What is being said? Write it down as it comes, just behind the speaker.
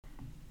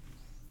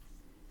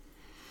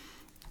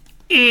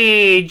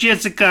Hey,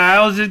 Jessica,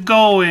 how's it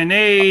going?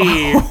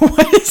 Hey.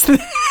 What is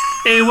that?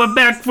 Hey, we're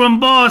back from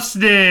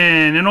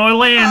Boston and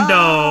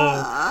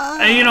Orlando.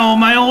 Hey, you know,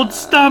 my old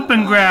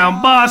stomping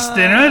ground,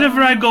 Boston.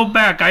 Whenever I go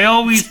back, I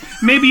always...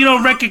 Maybe you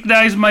don't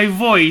recognize my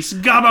voice,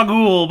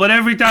 gabagool, but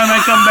every time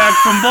I come back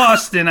from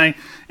Boston, I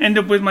end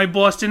up with my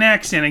Boston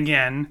accent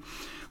again.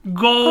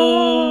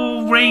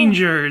 Go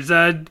Rangers,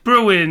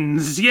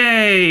 Bruins,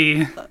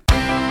 yay!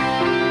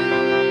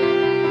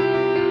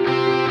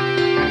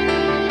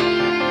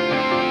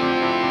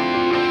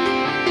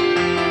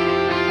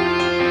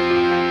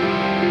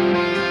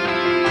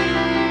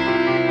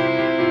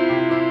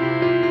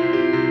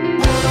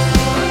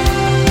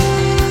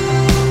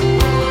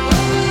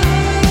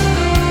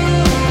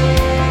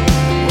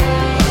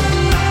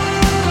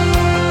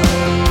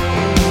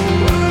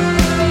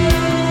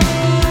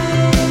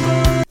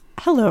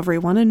 Hello,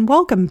 everyone, and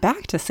welcome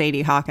back to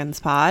Sadie Hawkins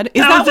Pod.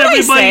 Is How's that what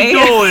everybody I say?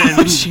 doing?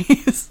 Oh,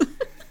 jeez.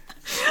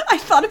 I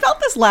thought about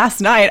this last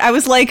night. I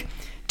was like,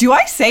 do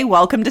I say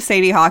welcome to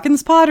Sadie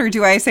Hawkins Pod, or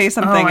do I say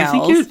something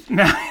else?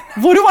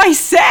 What do I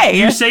say?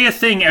 You say a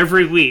thing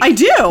every week. I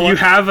do. You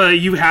have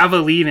a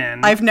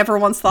lead-in. I've never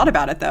once thought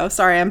about it, though.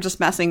 Sorry, I'm just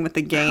messing with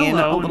the gain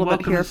Hello, a little and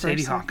bit here welcome to for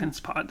Sadie a second. Hawkins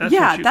Pod. That's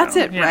Yeah, what you that's do.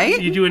 it, right?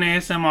 You do an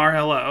ASMR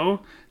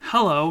hello.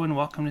 Hello, and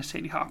welcome to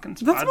Sadie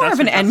Hawkins Pod. That's more of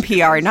an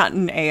NPR, not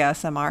an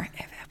ASMR.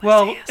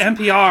 Well,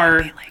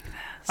 NPR... Like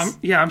this.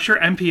 I'm sure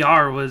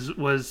NPR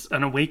was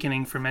an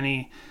awakening for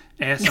many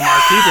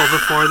ASMR people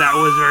before that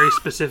was very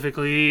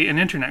specifically an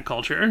internet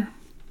culture.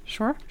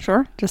 Sure.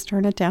 Just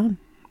turn it down.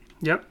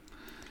 Yep.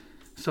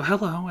 So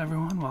hello,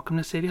 everyone. Welcome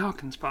to Sadie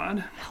Hawkins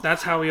Pod.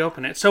 That's how we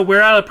open it. So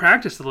we're out of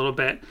practice a little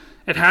bit.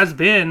 It has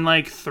been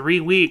like 3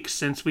 weeks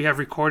since we have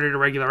recorded a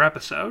regular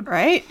episode.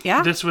 Right?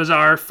 Yeah. This was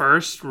our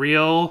first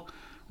real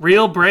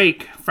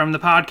break from the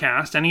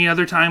podcast. Any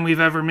other time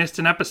we've ever missed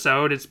an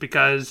episode, it's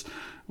because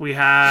we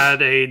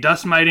had a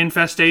dust mite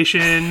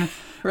infestation,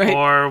 Right.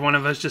 or one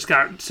of us just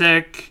got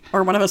sick,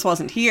 Or one of us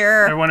wasn't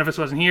here.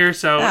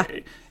 So,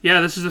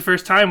 yeah, this is the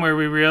first time where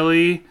we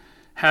really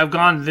have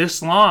gone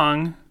this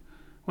long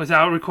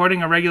without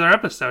recording a regular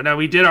episode. Now,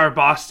 we did our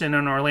Boston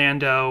and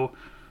Orlando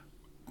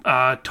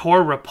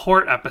tour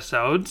report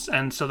episodes,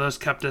 and so those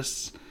kept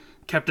us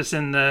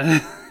in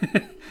the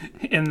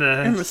in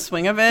the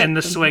swing of it.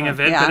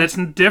 Yeah. But it's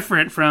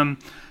different from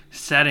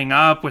setting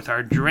up with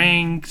our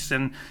drinks,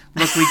 and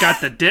look, we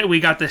got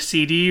the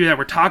CD that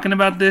we're talking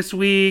about this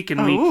week,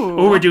 and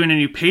we're doing a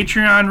new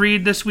Patreon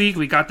read this week.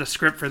 We got the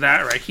script for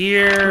that right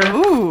here.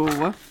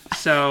 Ooh.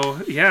 So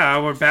yeah,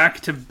 we're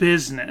back to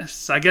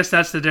business. I guess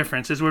that's the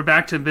difference, is we're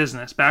back to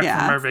business, back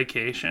from our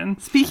vacation.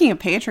 Speaking of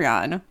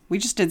Patreon, we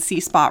just did See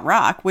Spot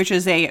Rock, which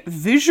is a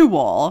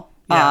visual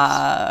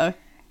Patreon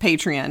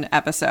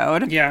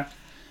episode. Yeah.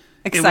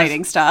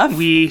 Exciting stuff.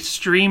 We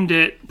streamed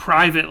it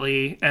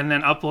privately and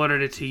then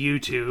uploaded it to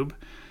YouTube.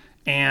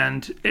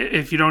 And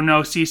if you don't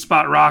know See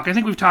Spot Rock, I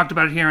think we've talked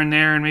about it here and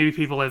there, and maybe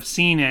people have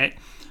seen it,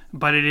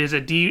 but it is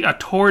a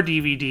tour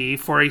DVD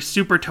for a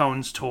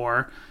Supertones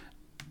tour,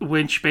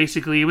 which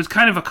basically it was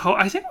kind of a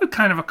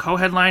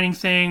co-headlining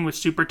thing with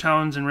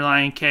Supertones and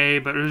Relient K,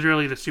 but it was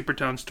really the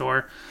Supertones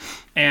tour.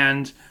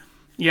 And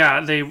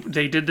yeah, they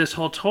did this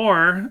whole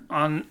tour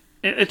on...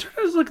 It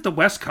was like the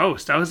West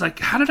Coast. I was like,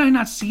 how did I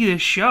not see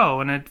this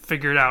show? And I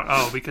figured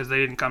out, because they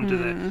didn't come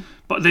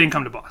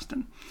to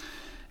Boston.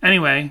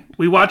 Anyway,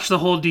 we watched the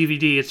whole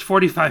DVD. It's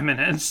 45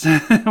 minutes.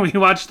 We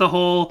watched the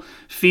whole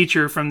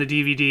feature from the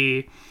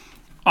DVD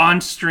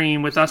on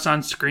stream with us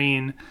on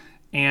screen,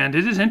 and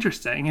it is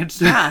interesting.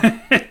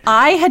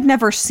 I had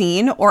never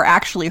seen or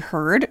actually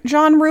heard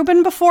John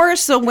Rubin before,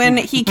 so when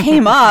he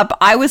came up,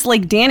 I was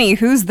like, Danny,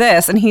 who's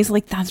this? And he's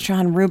like, that's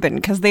John Rubin,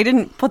 because they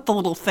didn't put the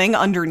little thing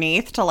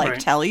underneath to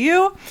tell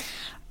you.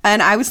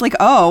 And I was like,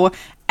 oh.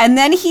 And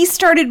then he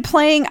started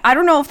playing, I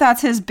don't know if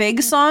that's his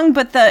big song,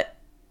 but the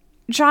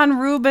John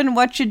Rubin,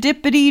 what you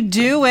dippity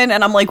doing?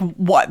 And I'm like,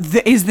 what?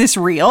 Is this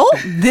real?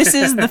 This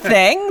is the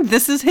thing?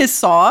 This is his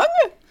song?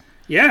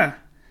 Yeah.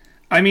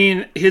 I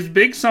mean, his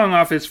big song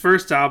off his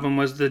first album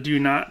was the Do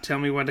Not Tell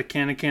Me What I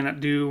Can and Cannot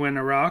Do When I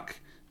Rock.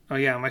 Oh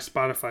yeah, my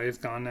Spotify is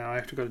gone now. I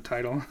have to go to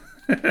Tidal.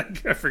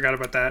 I forgot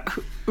about that.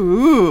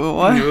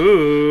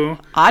 Ooh.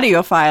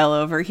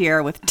 Audiophile over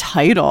here with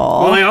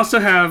Tidal. Well, I also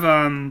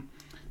have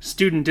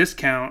student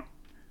discount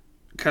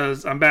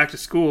because I'm back to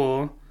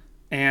school,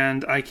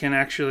 and I can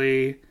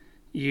actually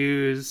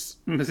use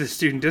the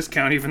student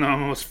discount even though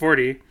I'm almost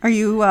 40. Are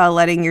you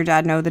letting your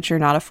dad know that you're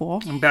not a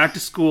fool? I'm back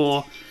to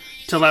school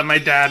to let my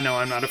dad know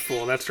I'm not a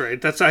fool. That's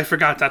right. I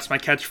forgot that's my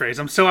catchphrase.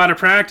 I'm so out of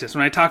practice.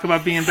 When I talk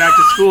about being back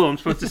to school, I'm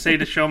supposed to say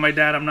to show my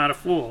dad I'm not a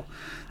fool.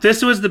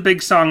 This was the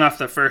big song off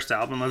the first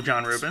album of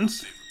John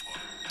Rubin's.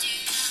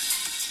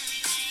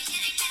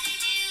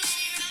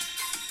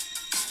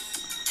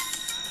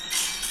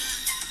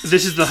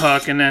 This is the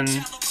hook, and then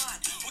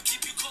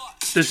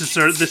this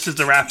is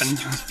the rapping.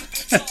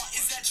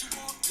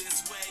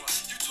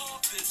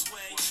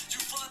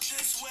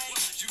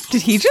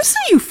 Did he just say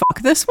you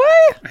fuck this way?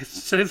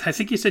 I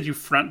think he said you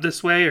front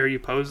this way or you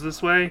pose this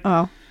way.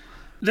 Oh.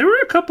 There were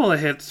a couple of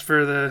hits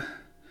for the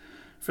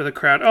for the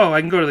crowd. Oh,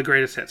 I can go to the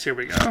greatest hits. Here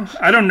we go.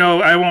 I don't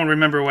know. I won't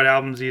remember what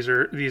albums these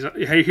are.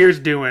 Hey, here's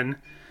Doin'.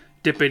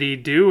 Dippity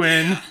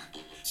Doin'.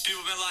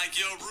 People been like,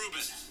 yo,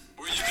 Ruben,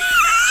 where you been? The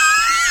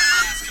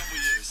last couple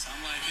years.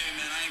 I'm like, hey,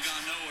 man, I ain't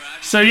gone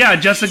nowhere. So yeah,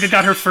 Jessica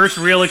got her first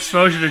real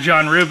exposure to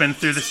John Rubin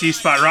through the C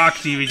Spot Rock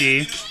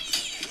DVD,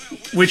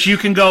 which you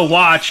can go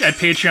watch at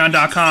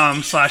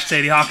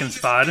patreon.com/Sadie Hawkins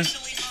Pod. It's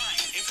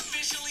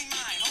officially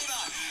mine. Hold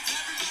on.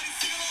 Everybody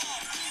sing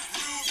along.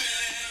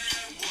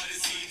 Ruben, what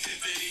is he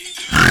dippity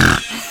doing?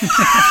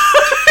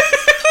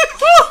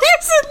 Well,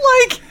 is it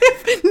like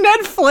if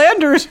Ned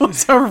Flanders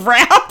was a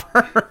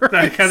rapper?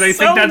 Because I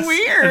think that's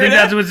weird. I think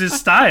that was his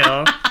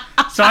style.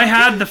 So I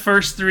had the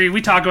first three.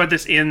 We talk about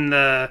this in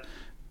the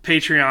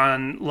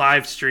Patreon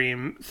live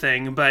stream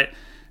thing, but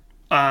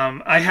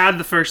I had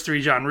the first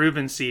three John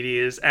Rubin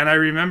CDs, and I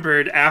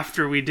remembered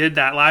after we did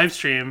that live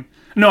stream.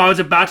 No, I was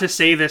about to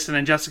say this, and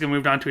then Jessica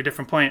moved on to a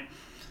different point.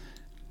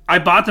 I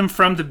bought them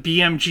from the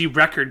BMG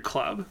Record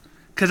Club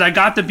because I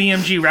got the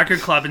BMG Record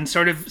Club in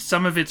sort of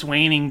some of its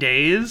waning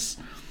days,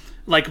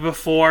 like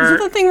before. Is it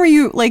the thing where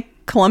you like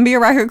Columbia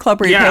Record Club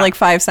where you pay like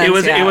 5 cents? It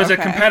was a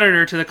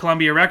competitor to the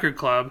Columbia Record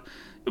Club,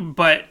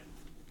 but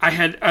I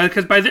had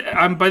because by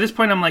this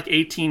point I'm like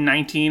 18,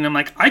 19. I'm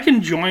like, I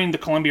can join the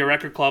Columbia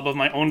Record Club of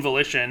my own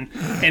volition,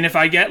 and if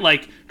I get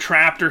like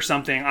trapped or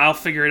something, I'll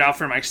figure it out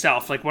for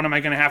myself. Like, what am I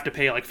going to have to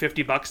pay like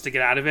 $50 to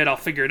get out of it? I'll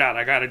figure it out.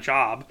 I got a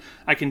job.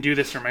 I can do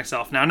this for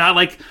myself now. Not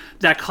like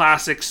that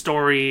classic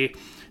story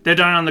they've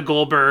done on the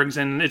Goldbergs,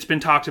 and it's been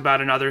talked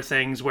about in other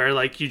things where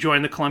like you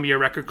join the Columbia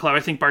Record Club.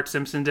 I think Bart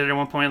Simpson did it at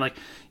one point. Like,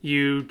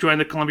 you join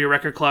the Columbia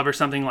Record Club or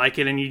something like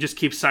it, and you just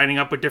keep signing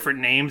up with different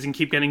names and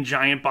keep getting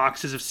giant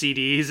boxes of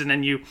CDs, and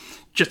then you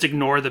just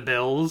ignore the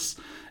bills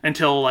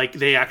until like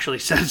they actually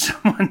send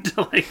someone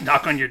to like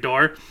knock on your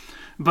door.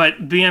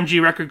 But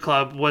BMG Record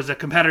Club was a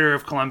competitor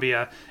of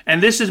Columbia,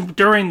 and this is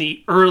during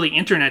the early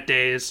internet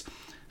days.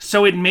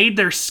 So it made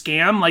their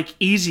scam like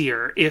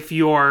easier if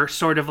you're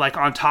sort of like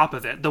on top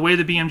of it. The way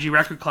the BMG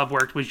Record Club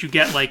worked was you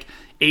get like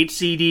 8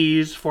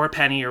 CDs for a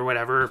penny or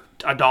whatever,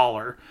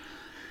 $1.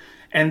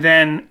 And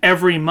then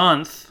every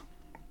month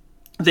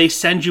they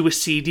send you a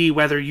CD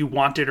whether you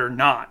want it or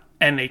not,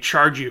 and they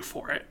charge you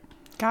for it.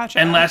 Gotcha.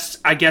 Unless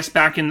I guess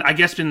in the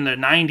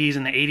 90s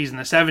and the 80s and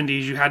the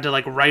 70s you had to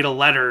like write a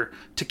letter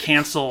to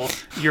cancel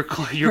your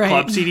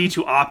club CD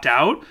to opt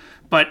out.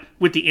 But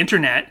with the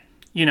internet,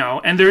 you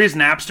know, and there is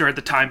Napster at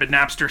the time, but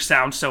Napster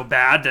sounds so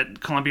bad that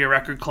Columbia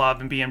Record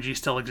Club and BMG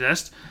still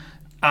exist.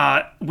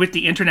 With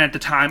the internet at the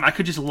time, I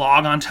could just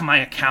log onto my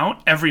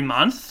account every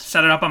month,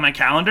 set it up on my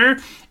calendar,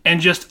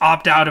 and just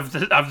opt out of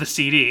the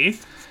CD,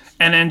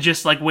 and then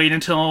just like wait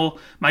until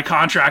my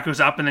contract was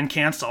up and then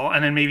cancel,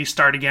 and then maybe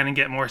start again and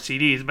get more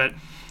CDs. But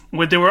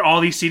when there were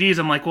all these CDs,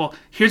 I'm like, well,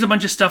 here's a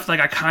bunch of stuff like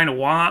I kind of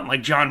want,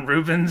 like John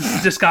Rubin's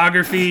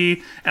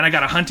discography, and I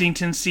got a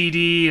Huntington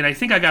CD, and I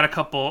think I got a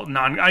couple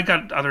I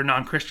got other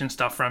non-Christian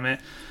stuff from it.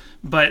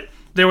 But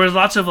there was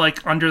lots of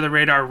like under the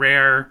radar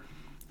rare,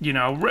 you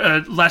know,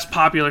 less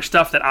popular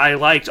stuff that I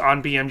liked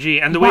on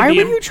BMG. And the Why were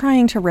you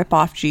trying to rip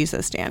off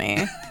Jesus,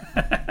 Danny?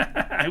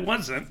 I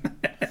wasn't.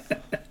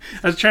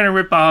 I was trying to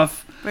rip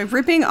off. By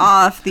ripping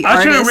off the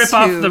artists I was trying to rip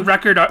off the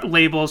record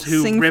labels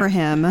who sing for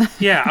him.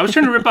 Yeah, I was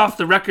trying to rip off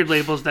the record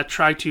labels that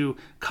try to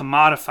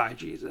commodify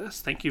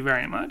Jesus. Thank you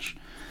very much.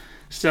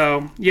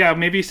 So, yeah,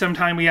 maybe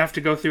sometime we have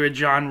to go through a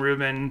John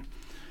Rubin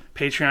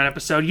Patreon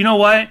episode. You know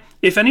what?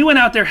 If anyone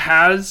out there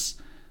has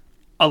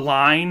a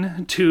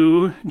line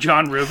to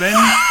John Rubin,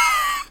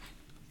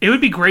 it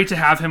would be great to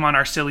have him on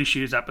our Silly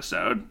Shoes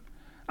episode.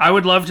 I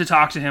would love to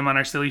talk to him on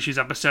our Silly Shoes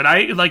episode.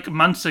 Like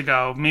months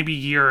ago, maybe a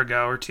year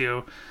ago or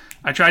two,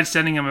 I tried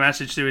sending him a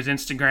message through his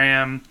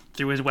Instagram,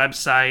 through his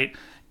website,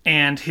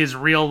 and his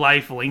real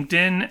life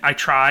LinkedIn. I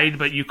tried,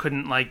 but you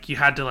couldn't you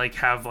had to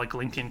have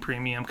LinkedIn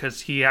Premium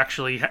because he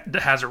actually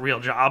has a real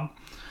job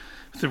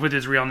with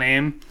his real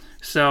name.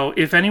 So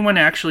if anyone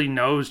actually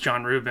knows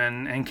John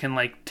Rubin and can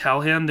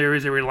tell him there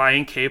is a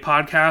Relient K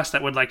podcast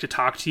that would like to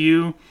talk to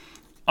you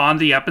on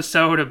the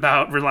episode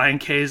about Relient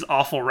K's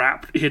awful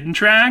rap hidden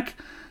track,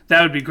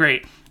 that would be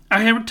great. I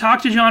had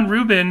talked to John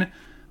Rubin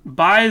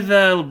by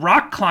the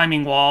rock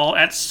climbing wall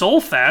at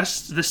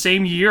Soulfest the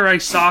same year I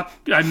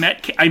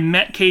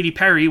met Katy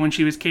Perry when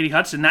she was Katie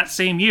Hudson. That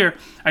same year,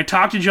 I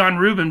talked to John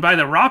Rubin by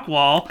the rock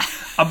wall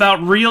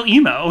about real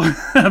emo,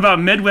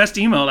 about Midwest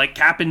emo, like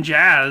Cap'n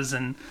Jazz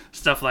and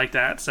stuff like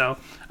that. So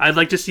I'd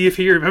like to see if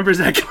he remembers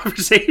that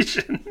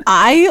conversation.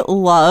 I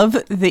love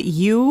that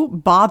you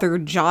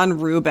bothered John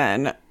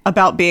Rubin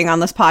about being on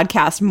this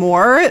podcast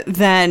more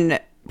than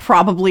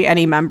probably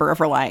any member of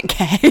Relient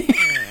K.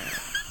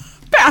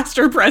 Past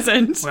or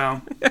present.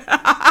 Well,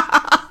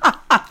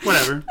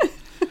 whatever.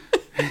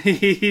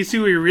 He's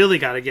who we really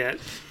got to get.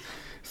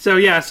 So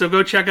yeah, so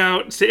go check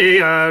out, what's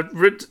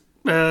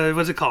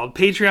it called?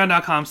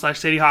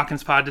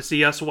 Patreon.com/SadieHawkinsPod to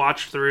see us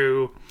watch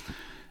through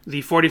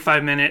the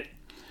 45-minute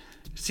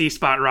C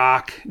Spot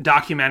Rock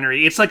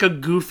documentary. It's like a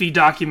goofy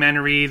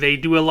documentary. They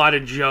do a lot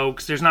of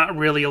jokes. There's not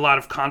really a lot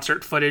of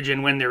concert footage,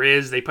 and when there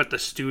is, they put the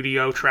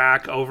studio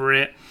track over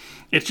it.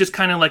 It's just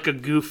kind of like a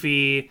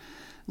goofy,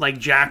 like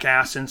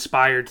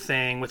Jackass-inspired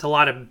thing with a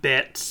lot of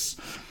bits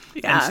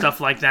and stuff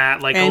like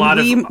that. Like and a lot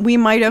of we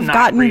might have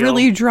gotten real.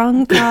 really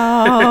drunk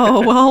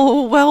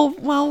while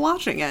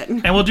watching it.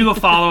 And we'll do a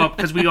follow-up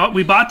because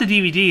we bought the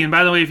DVD. And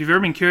by the way, if you've ever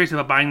been curious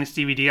about buying this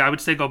DVD, I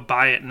would say go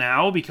buy it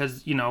now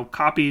because, you know,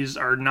 copies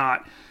are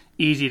not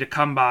easy to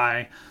come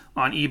by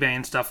on eBay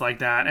and stuff like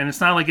that. And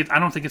it's not like I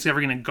don't think it's ever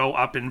going to go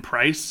up in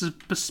price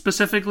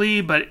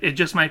specifically, but it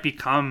just might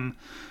become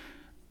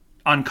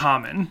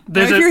uncommon.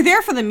 If you're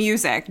there for the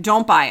music,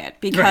 don't buy it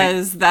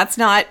because that's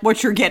not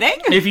what you're getting.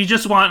 If you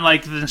just want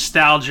like the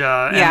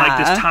nostalgia and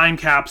like this time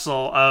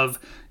capsule of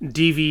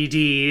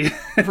DVD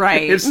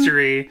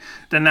history,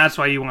 then that's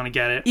why you want to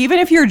get it. Even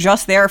if you're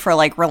just there for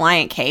like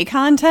Relient K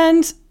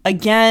content,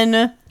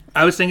 again,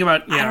 I was thinking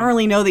about, I don't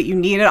really know that you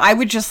need it. I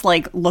would just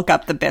like look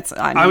up the bits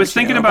on I was YouTube.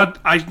 thinking about,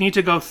 I need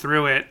to go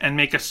through it and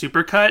make a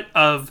supercut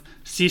of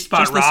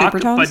C-Spot Rock,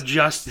 but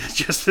just the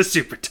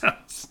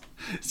Supertones.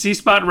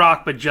 C-Spot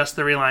Rock, but just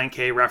the Relient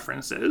K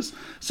references.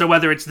 So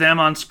whether it's them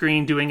on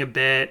screen doing a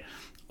bit,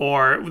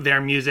 or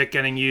their music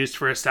getting used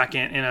for a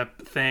second in a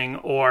thing,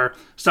 or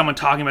someone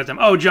talking about them.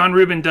 Oh, John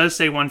Rubin does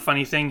say one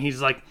funny thing.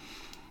 He's like,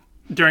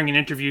 during an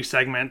interview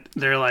segment,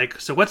 they're like,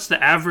 so what's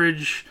the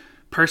average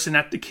person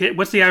at the kid?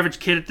 What's the average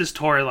kid at this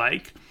tour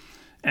like?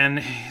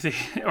 And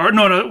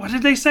no, what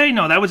did they say?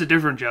 No, that was a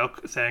different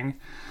joke thing.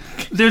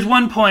 There's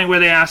one point where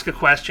they ask a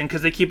question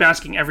because they keep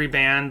asking every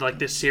band like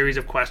this series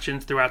of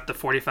questions throughout the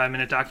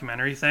 45-minute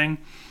documentary thing.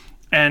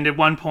 And at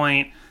one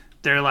point,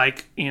 they're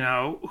like, you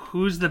know,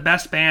 who's the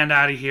best band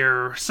out of here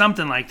or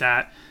something like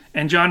that.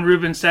 And John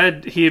Rubin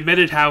said he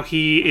admitted how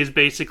he is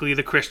basically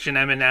the Christian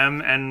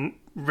Eminem, and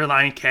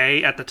Relient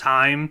K at the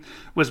time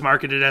was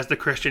marketed as the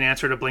Christian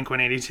answer to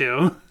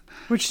Blink-182.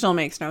 Which still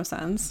makes no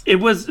sense. It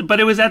was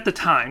at the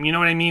time. You know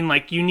what I mean?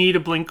 Like, you need a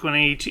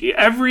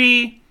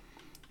Blink-182.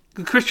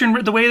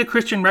 The way the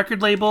Christian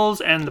record labels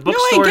and the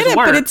bookstores I get it,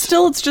 work. but it's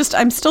just,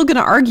 I'm still going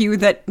to argue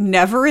that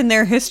never in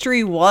their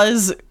history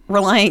was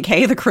Relient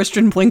K the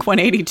Christian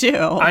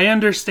Blink-182. I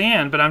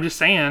understand, but I'm just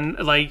saying,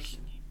 like,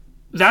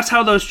 that's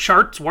how those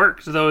charts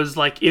worked. Those,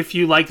 like, if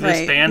you like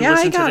this band,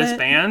 listen to this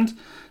band.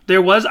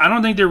 I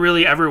don't think there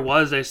really ever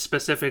was a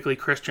specifically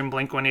Christian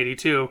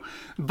Blink-182,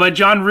 but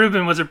John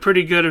Rubin was a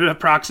pretty good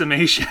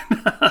approximation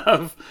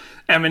of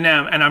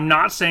Eminem, and I'm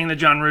not saying that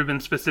John Rubin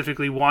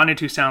specifically wanted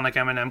to sound like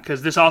Eminem,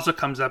 because this also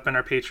comes up in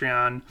our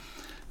Patreon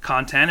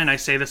content, and I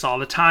say this all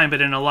the time, but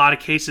in a lot of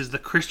cases, the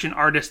Christian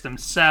artists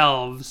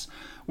themselves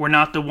were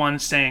not the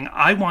ones saying,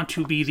 I want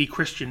to be the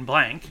Christian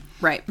blank.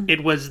 Right.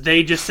 It was,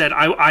 they just said,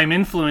 I'm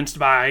influenced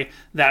by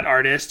that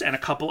artist and a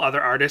couple other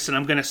artists, and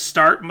I'm going to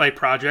start my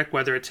project,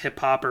 whether it's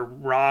hip-hop or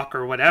rock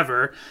or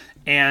whatever,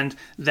 and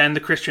then the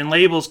Christian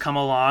labels come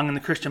along and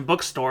the Christian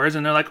bookstores,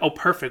 and they're like, oh,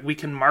 perfect, we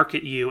can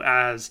market you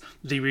as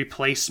the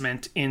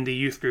replacement in the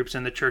youth groups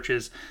and the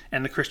churches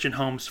and the Christian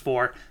homes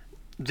for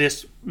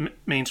this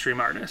mainstream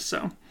artist.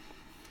 So,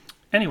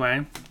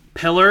 anyway,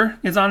 Pillar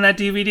is on that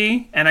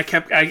DVD, and I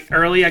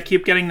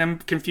keep getting them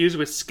confused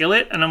with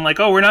Skillet, and I'm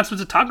like, oh, we're not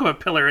supposed to talk about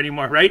Pillar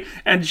anymore, right?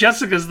 And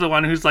Jessica's the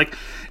one who's like,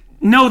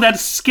 no,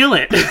 that's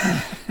Skillet.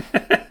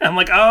 I'm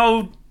like,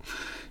 oh,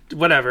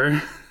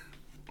 whatever.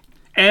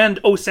 And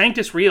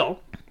Sanctus Real.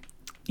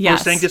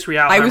 Yes. Sanctus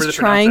Real. I was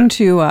trying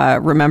to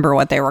remember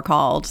what they were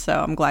called, so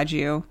I'm glad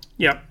you...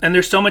 Yeah, and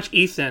there's so much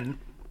Ethan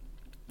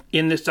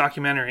in this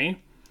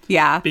documentary.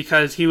 Yeah.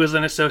 Because he was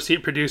an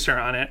associate producer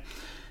on it.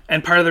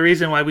 And part of the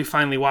reason why we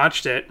finally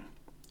watched it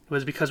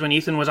was because when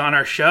Ethan was on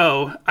our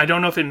show, I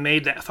don't know if it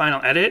made that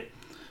final edit,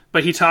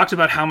 but he talked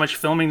about how much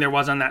filming there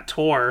was on that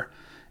tour.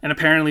 And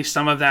apparently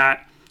some of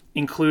that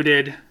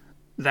included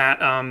that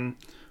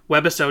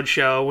webisode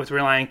show with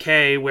Relient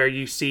K where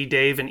you see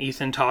Dave and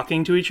Ethan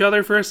talking to each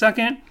other for a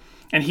second.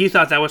 And he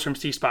thought that was from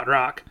C-Spot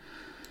Rock.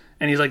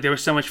 And he's like, there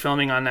was so much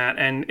filming on that.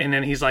 And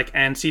then he's like,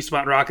 and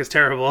C-Spot Rock is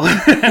terrible.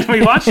 And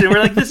we watched it and we're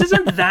like, this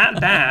isn't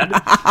that bad.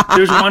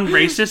 There's one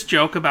racist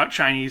joke about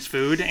Chinese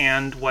food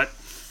and what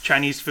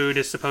Chinese food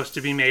is supposed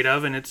to be made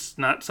of. And it's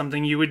not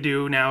something you would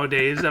do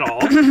nowadays at all.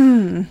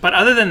 But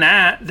other than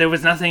that, there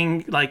was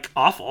nothing like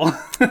awful.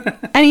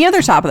 Any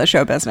other top of the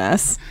show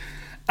business?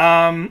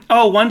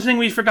 One thing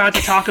we forgot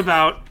to talk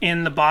about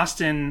in the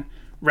Boston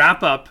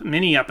wrap-up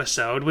mini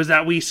episode was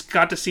that we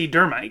got to see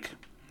Dermike.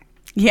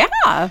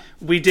 Yeah.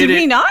 Did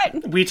we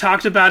not? We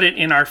talked about it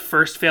in our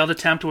first failed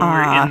attempt when we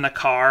were in the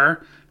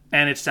car,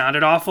 and it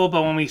sounded awful,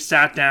 but when we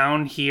sat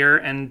down here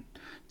and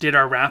did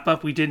our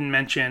wrap-up, we didn't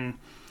mention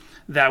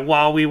that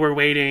while we were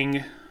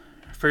waiting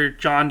for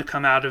John to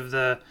come out of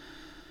the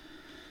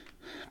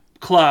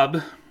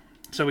club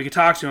so we could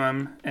talk to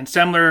him, and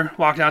Semler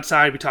walked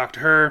outside, we talked to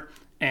her,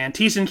 and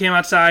Thiessen came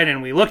outside,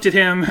 and we looked at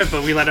him,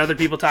 but we let other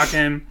people talk to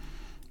him.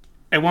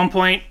 At one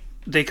point,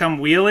 they come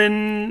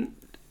wheeling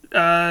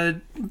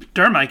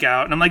Dermike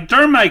out, and I'm like,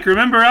 Dermike,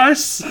 remember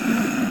us?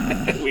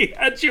 We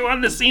had you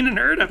on the Seen and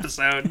Heard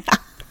episode.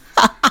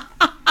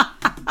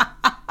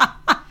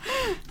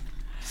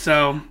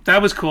 So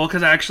that was cool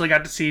because I actually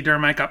got to see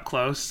Dermike up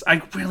close.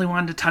 I really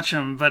wanted to touch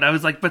him, but I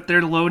was like, but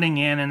they're loading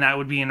in and that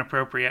would be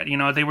inappropriate. You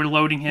know, they were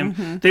loading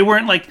him. They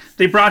weren't like,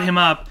 they brought him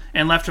up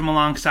and left him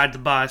alongside the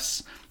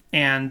bus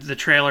and the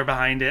trailer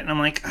behind it. And I'm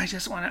like,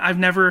 I've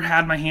never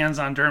had my hands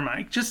on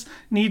Dermike. Just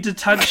need to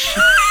touch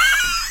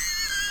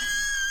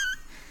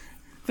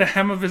the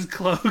hem of his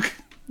cloak.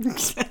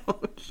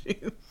 Oh,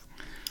 jeez.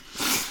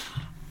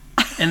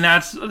 And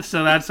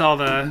that's all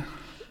the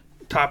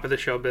top of the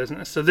show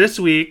business. So this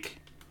week,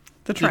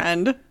 The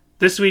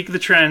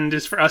trend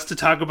is for us to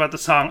talk about the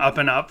song Up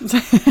and Up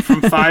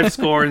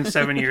from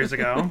 7 years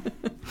ago,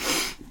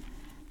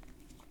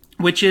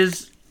 which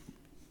is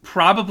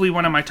probably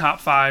one of my top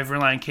 5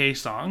 Relient K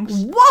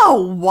songs. Whoa,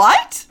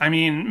 what? I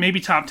mean, maybe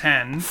top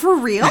 10. For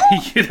real?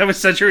 That was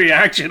such a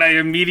reaction. I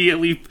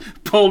immediately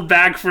pulled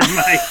back from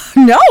my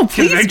No,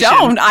 please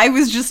conviction. don't.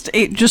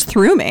 It just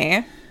threw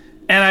me.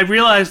 And I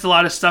realized a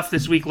lot of stuff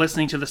this week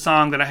listening to the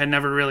song that I had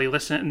never really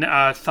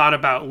thought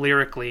about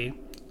lyrically.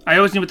 I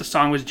always knew what the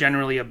song was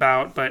generally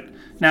about, but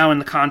now in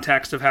the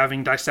context of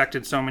having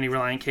dissected so many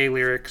Relient K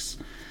lyrics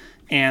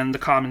and the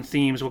common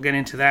themes, we'll get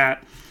into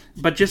that.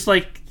 But just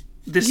like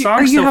this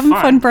song's Are you so having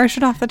fun. fun brush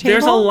it off the table?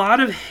 There's a lot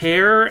of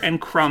hair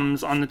and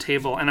crumbs on the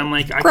table, and I'm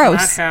like, I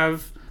Gross. cannot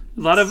have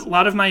a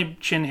lot of my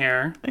chin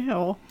hair.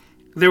 Ew.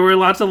 There were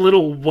lots of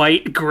little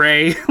white,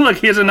 gray. Look,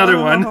 here's another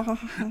one.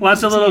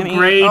 Lots of little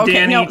gray,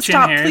 Danny no, chin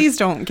stop. hairs. Please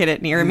don't get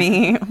it near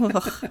me.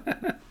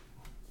 Ugh.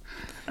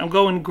 I'm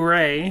going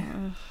gray.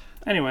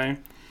 Anyway.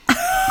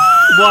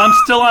 Well, I'm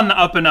still on the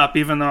up and up,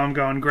 even though I'm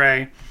going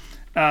gray.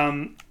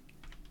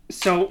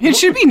 So It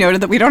should be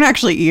noted that we don't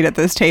actually eat at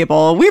this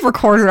table. We've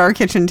recorded our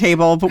kitchen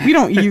table, but we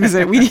don't use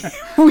it. We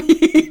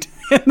eat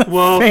in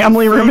the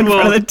family room in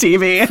front of the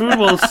TV. Food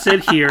will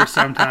sit here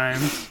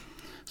sometimes.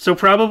 So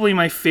probably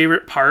my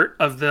favorite part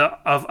of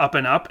Up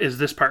and Up is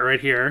this part right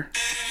here.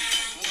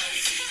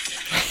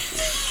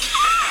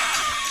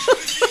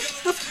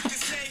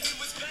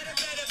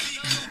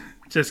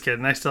 Just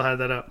kidding. I still had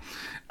that up.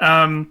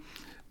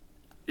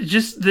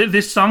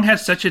 This song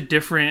has such a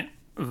different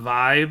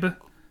vibe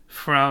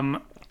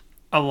from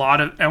a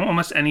lot of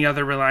almost any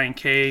other Relient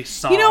K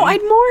song. You know,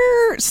 I'd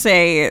more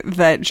say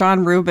that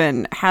John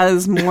Rubin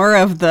has more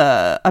of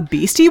a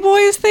Beastie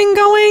Boys thing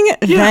going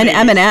than maybe.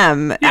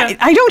 Eminem. Yeah.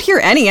 I don't hear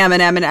any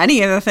Eminem in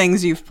any of the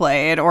things you've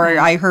played or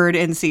I heard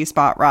in C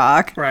Spot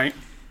Rock. Right.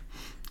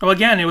 Well,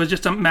 again, it was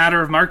just a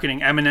matter of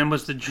marketing. Eminem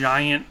was the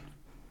giant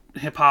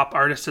hip-hop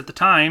artist at the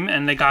time,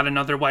 and they got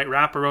another white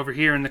rapper over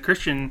here in the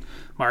Christian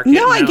market.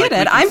 No, I and get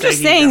they're like, it. we can I'm say just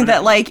he's saying Eminem.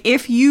 that, like,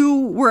 if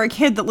you were a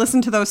kid that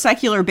listened to those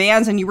secular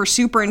bands and you were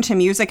super into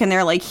music and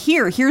they're like,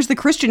 here's the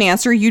Christian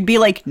answer, you'd be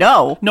like,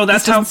 no, No, that's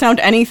this doesn't how- sound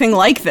anything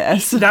like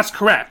this. That's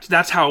correct.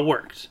 That's how it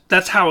worked.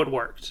 That's how it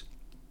worked.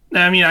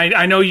 I mean,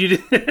 I know you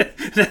did.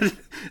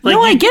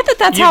 I get that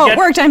that's how it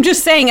worked. I'm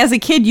just saying, as a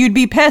kid, you'd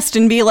be pissed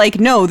and be like,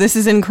 no, this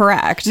is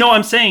incorrect. No,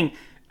 I'm saying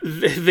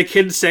the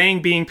kid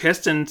being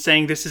pissed and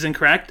saying this is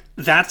incorrect,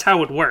 that's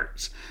how it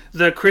works.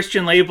 The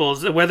Christian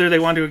labels, whether they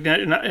want to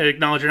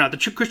acknowledge or not, the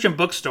Christian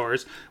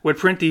bookstores would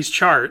print these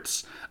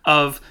charts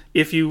of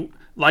if you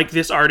like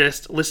this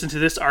artist, listen to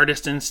this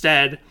artist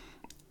instead,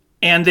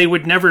 and they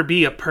would never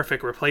be a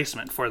perfect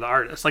replacement for the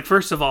artist. Like,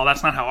 first of all,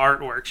 that's not how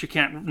art works. You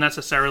can't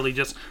necessarily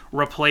just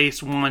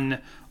replace one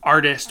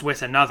artist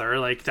with another.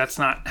 Like, that's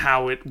not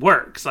how it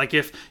works. Like,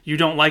 if you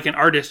don't like an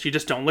artist, you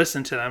just don't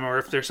listen to them, or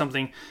if there's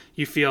something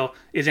you feel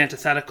is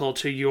antithetical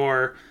to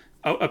your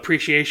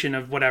appreciation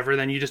of whatever,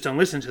 then you just don't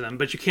listen to them.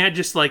 But you can't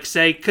just like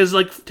say, because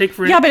like take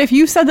for Yeah, but if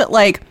you said that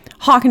like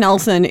Hawk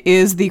Nelson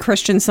is the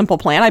Christian Simple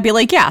Plan, I'd be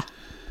like, yeah.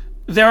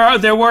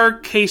 There were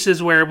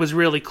cases where it was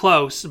really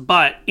close,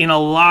 but in a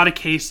lot of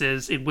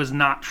cases it was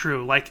not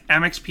true. Like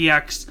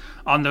MXPX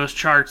on those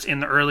charts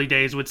in the early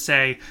days would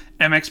say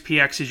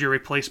MXPX is your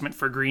replacement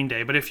for Green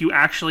Day, but if you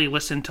actually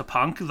listen to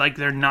punk, like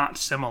they're not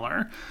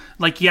similar.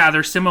 Like yeah,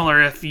 they're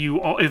similar if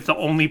the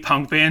only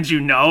punk bands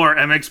you know are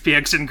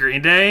MXPX and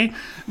Green Day,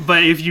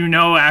 but if you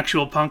know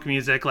actual punk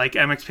music, like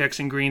MXPX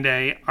and Green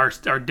Day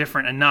are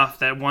different enough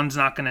that one's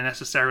not going to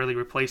necessarily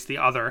replace the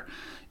other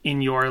in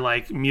your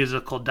like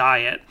musical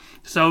diet.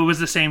 So it was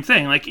the same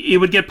thing. Like it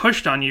would get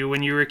pushed on you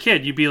when you were a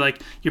kid. You'd be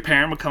like, your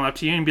parent would come up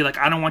to you and be like,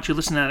 I don't want you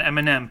listening to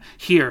Eminem.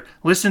 Here,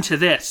 listen to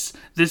this.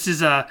 This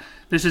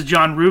is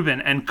John Rubin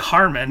and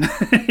Carmen.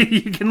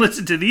 You can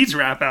listen to these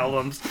rap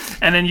albums.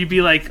 And then you'd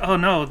be like, oh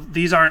no,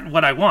 these aren't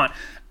what I want.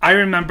 I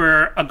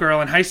remember a girl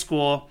in high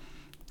school,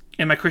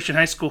 in my Christian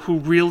high school, who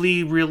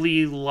really,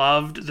 really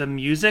loved the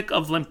music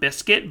of Limp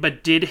Bizkit,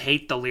 but did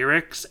hate the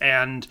lyrics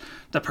and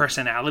the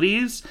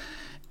personalities.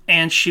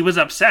 And she was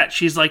upset.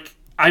 She's like,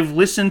 I've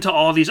listened to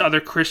all these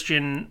other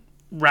Christian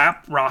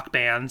rap rock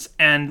bands,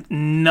 and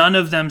none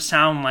of them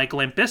sound like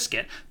Limp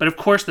Bizkit. But of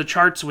course, the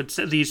charts would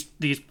say, these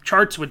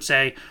charts would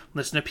say,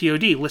 listen to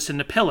POD, listen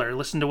to Pillar,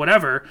 listen to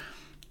whatever.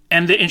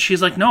 And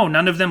she's like, no,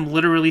 none of them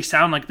literally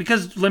sound like,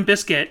 because Limp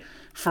Bizkit,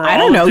 for I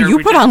don't know.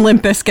 You put on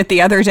Limp Bizkit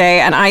the other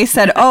day, and I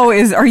said,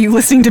 are you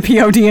listening to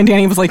POD? And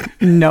Danny was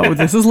like, no,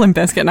 this is Limp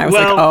Bizkit. And I was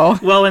like, oh.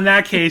 Well, in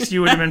that case,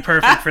 you would have been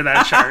perfect for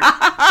that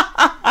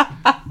chart.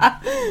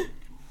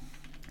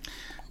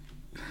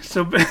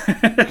 So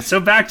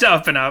back to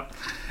Up and Up.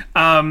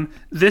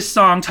 This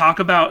song, talk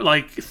about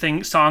like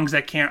songs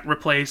that can't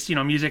replace,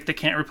 music that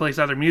can't replace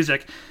other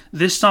music.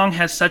 This song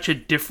has such a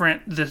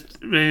different.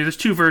 There's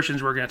two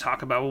versions we're going to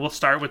talk about. We'll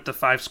start with the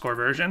 5-score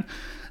version.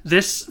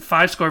 This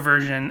 5-score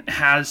version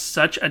has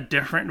such a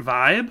different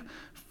vibe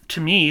to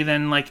me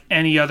than like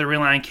any other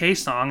Relient K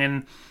song,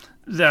 and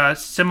the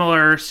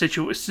similar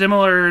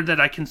that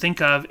I can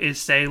think of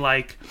is say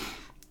like.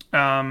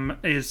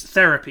 Is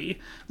Therapy.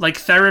 Like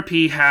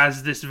Therapy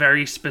has this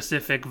very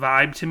specific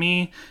vibe to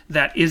me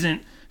that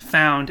isn't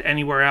found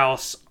anywhere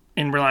else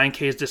in Relient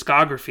K's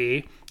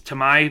discography, to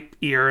my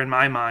ear and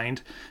my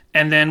mind.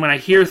 And then when I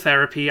hear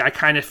Therapy, I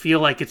kind of feel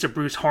like it's a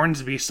Bruce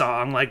Hornsby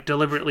song, like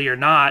deliberately or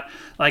not.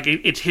 Like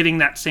it's hitting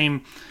that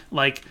same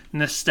like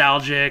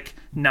nostalgic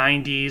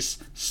 90s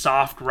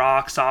soft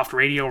rock, soft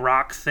radio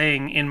rock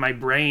thing in my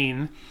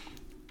brain.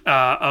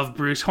 Of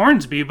Bruce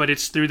Hornsby, but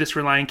it's through this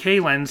Relient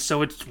K lens,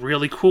 so it's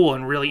really cool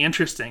and really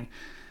interesting.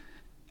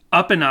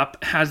 Up and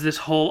Up has this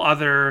whole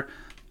other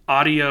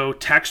audio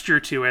texture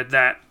to it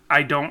that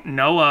I don't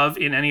know of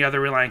in any other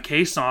Relient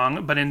K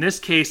song, but in this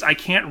case, I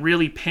can't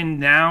really pin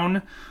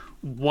down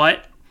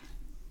what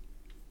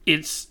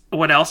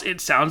else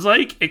it sounds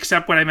like,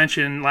 except what I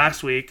mentioned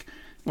last week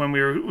when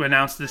we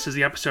announced this is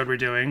the episode we're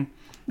doing,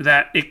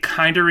 that it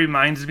kind of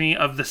reminds me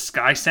of the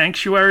Sky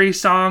Sanctuary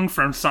song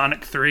from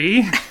Sonic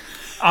 3.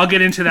 I'll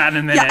get into that in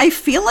a minute. Yeah, I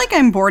feel like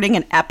I'm boarding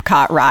an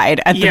Epcot ride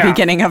at the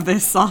beginning of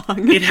this song.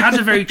 It has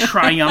a very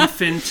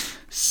triumphant,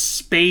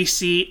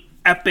 spacey,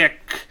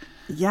 epic,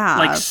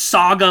 like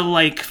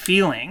saga-like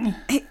feeling.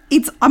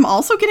 I'm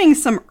also getting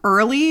some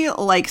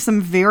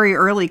very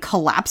early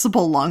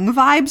collapsible lung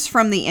vibes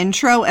from the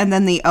intro and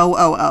then the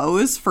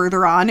OOOs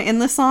further on in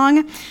the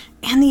song.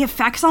 And the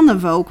effects on the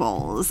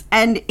vocals,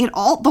 and the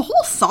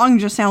whole song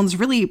just sounds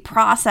really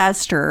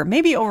processed or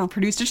maybe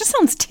overproduced. It just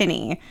sounds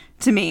tinny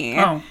to me.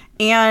 Oh.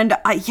 And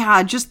I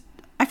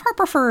far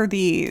prefer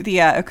the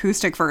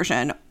acoustic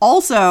version.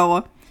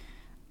 Also,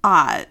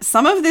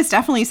 some of this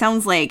definitely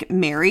sounds like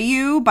 "Marry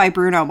You" by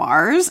Bruno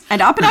Mars,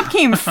 and Up and Up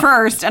came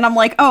first. And I'm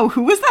like, oh,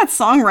 who was that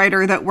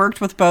songwriter that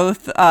worked with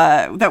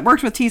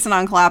Thiessen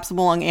on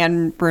Collapsible Lung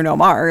and Bruno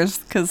Mars?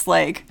 Because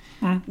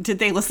did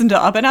they listen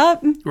to Up and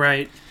Up?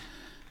 Right.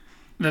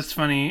 That's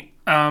funny.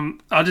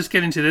 I'll just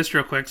get into this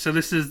real quick. So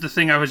this is the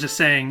thing I was just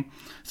saying.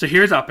 So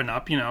here's Up and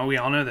Up. We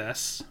all know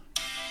this.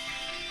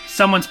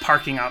 Someone's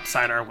parking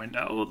outside our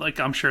window. Like,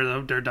 I'm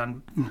sure they're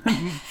done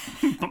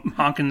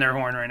honking their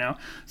horn right now.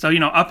 So,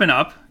 Up and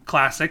Up,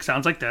 classic,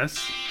 sounds like this.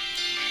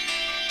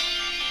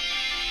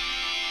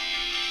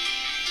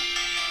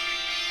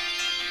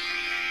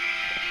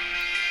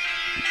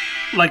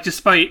 Like,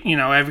 despite,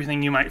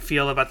 everything you might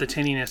feel about the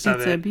tinniness of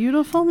it. It's a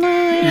beautiful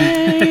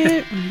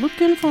night. I'm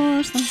looking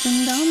for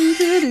something dumb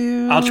to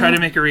do. I'll try to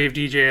make a rave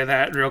DJ of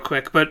that real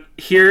quick. But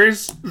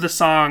here's the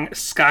song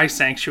Sky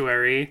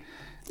Sanctuary,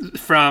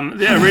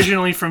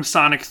 originally from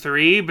Sonic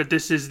 3, but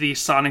this is the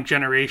Sonic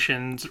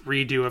Generations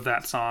redo of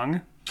that song.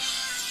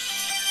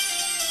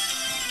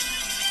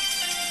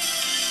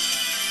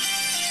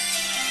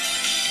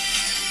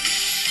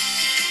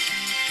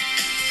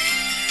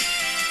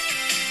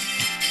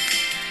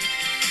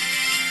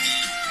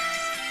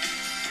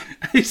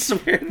 I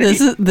swear.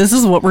 This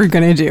is what we're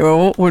gonna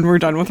do when we're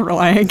done with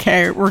Relient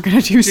K. We're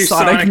gonna do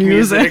Sonic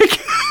music.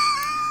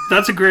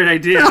 That's a great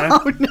idea.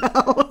 Oh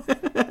no.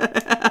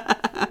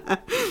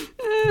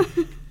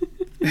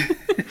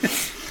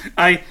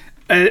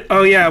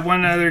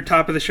 One other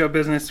top of the show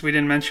business we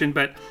didn't mention,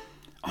 but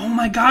oh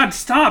my God,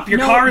 stop! Your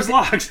car is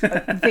locked.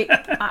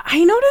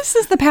 I noticed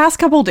this the past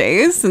couple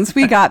days since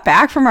we got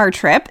back from our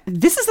trip.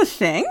 This is a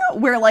thing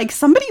where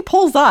somebody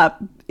pulls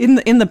up in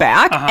the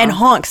back and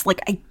honks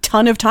a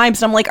ton of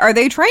times, and I'm like, are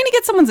they trying to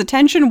get someone's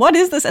attention? What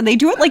is this? And they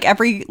do it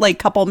every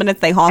couple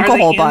minutes. They honk a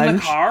whole bunch. Are they in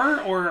the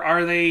car, or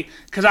are they?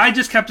 Because I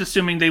just kept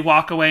assuming they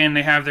walk away and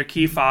they have their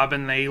key fob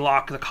and they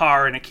lock the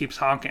car and it keeps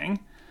honking.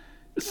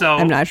 So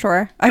I'm not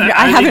sure. I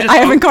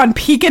haven't gone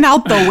peeking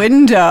out the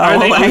window. Are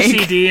they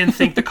OCD and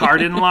think the car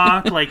didn't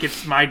lock? Like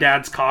it's my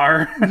dad's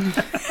car,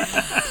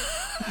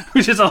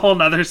 which is a whole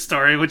nother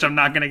story, which I'm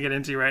not going to get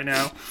into right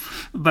now.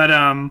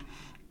 But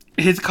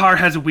his car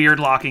has weird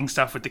locking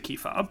stuff with the key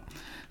fob,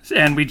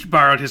 and we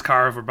borrowed his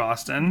car over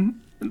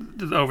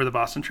the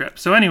Boston trip.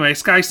 So anyway,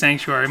 Sky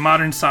Sanctuary,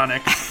 Modern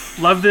Sonic.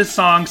 Love this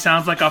song.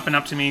 Sounds like Up and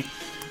Up to me.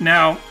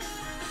 Now,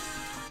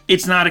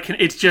 it's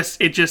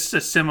just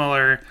a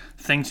similar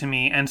thing to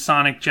me, and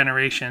Sonic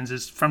Generations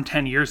is from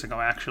 10 years ago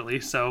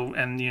actually, so,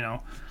 and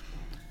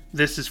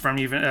this is from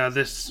even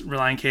this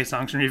Relient K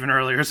song's from even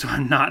earlier, so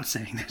I'm not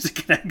saying there's a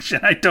connection.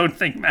 I don't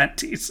think Matt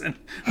Thiessen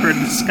heard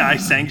the Sky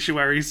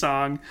Sanctuary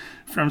song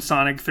from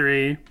Sonic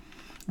 3,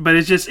 but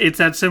it's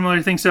that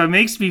similar thing, so it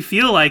makes me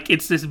feel like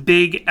it's this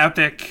big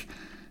epic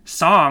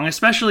song,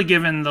 especially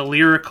given the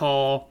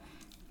lyrical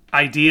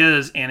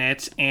ideas in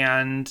it,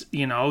 and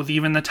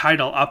even the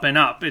title Up and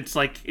Up.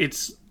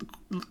 It's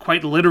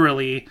quite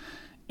literally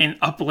an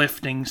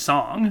uplifting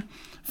song,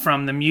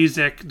 from the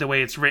music, the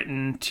way it's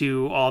written,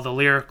 to all the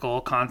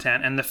lyrical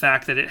content, and the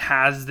fact that it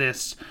has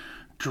this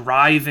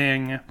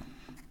driving,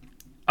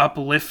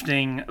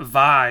 uplifting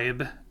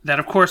vibe that,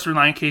 of course,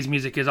 Relient K's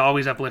music is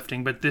always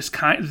uplifting, but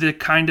the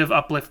kind of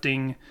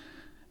uplifting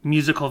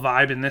musical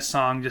vibe in this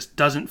song just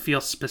doesn't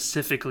feel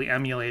specifically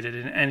emulated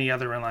in any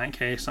other Relient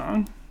K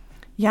song.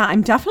 Yeah,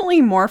 I'm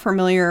definitely more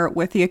familiar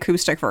with the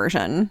acoustic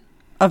version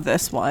of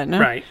this one.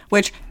 Right.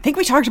 Which I think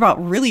we talked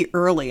about really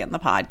early in the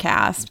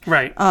podcast.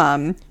 Right.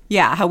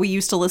 Yeah, how we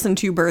used to listen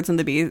to Birds and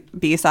the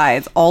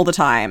B-sides all the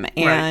time.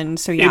 And right.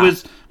 so, yeah. It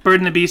was,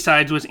 Bird and the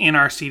B-sides was in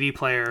our CD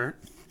player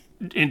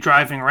in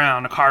driving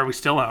around, a car we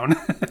still own.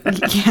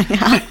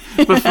 Yeah.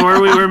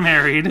 Before we were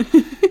married,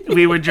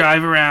 we would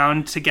drive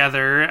around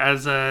together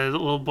as a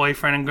little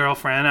boyfriend and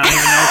girlfriend. I don't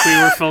even know if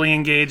we were fully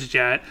engaged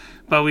yet.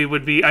 But we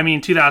would be,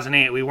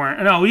 2008, we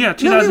weren't. No, yeah,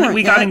 2008,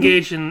 we got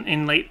engaged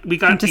in late, we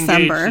got engaged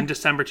in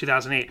December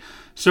 2008.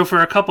 So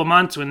for a couple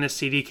months when this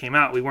CD came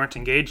out, we weren't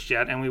engaged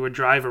yet, and we would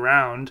drive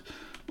around,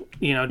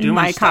 doing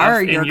my stuff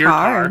car, in your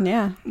car,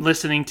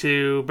 listening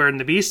to Bird and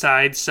the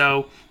B-sides.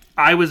 So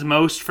I was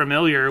most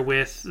familiar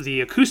with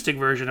the acoustic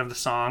version of the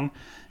song,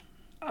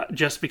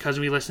 just because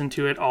we listened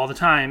to it all the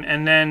time.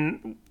 And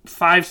then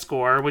Five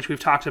Score, which we've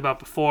talked about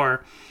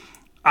before,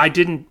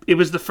 it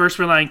was the first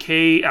Relient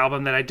K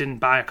album that I didn't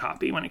buy a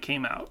copy when it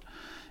came out.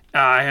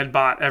 I had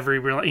bought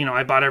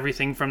I bought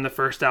everything from the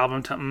first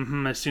album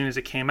to as soon as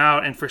it came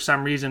out, and for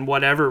some reason,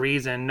 whatever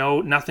reason,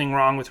 nothing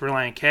wrong with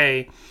Relient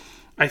K,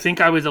 I think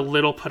I was a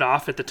little put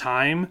off at the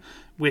time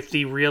with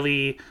the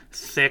really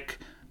thick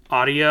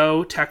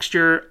audio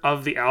texture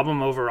of the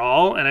album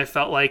overall, and I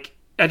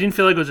didn't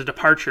feel like it was a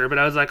departure, but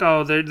I was like,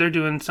 oh, they're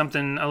doing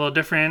something a little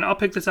different. I'll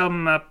pick this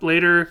album up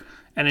later.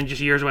 And then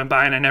just years went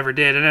by and I never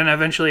did. And then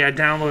eventually I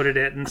downloaded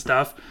it and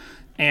stuff.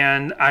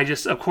 And I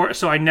just, of course,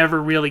 so I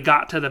never really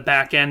got to the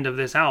back end of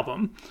this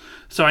album.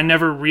 So I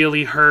never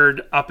really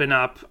heard Up and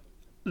Up,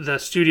 the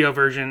studio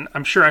version.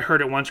 I'm sure I heard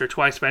it once or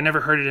twice, but I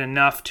never heard it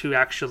enough to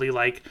actually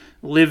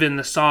live in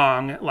the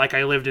song like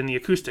I lived in the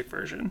acoustic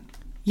version.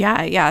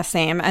 Yeah,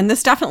 same. And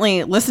this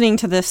definitely, listening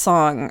to this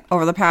song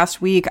over the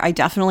past week, I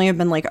definitely have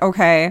been like,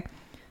 okay,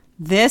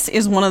 this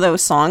is one of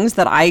those songs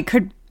that I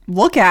could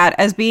look at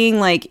as being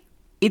like,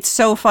 it's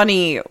so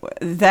funny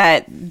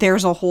that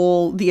there's the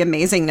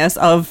amazingness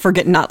of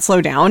Forget Not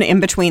Slow Down in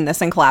between this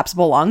and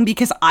Collapsible Lung,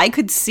 because I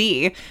could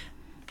see,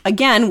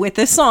 again, with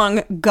this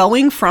song,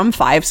 going from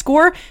Five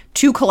Score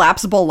to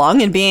Collapsible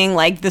Lung and being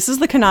like, this is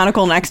the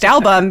canonical next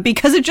album,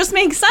 because it just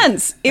makes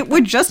sense. It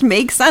would just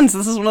make sense.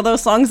 This is one of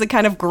those songs that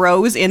kind of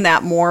grows in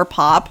that more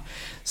pop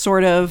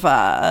sort of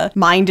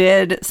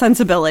minded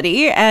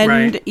sensibility. And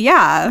right.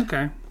 Yeah.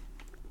 Okay.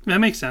 That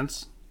makes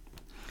sense.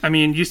 I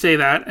mean, you say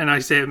that, and I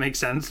say it makes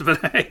sense, but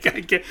I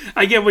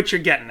get what you're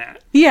getting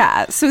at.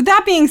 Yeah, so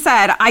that being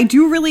said, I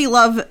do really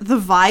love the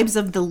vibes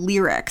of the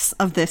lyrics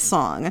of this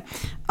song,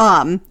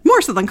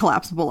 more so than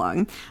Collapsible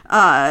Lung.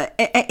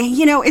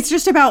 It's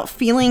just about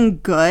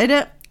feeling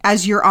good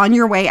as you're on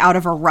your way out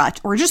of a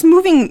rut, or just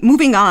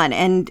moving on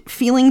and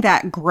feeling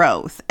that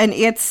growth. And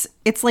it's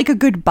like a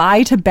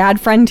goodbye to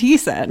bad friend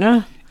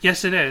Thiessen.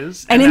 Yes, it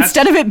is. And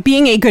instead of it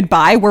being a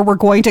goodbye where we're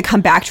going to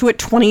come back to it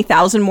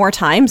 20,000 more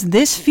times,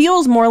 this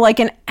feels more like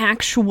an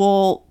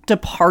actual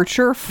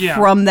departure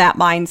from that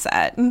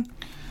mindset.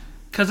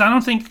 Because I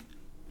don't think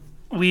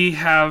we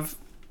have...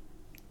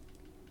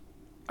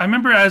 I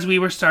remember as we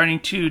were starting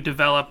to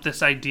develop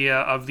this idea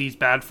of these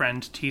Bad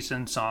Friend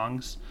Thiessen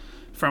songs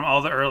from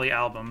all the early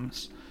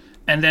albums,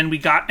 and then we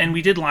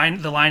did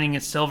The Lining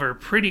is Silver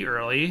pretty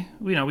early.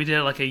 We did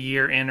it like a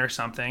year in or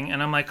something.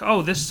 And I'm like,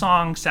 oh, this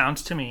song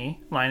sounds to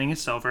me, Lining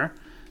is Silver,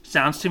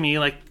 sounds to me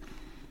like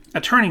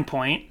a turning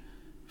point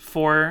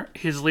for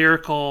his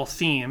lyrical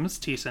themes,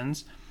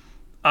 Thiessen's,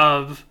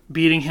 of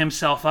beating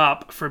himself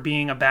up for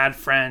being a bad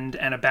friend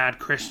and a bad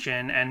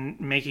Christian and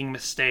making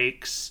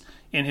mistakes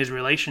in his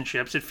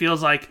relationships. It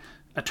feels like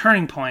a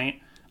turning point,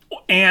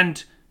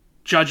 and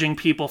judging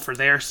people for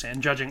their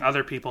sin, judging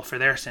other people for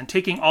their sin,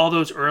 taking all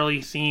those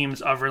early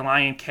themes of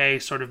Relient K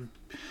sort of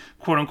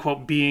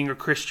quote-unquote being a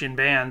Christian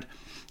band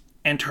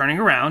and turning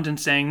around and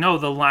saying, no,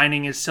 the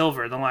lining is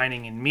silver. The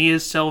lining in me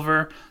is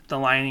silver. The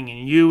lining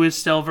in you is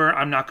silver.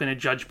 I'm not going to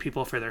judge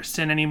people for their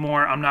sin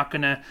anymore. I'm not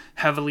going to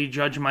heavily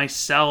judge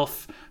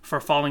myself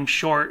for falling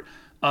short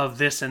of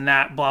this and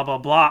that, blah, blah,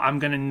 blah. I'm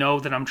going to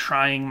know that I'm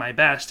trying my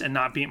best and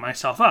not beat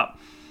myself up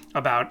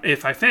about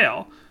if I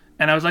fail.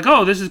 And I was like,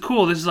 oh, this is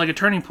cool. This is like a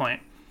turning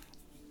point.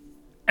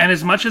 And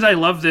as much as I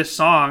love this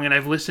song, and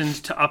I've listened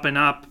to Up and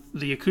Up,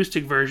 the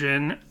acoustic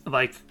version,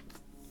 like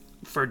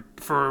for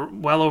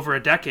well over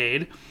a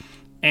decade,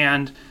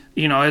 and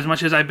as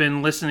much as I've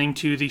been listening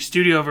to the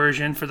studio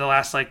version for the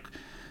last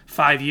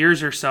 5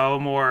 years or so,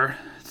 more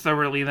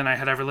thoroughly than I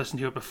had ever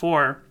listened to it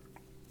before,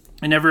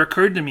 it never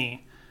occurred to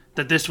me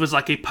that this was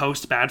like a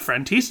post Bad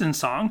Friend Thiessen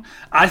song.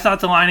 I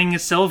thought The Lining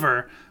is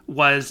Silver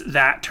was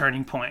that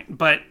turning point,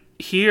 but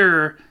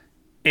here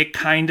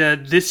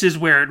this is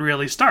where it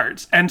really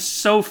starts. And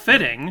so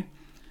fitting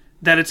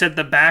that it's at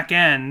the back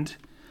end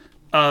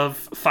of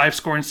 5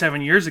 score and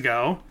 7 years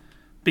ago,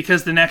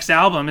 because the next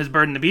album is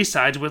Bird and the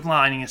B-Sides with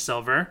Lining is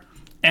Silver,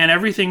 and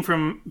everything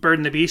from Bird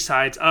and the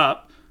B-Sides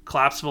up,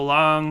 Collapsible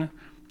Lung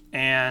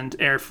and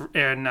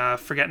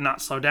Forget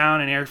Not Slow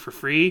Down and Air for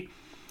Free,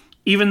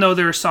 even though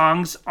there are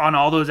songs on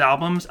all those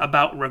albums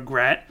about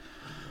regret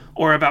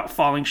or about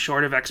falling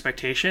short of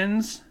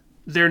expectations,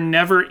 they're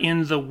never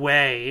in the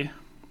way,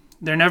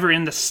 they're never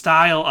in the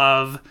style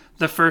of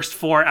the first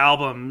 4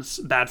 albums'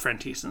 Bad Friend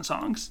Thiessen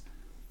songs.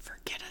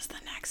 Forget is the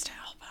next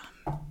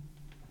album.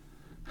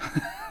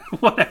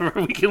 Whatever,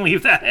 we can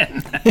leave that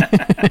in.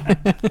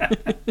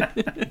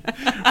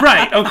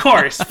 Right, of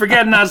course.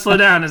 Forget Not Slow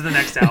Down is the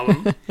next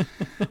album.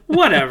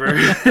 Whatever.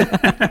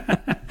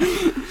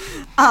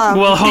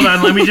 Well, hold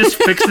on. Let me just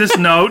fix this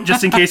note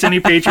just in case any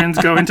patrons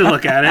go in to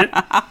look at it.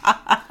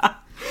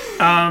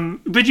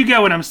 But you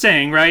get what I'm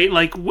saying, right?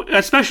 Like,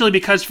 especially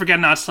because Forget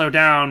Not Slow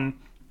Down...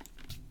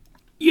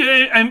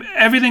 Yeah,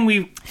 everything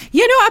we...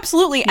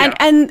 Absolutely. Yeah.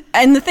 And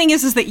the thing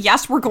is that,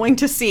 yes, we're going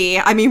to see...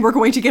 we're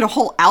going to get a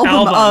whole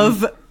album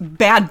of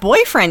Bad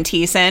Boyfriend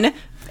Thiessen.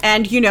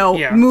 And,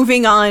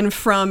 moving on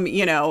from,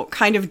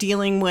 kind of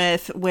dealing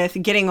with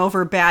getting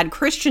over Bad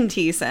Christian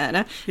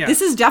Thiessen. Yeah.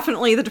 This is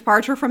definitely the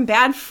departure from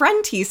Bad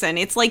Friend Thiessen.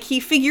 It's like he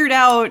figured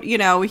out,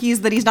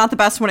 he's not the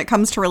best when it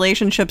comes to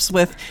relationships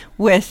with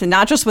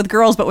not just with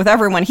girls, but with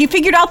everyone. He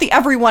figured out the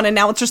everyone, and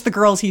now it's just the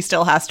girls he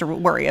still has to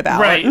worry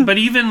about. Right, but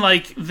even,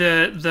 like,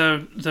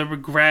 the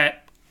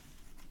regret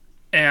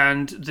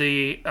and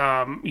the,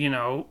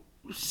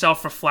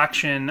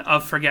 self-reflection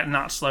of Forget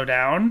Not Slow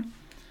Down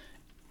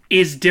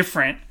is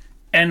different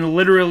and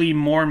literally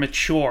more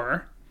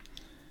mature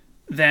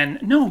than...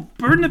 No,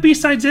 Bird and the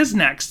B-Sides is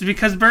next,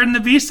 because Bird and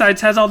the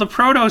B-Sides has all the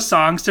proto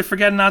songs to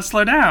Forget Not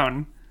Slow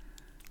Down.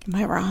 Am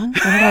I wrong?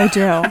 What did I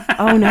do?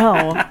 Oh,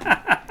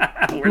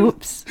 no.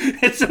 Oops.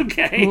 It's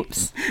okay.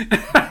 Oops.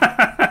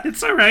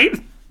 It's all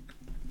right.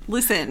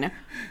 Listen,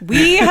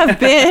 we have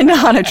been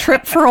on a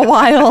trip for a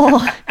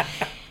while,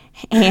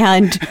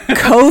 and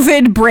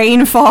COVID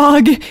brain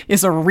fog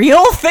is a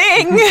real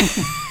thing.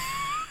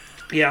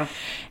 Yeah.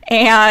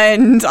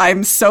 And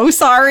I'm so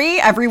sorry.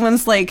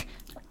 Everyone's like,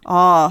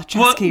 oh,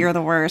 Jessica, you're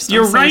the worst.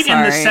 You're so right sorry.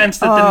 in the sense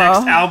that the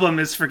next album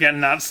is Forget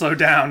Not Slow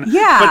Down.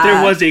 Yeah. But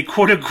there was a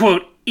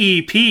quote-unquote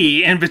EP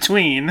in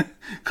between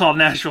called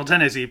Nashville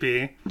Tennis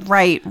EP.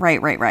 Right.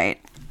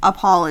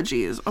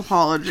 Apologies.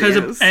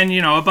 And,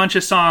 a bunch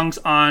of songs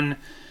on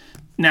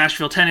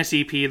Nashville Tennis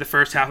EP, the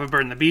first half of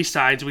Bird and the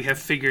B-Sides, we have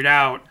figured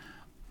out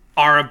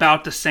are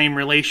about the same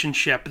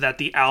relationship that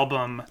the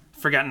album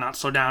Forget Not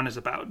Slow Down is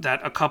about.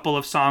 That a couple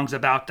of songs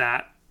about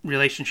that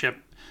relationship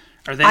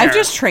are there. I've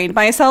just trained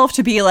myself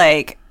to be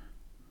like,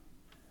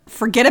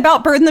 forget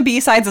about Bird and the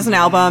B-Sides as an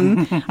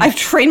album. I've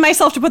trained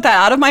myself to put that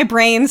out of my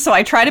brain, so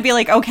I try to be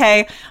like,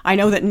 okay, I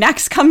know that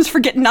next comes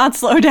Forget Not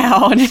Slow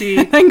Down,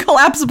 and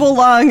Collapsible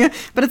Lung,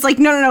 but it's like,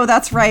 no,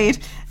 that's right.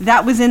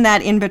 That was in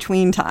that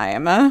in-between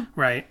time.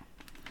 Right.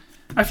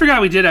 I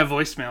forgot we did have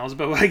voicemails,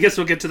 but I guess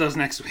we'll get to those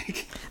next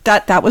week.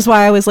 That was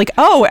why I was like,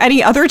 oh,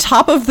 any other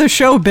top of the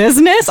show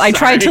business? I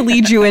tried to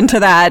lead you into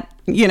that,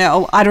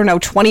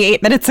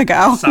 28 minutes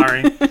ago.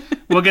 Sorry.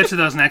 We'll get to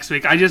those next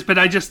week. I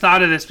just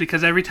thought of this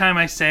because every time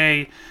I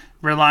say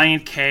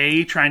Relient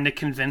K trying to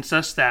convince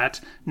us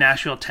that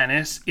Nashville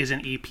Tennis is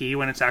an EP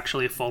when it's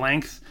actually a full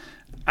length,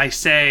 I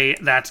say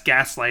that's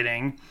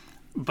gaslighting.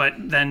 But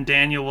then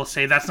Daniel will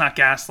say that's not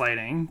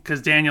gaslighting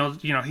because Daniel,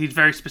 he's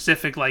very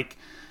specific, like,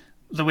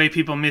 the way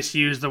people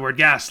misuse the word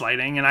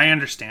gaslighting, and I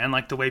understand,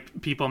 like, the way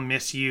people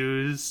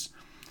misuse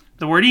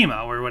the word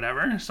emo or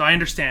whatever. So I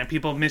understand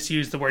people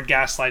misuse the word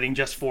gaslighting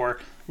just for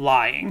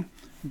lying.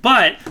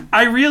 But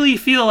I really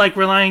feel like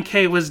Relient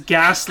K was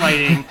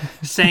gaslighting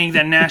saying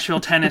that Nashville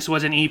Tennis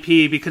was an EP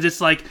because it's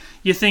like,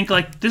 you think,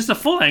 like, this is a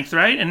full length,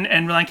 right? And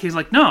Relient K's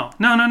like, no,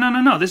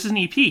 this is an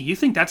EP. You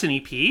think that's an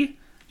EP?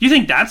 You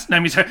think that's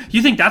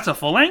a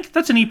full length?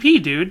 That's an EP,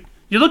 dude.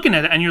 You're looking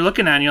at it and you're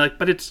like,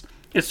 but it's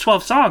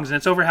 12 songs and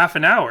it's over half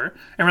an hour.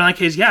 And Relient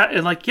K's, yeah,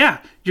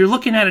 you're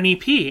looking at an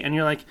EP. And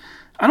you're like,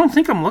 I don't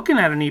think I'm looking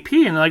at an EP.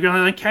 And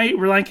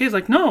Relient K's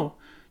like, no,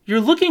 you're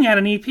looking at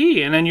an EP.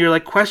 And then you're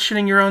like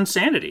questioning your own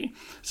sanity.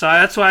 So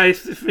that's why I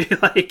feel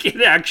like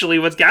it actually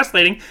was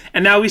gaslighting.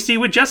 And now we see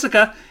with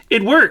Jessica,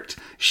 it worked.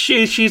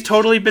 She's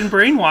totally been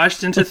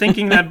brainwashed into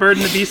thinking that Bird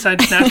and the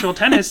B-Sides Nashville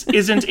Tennis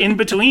isn't in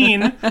between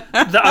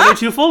the other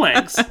two full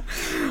lengths.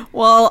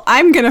 Well,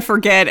 I'm going to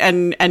forget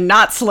and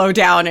not slow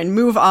down and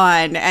move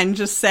on and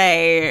just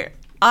say,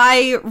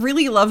 I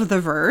really love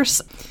the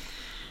verse.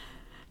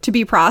 To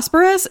be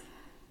prosperous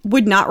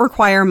would not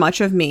require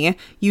much of me.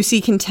 You see,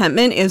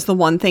 contentment is the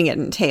one thing it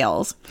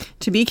entails.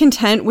 To be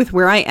content with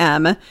where I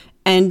am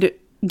and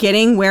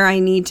getting where I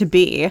need to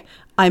be,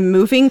 I'm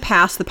moving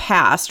past the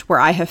past where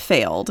I have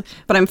failed,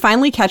 but I'm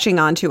finally catching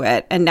on to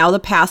it, and now the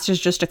past is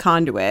just a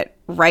conduit.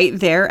 Right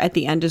there at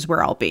the end is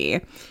where I'll be.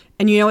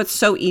 And it's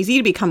so easy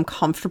to become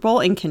comfortable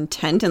and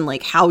content in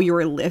like how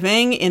you're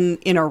living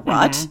in a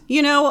rut,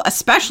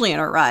 especially in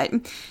a rut.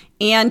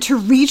 And to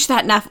reach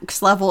that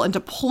next level and to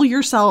pull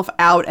yourself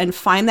out and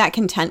find that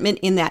contentment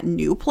in that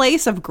new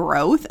place of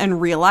growth and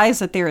realize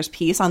that there is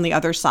peace on the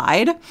other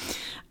side,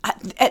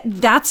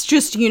 that's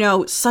just,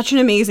 such an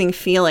amazing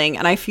feeling.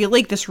 And I feel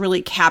like this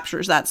really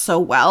captures that so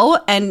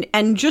well, and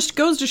just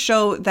goes to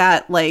show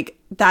that, like,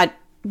 that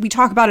we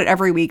talk about it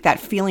every week,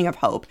 that feeling of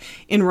hope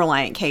in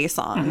Relient K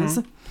songs.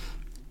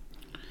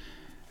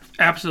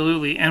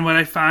 Absolutely. And what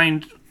I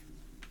find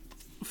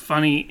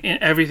funny in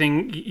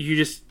everything you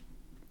just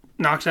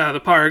knocks out of the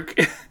park,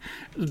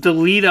 the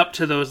lead up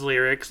to those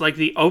lyrics, like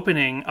the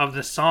opening of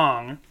the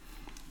song,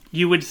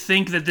 you would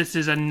think that this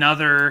is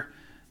another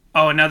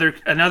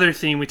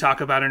theme we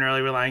talk about in early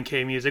Relient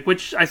K music,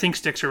 which I think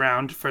sticks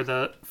around for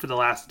the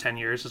last 10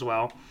 years as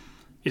well,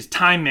 is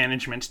time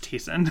management,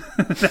 Thiessen.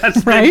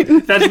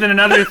 That's been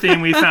another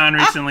theme we found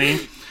recently,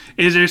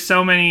 is there's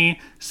so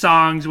many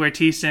songs where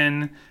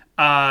Thiessen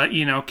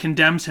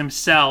condemns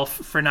himself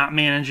for not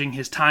managing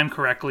his time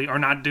correctly or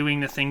not doing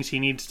the things he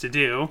needs to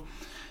do.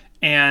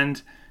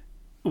 And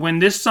when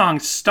this song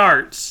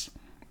starts,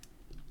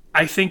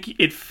 I think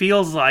it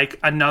feels like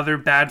another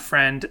Bad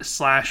Friend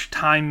 /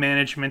 time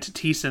management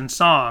Thiessen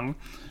song,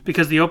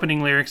 because the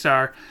opening lyrics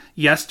are,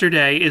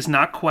 "Yesterday is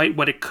not quite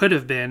what it could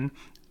have been,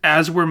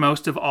 as were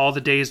most of all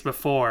the days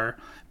before.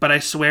 But I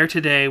swear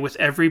today, with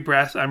every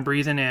breath I'm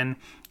breathing in,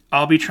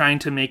 I'll be trying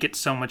to make it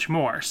so much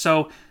more."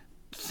 So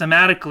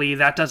thematically,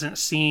 that doesn't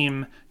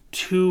seem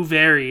too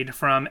varied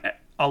from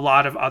a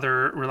lot of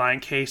other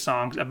Relient K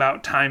songs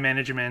about time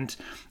management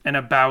and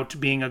about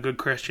being a good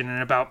Christian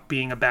and about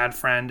being a bad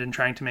friend and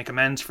trying to make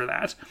amends for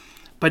that.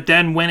 But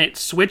then when it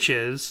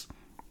switches,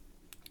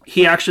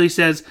 he actually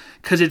says,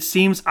 "'Cause it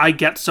seems I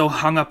get so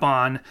hung up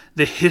on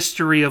the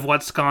history of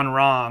what's gone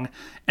wrong,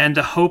 and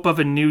the hope of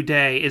a new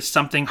day is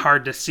something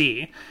hard to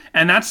see."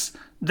 And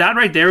that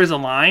right there is a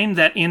line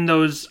that in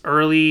those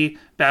early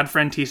Bad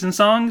Friend Thiessen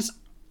songs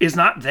is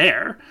not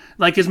there.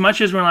 Like, as much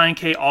as Relient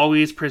K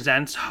always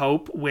presents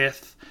hope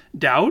with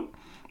doubt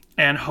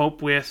and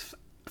hope with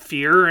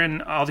fear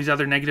and all these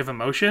other negative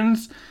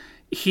emotions,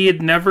 he had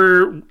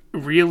never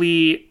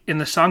really, in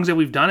the songs that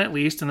we've done at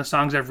least, in the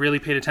songs I've really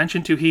paid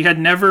attention to, he had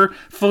never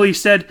fully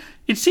said,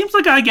 "It seems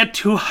like I get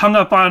too hung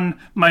up on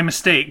my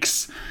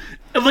mistakes."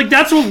 Like,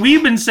 that's what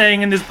we've been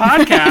saying in this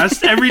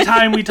podcast every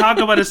time we talk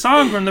about a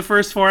song from the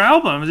first 4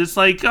 albums. It's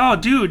like, oh,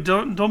 dude,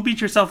 don't beat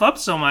yourself up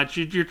so much.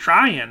 You're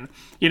trying,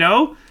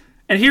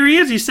 And here he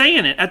is, he's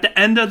saying it at the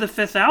end of the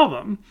 5th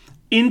album,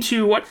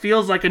 into what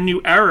feels like a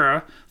new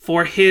era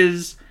for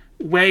his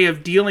way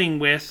of dealing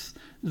with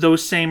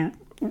those same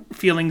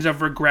feelings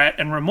of regret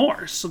and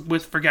remorse,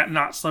 with Forget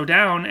Not Slow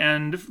Down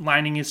and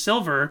Lining Is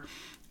Silver,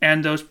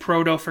 and those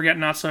proto Forget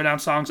Not Slow Down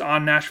songs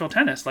on Nashville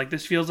Tennis. Like,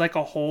 this feels like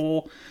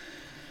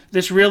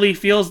this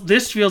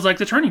feels like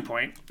the turning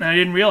point. And I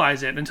didn't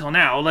realize it until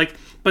now.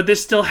 But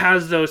this still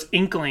has those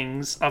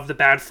inklings of the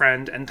Bad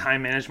Friend and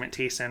time management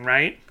Thiessen,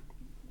 right?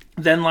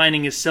 Then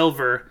Lining Is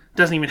Silver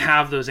doesn't even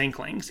have those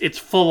inklings. It's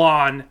full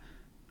on,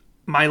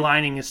 my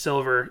lining is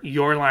silver,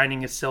 your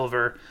lining is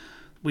silver,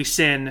 we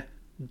sin,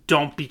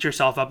 don't beat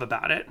yourself up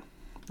about it.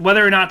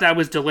 Whether or not that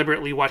was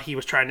deliberately what he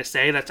was trying to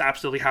say, that's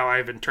absolutely how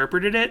I've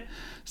interpreted it.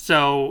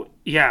 So,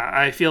 yeah,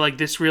 I feel like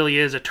this really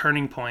is a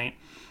turning point.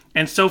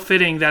 And so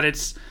fitting that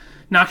it's,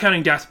 not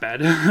counting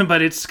Deathbed,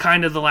 but it's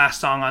kind of the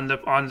last song on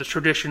the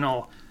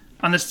traditional,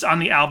 on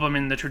the album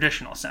in the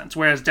traditional sense.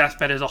 Whereas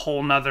Deathbed is a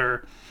whole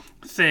nother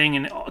thing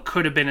and it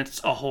could have been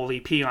a whole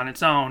EP on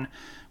its own.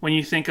 When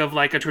you think of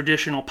like a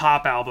traditional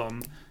pop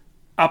album,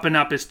 Up and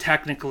Up is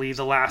technically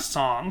the last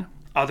song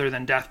other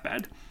than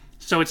Deathbed.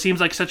 So it seems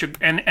like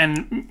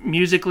and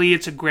musically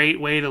it's a great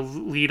way to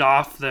lead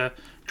off the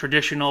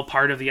traditional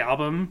part of the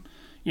album,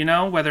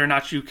 whether or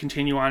not you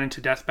continue on into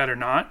Deathbed or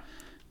not.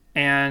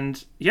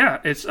 And yeah,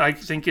 I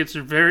think it's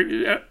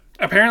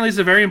apparently it's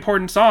a very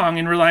important song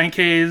in Relient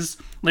K's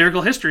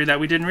lyrical history that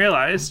we didn't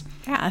realize.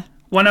 Yeah.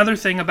 One other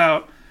thing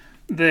about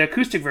the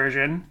acoustic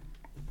version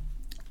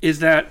is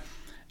that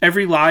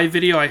every live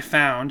video I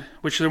found,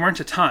 which there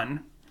weren't a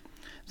ton,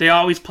 they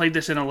always played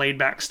this in a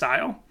laid-back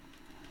style.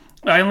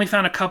 I only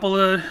found a couple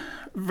of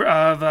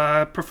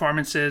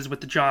performances with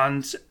the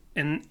Johns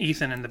and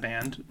Ethan in the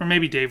band, or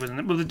maybe Dave was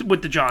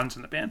with the Johns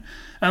in the band.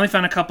 I only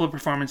found a couple of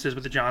performances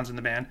with the Johns in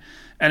the band,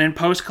 and in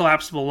Post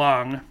Collapsible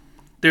Lung,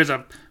 there's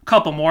a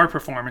couple more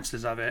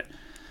performances of it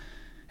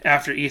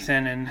after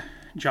Ethan and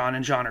John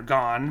are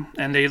gone,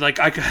 and they a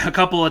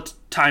couple of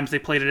times they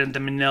played it in the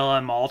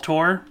Manila Mall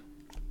tour,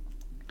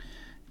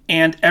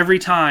 and every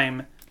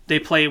time they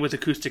play it with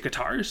acoustic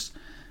guitars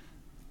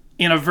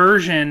in a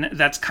version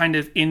that's kind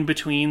of in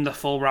between the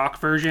full rock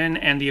version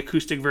and the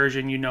acoustic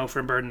version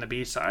from Bird and the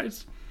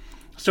B-sides.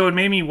 So it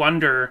made me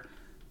wonder,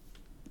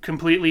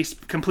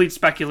 complete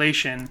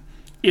speculation,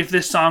 if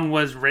this song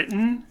was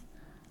written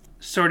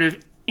sort of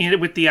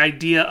with the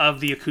idea of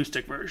the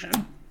acoustic version.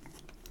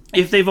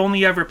 If they've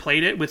only ever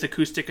played it with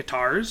acoustic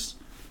guitars,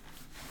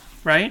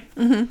 right?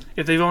 Mm-hmm.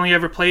 If they've only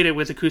ever played it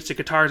with acoustic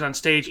guitars on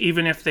stage,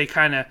 even if they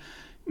kind of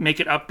make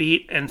it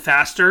upbeat and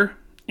faster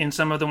in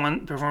some of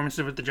the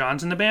performances with the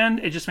Johns in the band,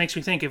 it just makes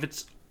me think if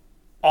it's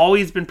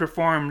always been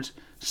performed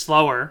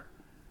slower,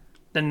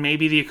 then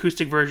maybe the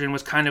acoustic version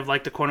was kind of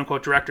like the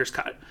quote-unquote director's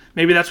cut.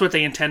 Maybe that's what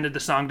they intended the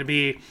song to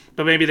be,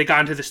 but maybe they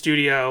got into the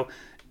studio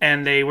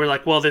and they were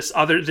like, well, this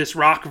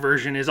rock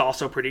version is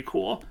also pretty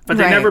cool. But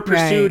they never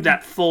pursued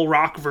that full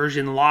rock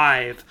version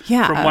live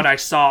from what I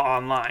saw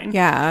online.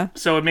 Yeah.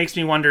 So it makes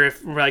me wonder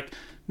if, like,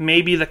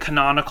 maybe the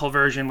canonical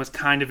version was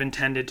kind of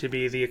intended to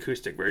be the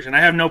acoustic version.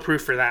 I have no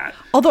proof for that.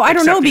 Although I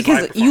don't know,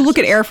 because you look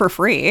at Air for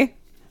Free.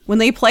 When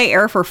they play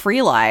Air for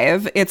Free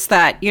live, it's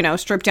that,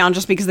 stripped down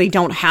just because they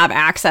don't have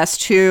access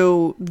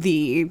to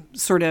the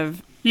sort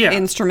of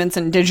instruments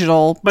and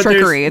digital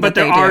trickery that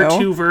they do. But there are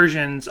two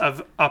versions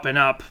of Up and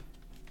Up.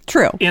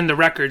 True. In the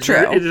records.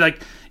 True. It's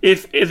like,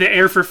 if the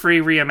Air for Free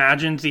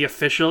Reimagined, the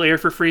official Air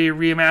for Free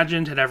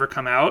Reimagined had ever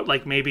come out,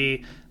 like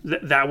maybe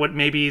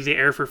maybe the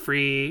Air for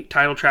Free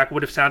title track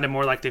would have sounded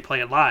more like they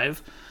play it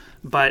live.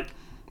 But,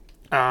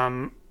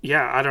 I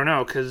don't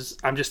know, because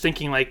I'm just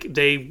thinking, like,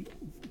 they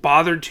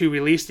bothered to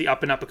release the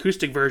Up and Up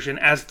acoustic version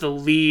as the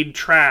lead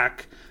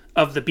track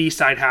of the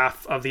B-side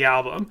half of the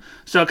album.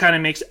 So it kind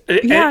of makes...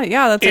 that's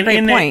a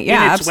great point.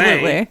 Yeah,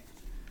 absolutely.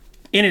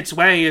 In its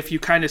way, if you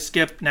kind of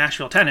skip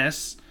Nashville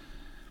Tennis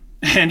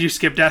and you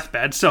skip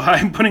Deathbed, so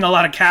I'm putting a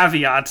lot of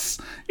caveats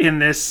in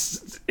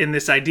this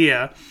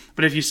idea,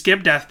 but if you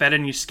skip Deathbed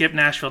and you skip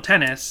Nashville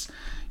Tennis,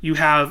 you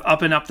have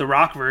Up and Up the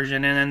rock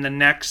version, and then the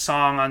next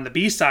song on the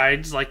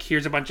B-sides, like,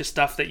 here's a bunch of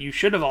stuff that you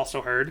should have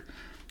also heard.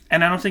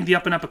 And I don't think the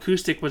Up and Up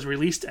acoustic was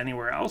released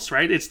anywhere else,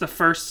 right? It's the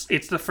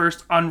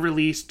first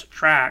unreleased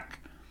track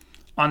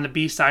on the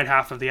B-side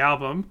half of the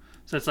album.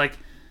 So it's like...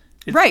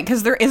 right,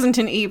 because there isn't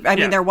an EP. I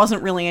mean, there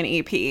wasn't really an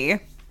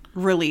EP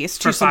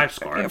released for Five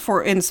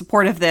Score in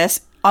support of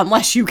this,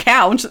 unless you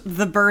count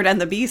the Bird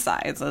and the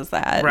B-sides as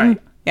that. Right.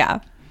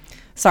 Yeah.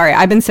 Sorry,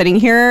 I've been sitting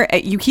here.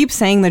 You keep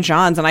saying the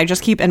Johns, and I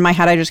just keep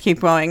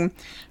going,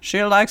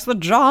 she likes the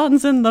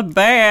Johns in the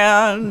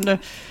band.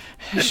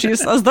 She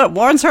says that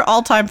Warren's her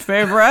all-time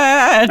favorite.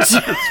 That's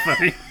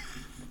funny.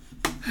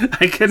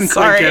 I couldn't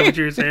quite get what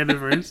you were saying at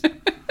first.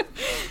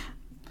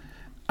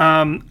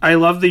 I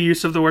love the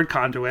use of the word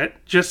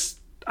conduit.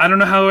 Just, I don't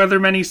know how other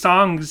many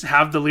songs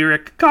have the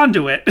lyric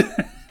conduit.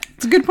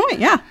 It's a good point,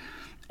 yeah.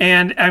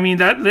 And I mean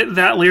that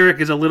lyric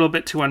is a little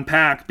bit to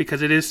unpack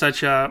because it is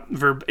such a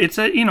it's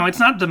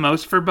not the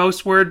most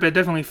verbose word, but it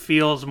definitely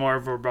feels more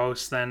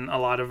verbose than a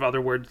lot of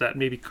other words that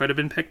maybe could have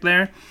been picked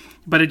there.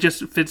 But it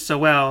just fits so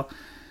well.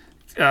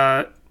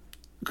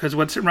 Because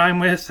what's it rhyme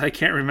with? I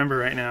can't remember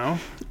right now.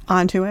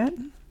 Onto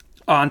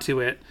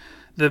it.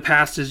 The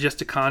past is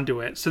just a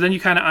conduit. So then you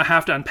kind of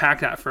have to unpack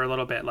that for a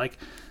little bit. Like,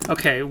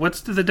 okay, what's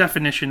the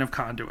definition of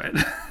conduit?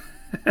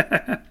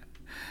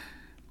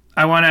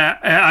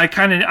 I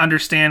kind of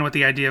understand what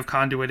the idea of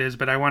conduit is,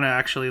 but I want to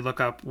actually look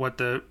up what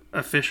the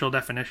official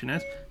definition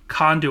is.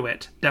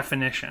 Conduit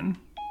definition.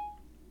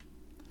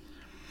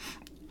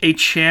 A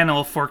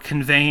channel for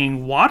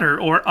conveying water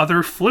or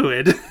other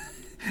fluid.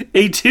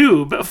 A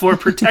tube for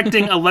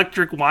protecting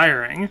electric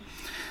wiring.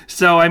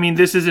 So I mean,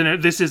 this is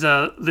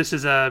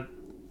a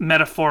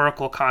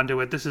metaphorical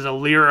conduit. This is a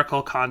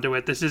lyrical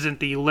conduit. This isn't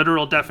the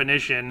literal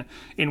definition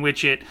in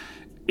which it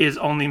is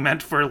only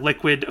meant for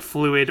liquid,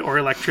 fluid, or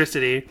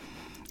electricity.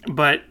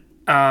 But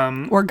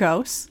or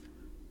ghosts.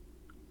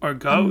 Or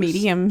ghosts. A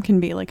medium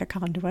can be like a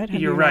conduit.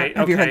 You're right.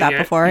 Have you heard that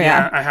before?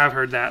 Yeah, I have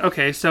heard that.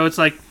 Okay, so it's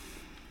like,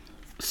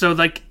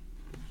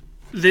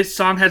 this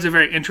song has a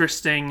very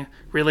interesting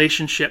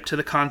relationship to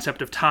the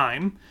concept of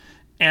time,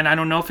 and I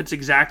don't know if it's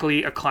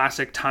exactly a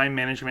classic time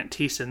management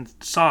Thiessen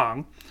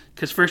song,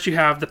 because first you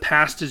have the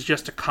past is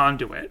just a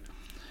conduit.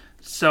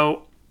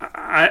 So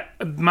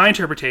my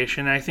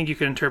interpretation, and I think you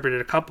could interpret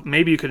it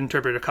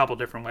a couple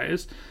different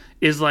ways,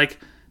 is like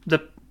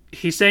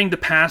he's saying the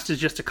past is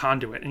just a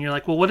conduit, and you're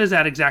like, well, what does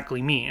that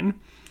exactly mean?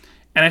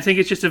 And I think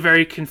it's just a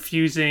very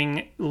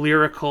confusing,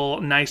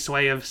 lyrical, nice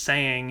way of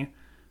saying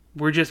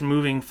we're just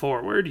moving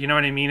forward. You know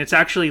what I mean? It's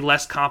actually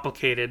less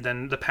complicated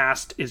than the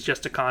past is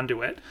just a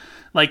conduit.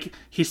 Like,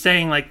 he's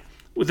saying, like,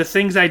 the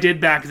things I did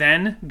back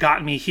then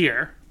got me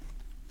here.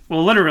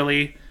 Well,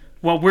 literally,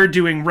 what we're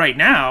doing right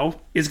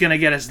now is going to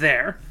get us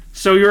there.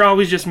 So you're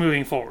always just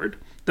moving forward.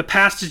 The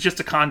past is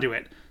just a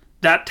conduit.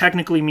 That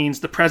technically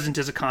means the present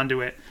is a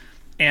conduit,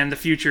 and the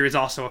future is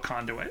also a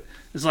conduit.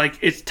 It's like,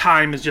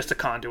 time is just a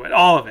conduit.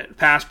 All of it.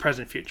 Past,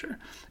 present, future.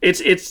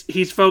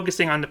 He's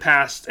focusing on the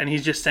past, and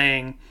he's just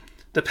saying,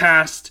 the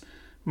past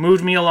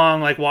moved me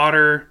along like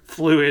water,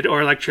 fluid, or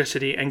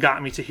electricity and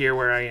got me to here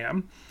where I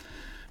am.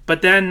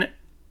 But then,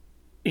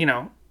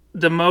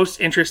 the most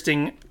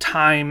interesting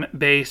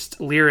time-based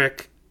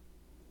lyric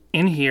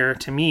in here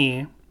to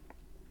me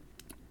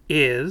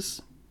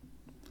is...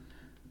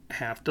 I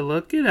have to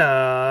look it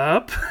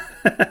up.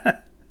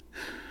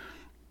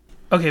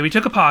 Okay, we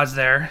took a pause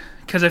there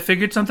because I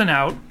figured something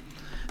out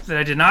that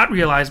I did not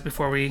realize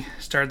before we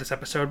started this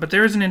episode, but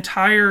there is an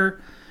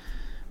entire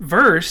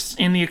verse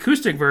in the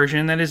acoustic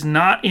version that is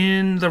not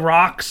in the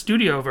rock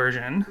studio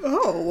version.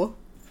 Oh.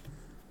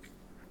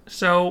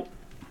 So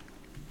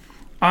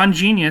on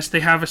Genius, they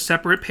have a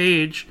separate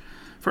page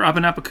for Up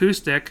and Up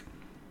acoustic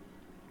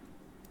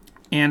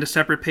and a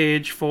separate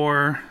page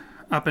for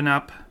Up and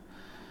Up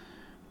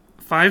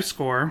 5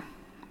 score.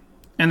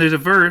 And there's a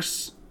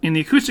verse in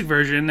the acoustic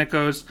version that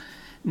goes,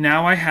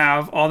 "Now I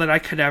have all that I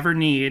could ever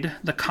need,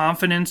 the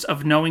confidence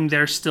of knowing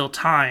there's still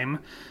time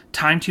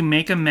to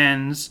make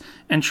amends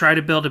and try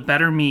to build a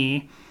better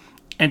me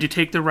and to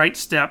take the right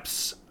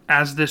steps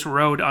as this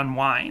road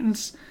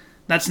unwinds."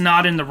 That's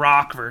not in the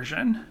rock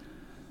version.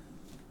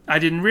 I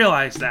didn't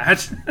realize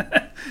that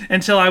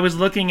until I was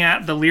looking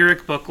at the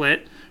lyric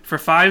booklet for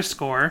 5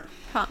 score.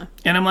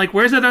 And I'm like,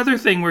 where's that other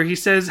thing where he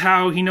says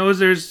how he knows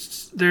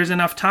there's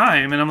enough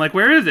time? And I'm like,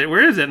 where is it?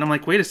 And I'm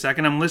like, wait a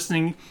second. I'm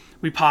listening.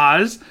 We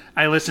pause.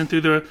 I listen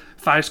through the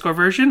 5 score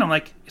version. I'm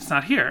like, it's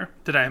not here.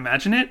 Did I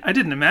imagine it? I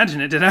didn't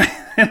imagine it, did I?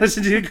 I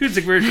listened to the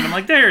acoustic version. I'm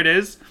like, there it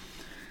is.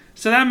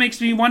 So that makes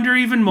me wonder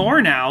even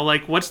more now.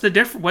 Like, what's the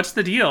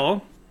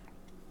deal?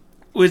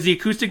 With the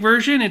acoustic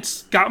version,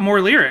 it's got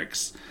more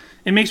lyrics.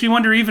 It makes me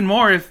wonder even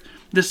more if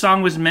this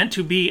song was meant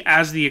to be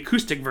as the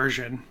acoustic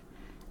version.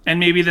 And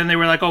maybe then they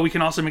were like, oh, we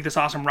can also make this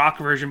awesome rock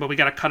version, but we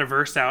got to cut a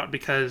verse out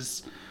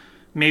because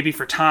maybe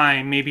for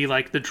time, maybe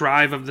like the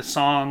drive of the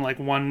song, like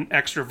one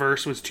extra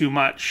verse was too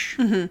much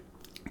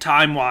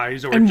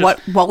time-wise. Or And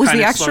just what was the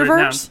kinda extra slowed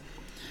it down. verse?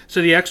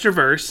 So the extra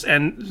verse,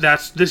 and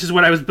this is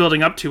what I was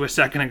building up to a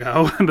second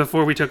ago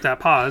before we took that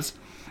pause.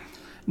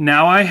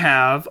 "Now I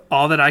have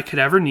all that I could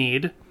ever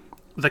need,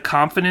 the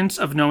confidence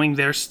of knowing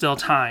there's still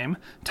time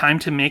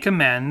to make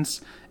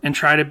amends and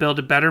try to build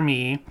a better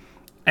me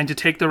and to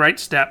take the right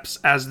steps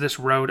as this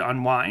road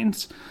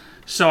unwinds."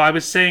 So I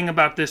was saying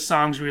about this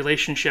song's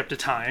relationship to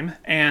time,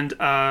 and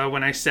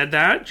when I said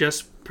that,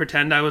 just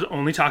pretend I was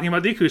only talking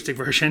about the acoustic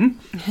version.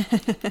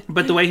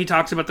 But the way he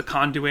talks about the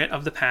conduit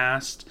of the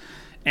past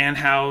and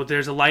how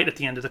there's a light at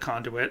the end of the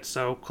conduit,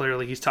 so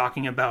clearly he's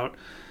talking about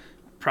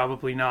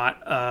probably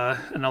not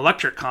an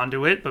electric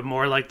conduit, but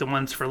more like the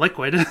ones for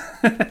liquid.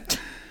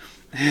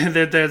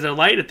 There's a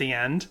light at the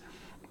end,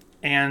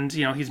 and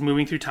he's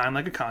moving through time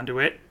like a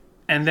conduit.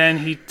 And then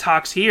he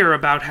talks here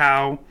about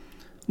how,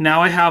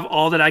 now I have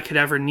all that I could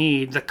ever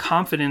need, the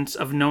confidence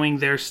of knowing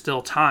there's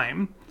still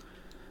time,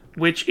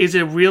 which is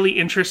a really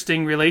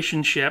interesting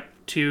relationship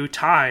to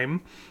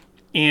time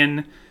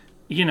in,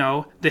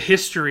 the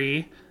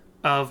history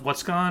of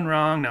what's gone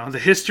wrong. No, the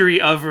history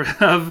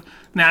of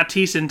Matt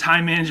Thiessen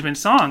time management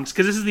songs,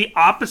 because this is the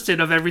opposite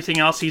of everything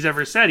else he's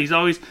ever said. He's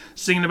always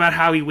singing about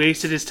how he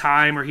wasted his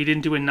time or he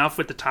didn't do enough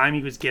with the time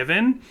he was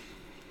given.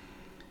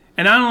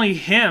 And not only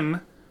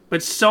him,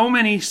 but so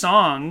many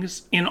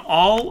songs in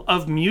all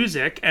of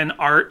music and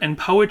art and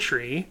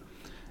poetry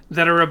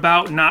that are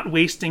about not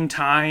wasting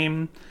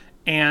time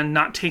and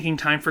not taking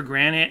time for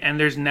granted, and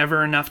there's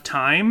never enough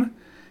time.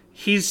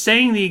 He's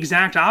saying the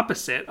exact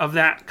opposite of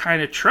that kind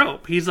of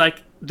trope. He's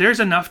like, there's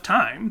enough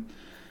time,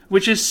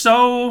 which is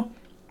so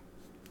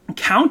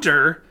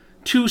counter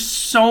to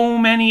so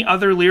many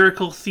other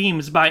lyrical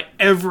themes by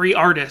every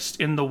artist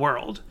in the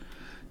world.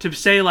 To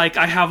say, like,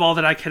 I have all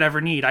that I could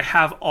ever need. I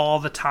have all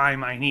the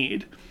time I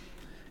need.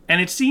 And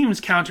it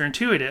seems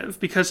counterintuitive,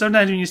 because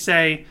sometimes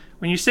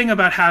when you sing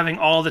about having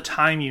all the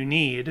time you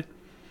need,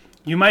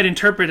 you might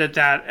interpret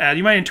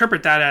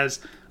that as,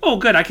 oh,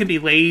 good, I can be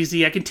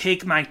lazy, I can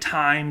take my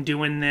time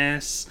doing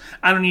this,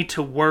 I don't need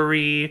to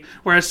worry.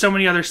 Whereas so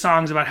many other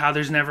songs about how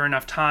there's never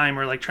enough time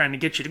are like trying to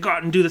get you to go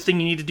out and do the thing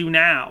you need to do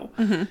now.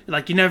 Mm-hmm.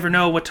 Like, you never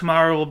know what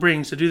tomorrow will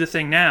bring, so do the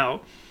thing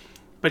now.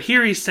 But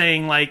here he's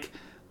saying, like,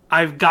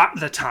 I've got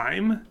the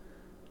time,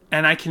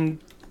 and I can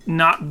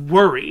not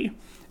worry.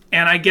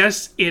 And I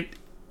guess it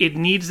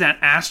needs that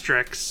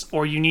asterisk,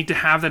 or you need to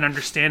have that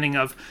understanding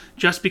of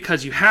just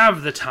because you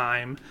have the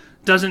time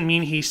doesn't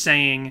mean he's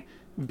saying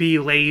be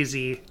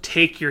lazy,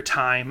 take your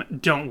time,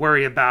 don't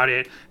worry about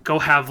it, go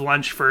have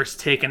lunch first,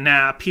 take a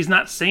nap. He's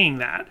not saying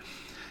that.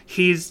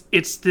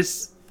 It's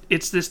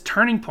this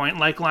turning point,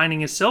 like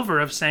Lining is Silver,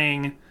 of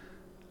saying,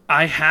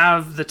 I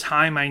have the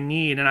time I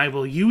need and I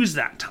will use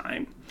that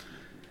time.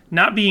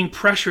 Not being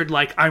pressured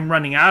like I'm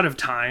running out of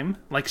time,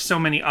 like so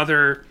many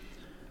other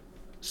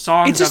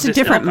songs. It's just a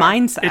different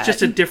mindset. It's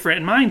just a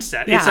different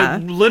mindset. Yeah.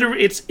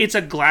 It's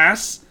a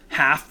glass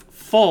half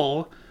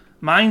full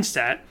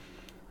mindset.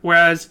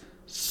 Whereas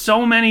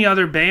so many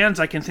other bands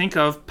I can think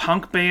of,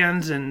 punk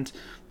bands and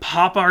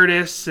pop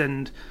artists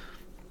and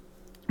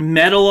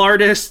metal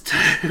artists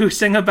who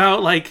sing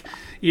about, like,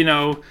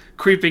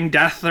 creeping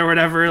death or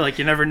whatever, like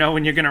you never know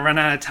when you're going to run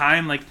out of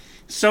time. Like,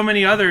 so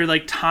many other,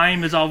 like,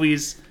 time is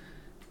always,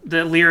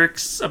 the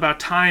lyrics about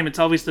time, it's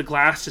always the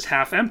glass is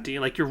half empty.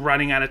 Like, you're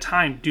running out of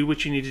time. Do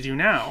what you need to do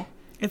now.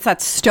 It's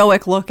that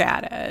stoic look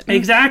at it.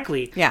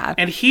 Exactly. Yeah.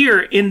 And here,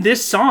 in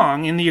this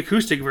song, in the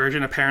acoustic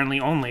version, apparently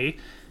only,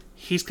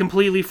 he's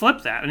completely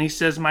flipped that. And he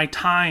says, my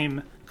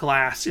time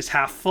glass is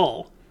half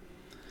full.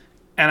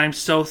 And I'm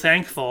so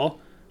thankful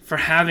for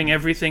having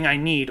everything I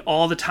need,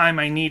 all the time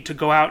I need to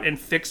go out and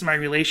fix my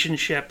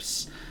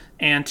relationships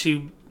and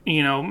to,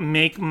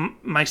 make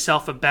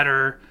myself a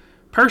better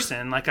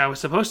person like I was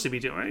supposed to be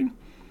doing.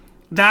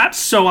 That's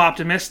so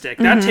optimistic.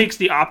 Mm-hmm. That takes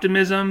the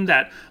optimism,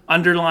 that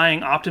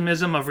underlying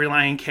optimism of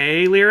Relient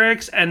K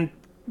lyrics, and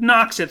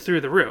knocks it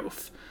through the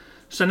roof.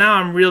 So now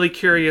I'm really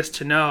curious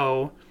to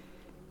know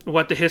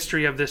what the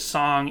history of this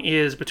song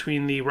is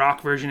between the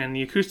rock version and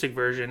the acoustic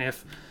version.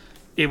 If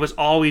it was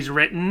always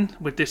written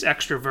with this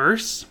extra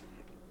verse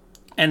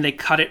and they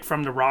cut it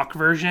from the rock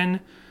version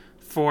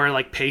for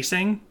like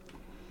pacing,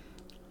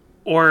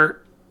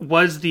 or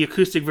was the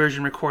acoustic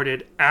version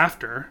recorded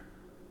after?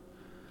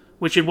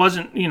 Which it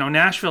wasn't,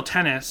 Nashville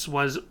Tennis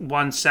was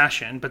one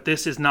session, but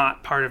this is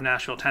not part of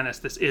Nashville Tennis.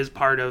 This is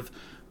part of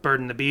Bird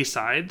and the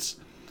B-Sides.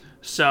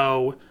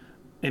 So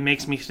it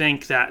makes me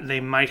think that they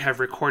might have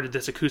recorded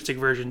this acoustic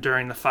version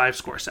during the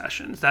 5-score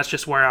sessions. That's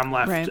just where I'm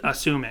left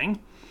assuming.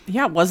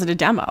 Yeah, was it a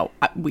demo?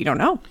 We don't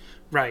know.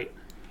 Right.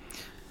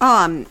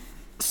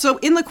 So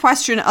in the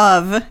question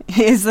of,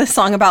 is this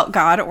song about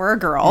God or a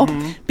girl?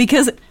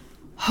 Because,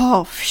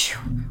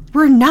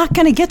 we're not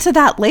going to get to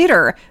that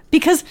later,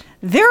 because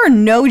there are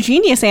no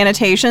Genius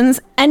annotations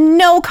and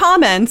no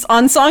comments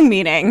on song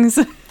meanings.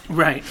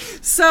 Right.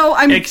 So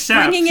I'm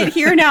bringing it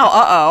here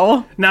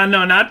now. No,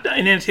 not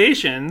in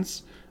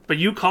annotations, but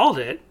you called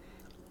it.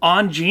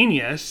 On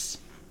Genius,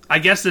 I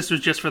guess this was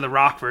just for the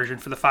rock version,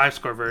 for the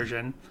 5-score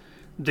version,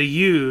 the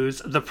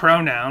yous, the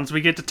pronouns,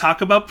 we get to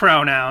talk about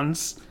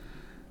pronouns,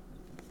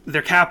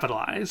 they're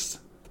capitalized.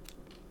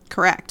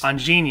 Correct. On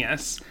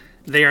Genius.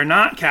 They are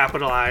not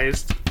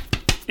capitalized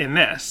in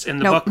the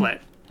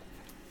booklet.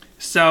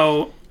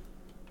 So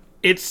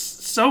it's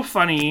so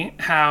funny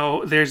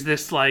how there's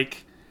this,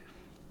 like,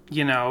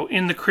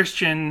 in the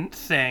Christian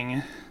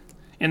thing,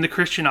 in the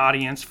Christian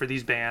audience for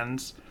these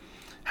bands,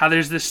 how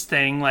there's this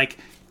thing like,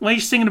 well, you're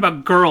singing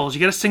about girls, you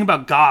gotta sing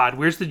about God,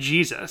 where's the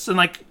Jesus? And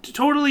like,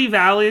 totally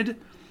valid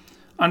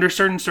under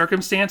certain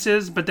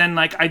circumstances, but then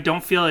like, I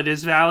don't feel it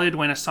is valid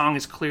when a song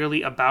is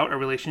clearly about a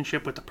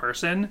relationship with a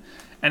person,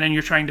 and then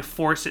you're trying to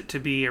force it to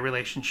be a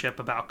relationship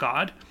about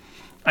God.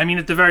 I mean,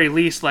 at the very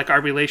least, like,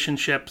 our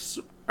relationship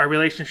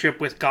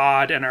with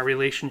God and our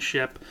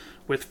relationship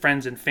with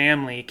friends and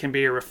family can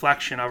be a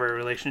reflection of our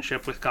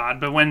relationship with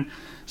God. But when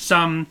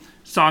some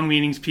song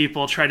meanings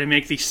people try to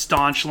make the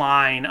staunch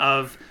line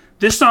of,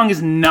 this song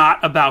is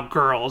not about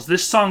girls,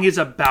 this song is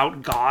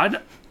about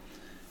God.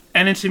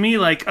 And then to me,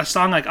 like, a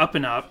song like Up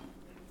and Up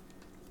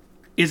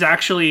is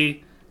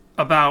actually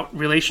about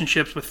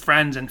relationships with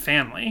friends and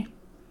family.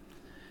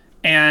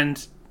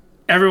 And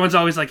everyone's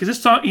always like, is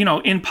this song,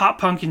 in pop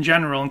punk in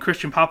general, and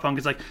Christian pop punk,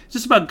 is like, is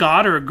this about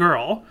God or a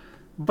girl?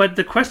 But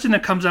the question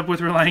that comes up with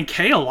Relient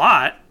K a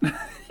lot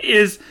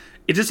is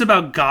this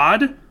about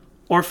God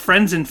or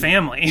friends and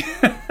family?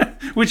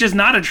 Which is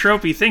not a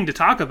tropey thing to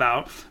talk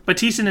about. But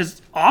Thiessen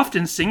is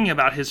often singing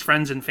about his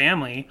friends and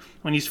family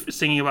when he's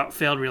singing about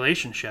failed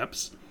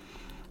relationships.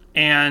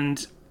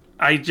 And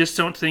I just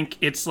don't think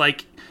it's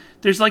like,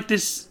 there's like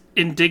this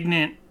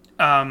indignant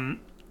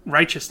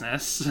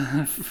righteousness,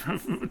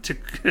 to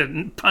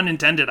pun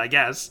intended, I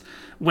guess,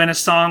 when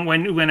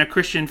a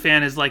Christian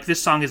fan is like,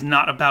 this song is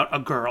not about a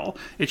girl,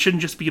 it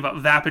shouldn't just be about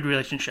vapid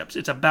relationships,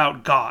 it's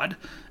about God.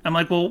 I'm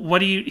like, well,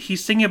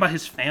 he's singing about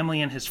his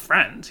family and his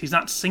friends. He's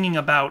not singing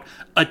about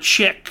a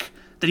chick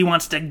that he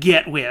wants to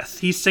get with.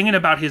 He's singing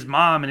about his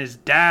mom and his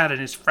dad and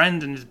his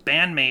friends and his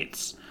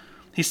bandmates.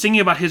 He's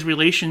singing about his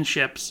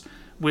relationships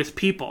with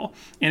people.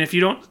 And if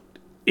you're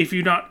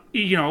not,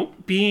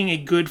 being a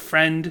good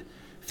friend,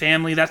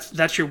 family,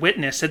 that's your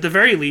witness. At the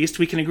very least,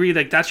 we can agree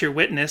that that's your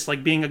witness,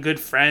 like being a good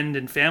friend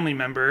and family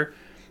member,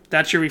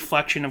 that's your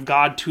reflection of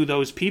God to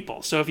those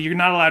people. So if you're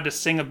not allowed to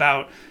sing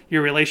about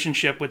your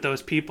relationship with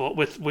those people,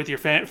 with your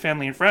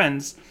family and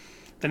friends,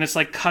 then it's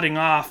like cutting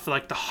off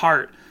like the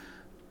heart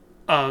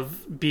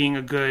of being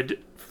a good,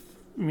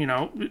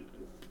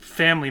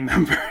 family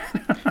member.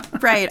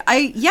 Right.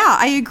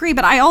 I agree.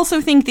 But I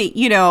also think that,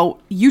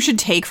 you should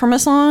take from a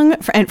song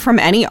and from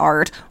any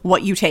art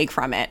what you take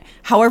from it.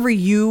 However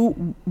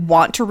you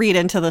want to read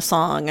into the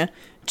song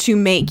to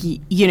make,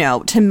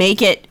 to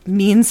make it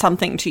mean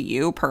something to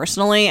you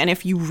personally. And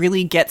if you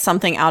really get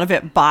something out of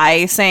it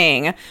by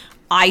saying,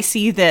 I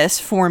see this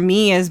for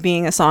me as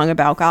being a song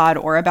about God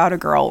or about a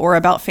girl or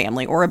about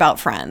family or about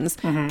friends,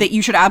 that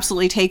you should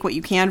absolutely take what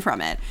you can from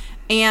it.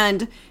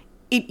 And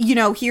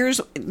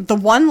here's the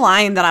one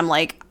line that I'm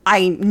like,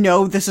 I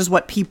know this is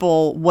what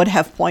people would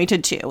have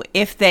pointed to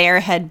if there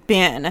had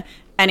been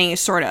any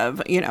sort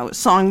of,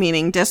 song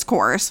meaning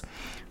discourse,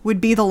 would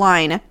be the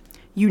line,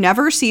 you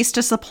never cease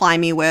to supply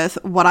me with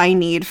what I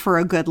need for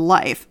a good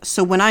life.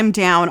 So when I'm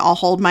down, I'll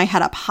hold my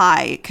head up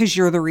high because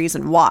you're the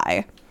reason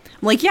why.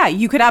 I'm like, yeah,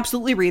 you could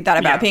absolutely read that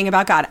about being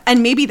about God.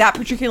 And maybe that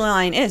particular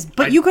line is.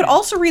 But you could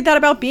also read that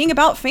about being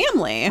about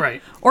family.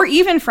 Right. Or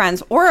even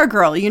friends or a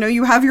girl.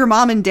 You have your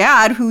mom and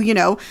dad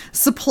who,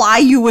 supply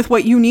you with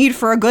what you need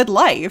for a good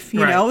life.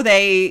 You know,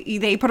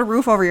 they put a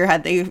roof over your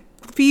head. They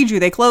feed you.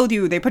 They clothe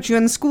you. They put you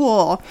in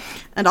school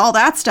and all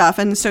that stuff.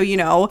 And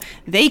so,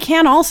 they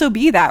can also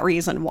be that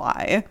reason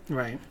why.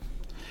 Right.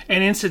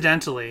 And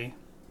incidentally,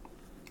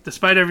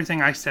 despite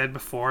everything I said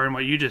before and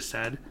what you just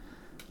said,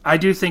 I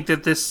do think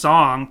that this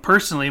song,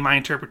 personally, my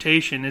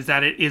interpretation is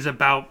that it is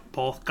about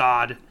both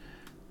God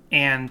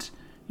and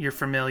your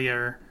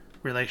familiar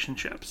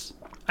relationships.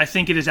 I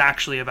think it is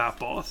actually about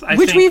both.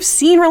 Which we've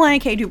seen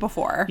Relient K do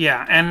before.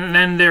 Yeah, and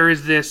then there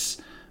is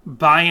this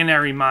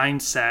binary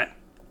mindset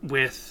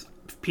with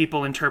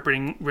people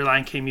interpreting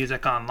Relient K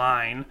music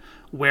online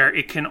where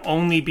it can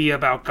only be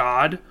about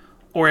God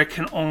or it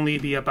can only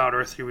be about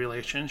earthly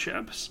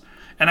relationships.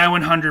 And I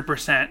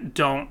 100%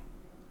 don't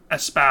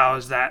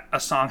espouse that a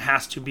song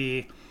has to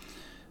be...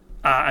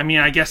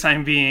 I guess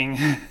I'm being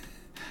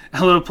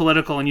a little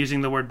political in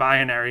using the word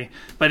binary,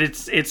 but it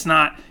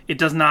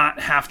does not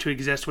have to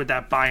exist with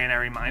that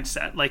binary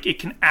mindset. Like, it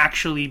can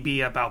actually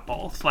be about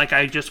both. Like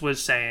I just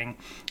was saying,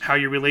 how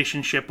your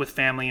relationship with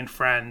family and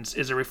friends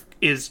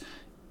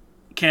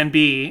can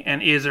be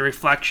and is a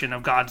reflection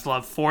of God's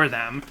love for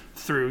them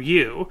through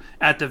you,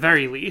 at the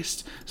very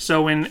least.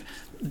 So when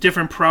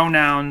different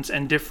pronouns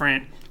and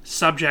different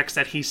subjects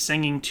that he's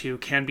singing to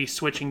can be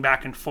switching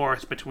back and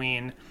forth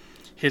between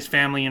his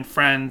family and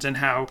friends, and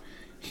how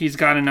he's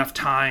got enough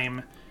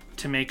time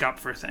to make up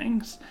for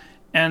things.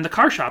 And the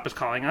car shop is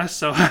calling us,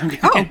 so I'm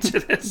getting into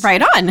this.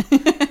 Right on.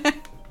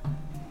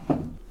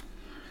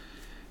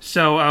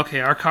 So,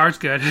 okay, our car's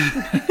good.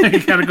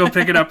 You gotta go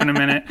pick it up in a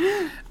minute.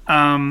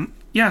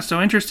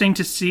 So interesting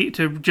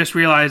to just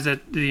realize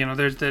that,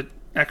 there's the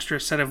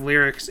extra set of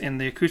lyrics in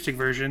the acoustic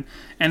version.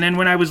 And then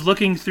when I was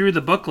looking through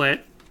the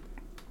booklet,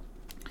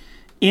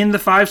 in the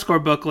 5-score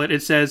booklet,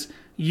 it says,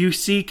 "You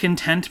see,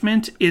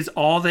 contentment is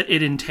all that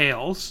it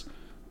entails."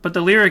 But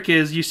the lyric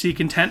is, "You see,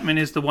 contentment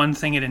is the one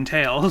thing it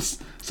entails."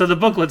 So the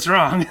booklet's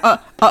wrong.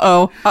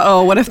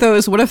 Uh-oh. What if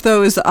those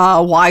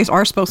Y's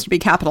are supposed to be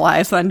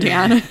capitalized then,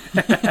 Dan?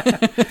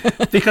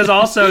 Because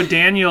also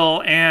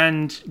Daniel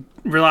and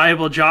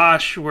Reliable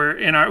Josh were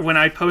when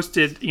I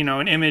posted,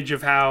 an image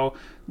of how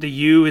the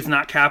U is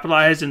not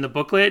capitalized in the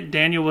booklet,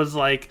 Daniel was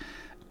like,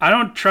 "I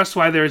don't trust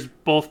why there's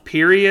both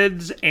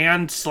periods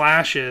and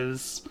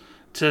slashes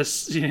to,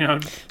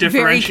 differentiate."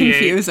 Very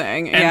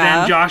confusing. And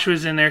then Josh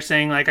was in there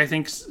saying, like, I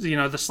think,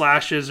 the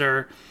slashes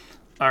are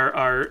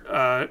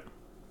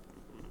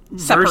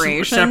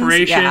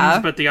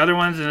separations, but the other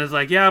ones, and it's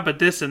like, yeah, but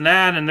this and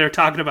that, and they're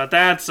talking about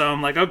that. So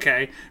I'm like,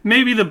 okay,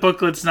 maybe the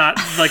booklet's not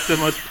like the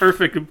most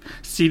perfect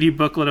CD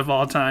booklet of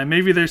all time.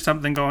 Maybe there's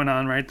something going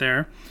on right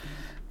there.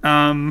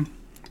 I'm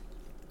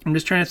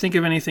just trying to think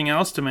of anything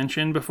else to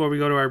mention before we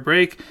go to our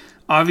break.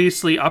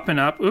 Obviously, Up and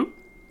Up. Oop,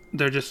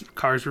 they're just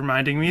cars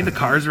reminding me the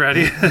car's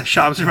ready. The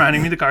shop's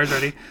reminding me the car's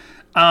ready.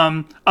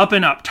 Up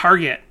and Up,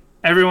 Target.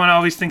 Everyone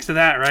always thinks of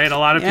that, right? A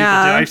lot of people do.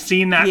 I've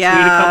seen that tweet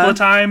a couple of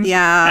times.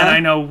 Yeah. And I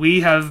know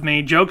we have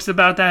made jokes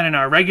about that in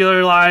our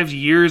regular lives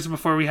years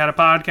before we had a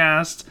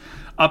podcast.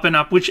 Up and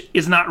Up, which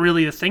is not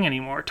really a thing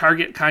anymore.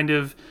 Target kind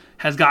of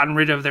has gotten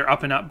rid of their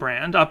Up and Up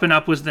brand. Up and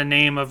Up was the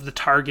name of the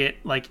Target,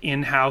 like,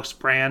 in-house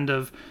brand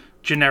of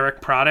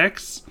generic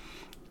products.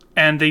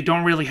 And they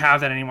don't really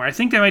have that anymore. I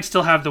think they might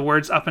still have the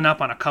words Up and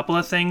Up on a couple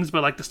of things,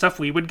 but like the stuff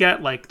we would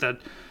get, like the,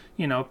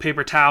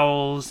 paper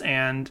towels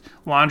and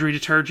laundry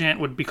detergent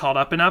would be called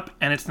Up and Up,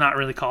 and it's not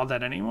really called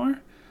that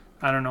anymore.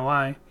 I don't know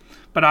why.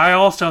 But I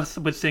also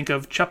would think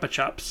of Chupa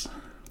Chups.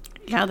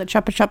 Yeah, the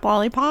Chupa Chup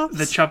lollipops.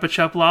 The Chupa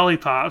Chup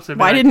lollipops.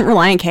 Why didn't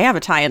Relient K have a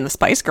tie-in? The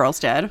Spice Girls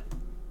did.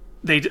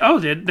 They had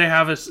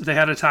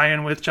a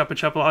tie-in with Chupa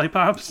Chup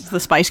lollipops?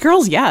 The Spice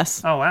Girls,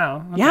 yes. Oh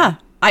wow. Okay. Yeah.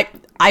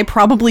 I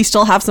probably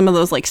still have some of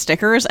those like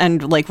stickers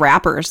and like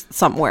wrappers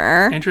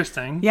somewhere.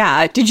 Interesting.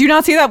 Yeah. Did you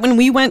not see that when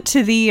we went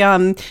to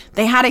the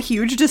they had a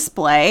huge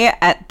display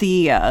at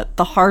the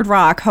Hard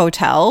Rock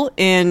Hotel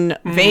in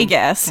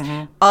Vegas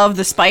of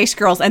the Spice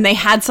Girls, and they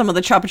had some of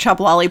the Chupa Chup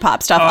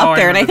lollipop stuff up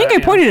there, and I think I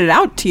pointed it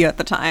out to you at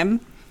the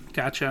time.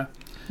 Gotcha.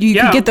 You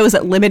could get those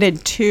at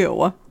Limited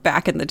 2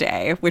 back in the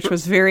day, which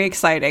was very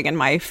exciting and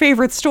my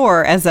favorite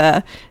store as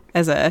a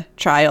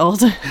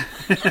child.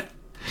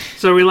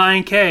 So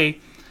Relient K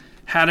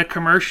had a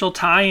commercial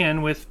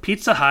tie-in with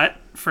Pizza Hut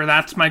for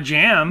That's My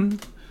Jam,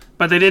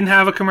 but they didn't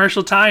have a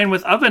commercial tie-in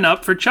with Up and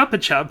Up for Chupa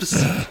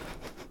Chups.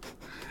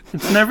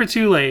 It's never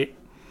too late.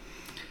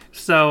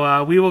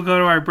 So we will go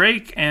to our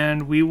break,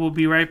 and we will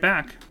be right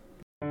back.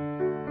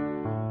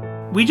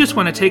 We just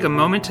want to take a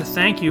moment to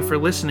thank you for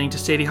listening to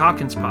Sadie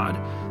Hawkins Pod.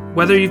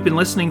 Whether you've been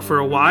listening for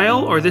a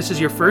while or this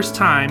is your first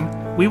time,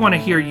 we want to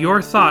hear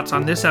your thoughts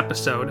on this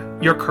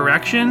episode, your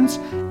corrections,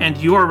 and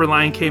your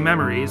Relient K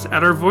memories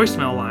at our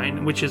voicemail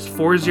line, which is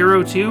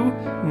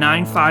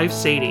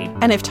 402-95-SADIE.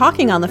 And if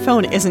talking on the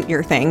phone isn't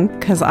your thing,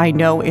 because I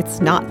know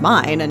it's not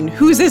mine, and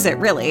whose is it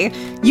really,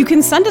 you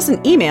can send us an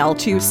email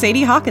to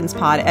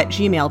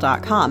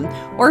sadiehawkinspod@gmail.com,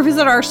 or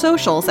visit our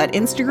socials at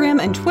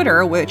Instagram and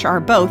Twitter, which are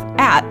both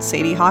at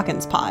Sadie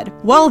Hawkins Pod.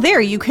 While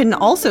there, you can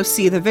also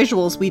see the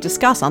visuals we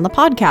discuss on the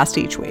podcast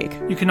each week.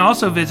 You can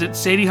also visit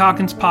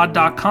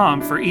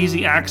sadiehawkinspod.com for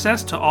easy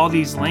access to all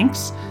these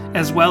links,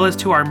 as well as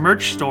to our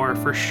merch store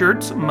for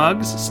shirts,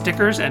 mugs,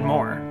 stickers, and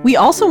more. We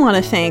also want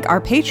to thank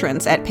our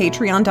patrons at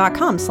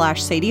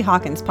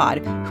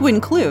patreon.com/sadiehawkinspod, who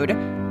include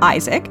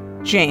Isaac,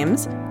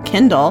 James,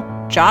 Kendall,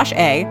 Josh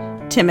A.,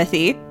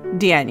 Timothy,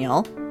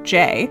 Daniel,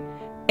 Jay,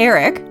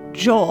 Eric,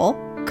 Joel,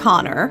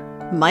 Connor,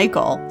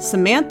 Michael,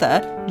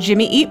 Samantha,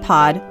 Jimmy Eat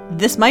Pod,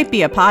 This Might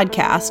Be a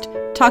Podcast,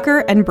 Tucker,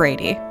 and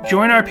Brady.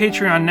 Join our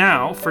Patreon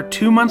now for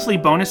 2 monthly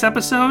bonus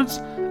episodes,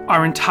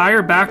 our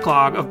entire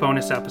backlog of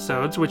bonus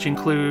episodes, which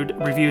include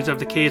reviews of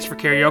the K's for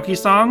Karaoke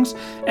songs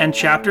and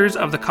chapters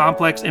of the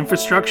complex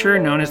infrastructure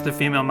known as the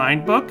Female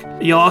Mind book.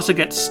 You'll also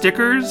get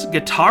stickers,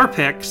 guitar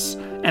picks,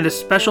 and a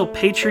special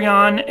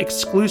Patreon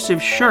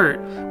exclusive shirt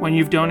when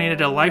you've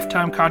donated a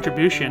lifetime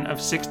contribution of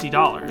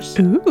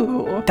 $60.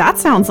 Ooh, that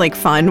sounds like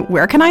fun.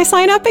 Where can I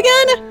sign up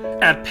again?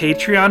 At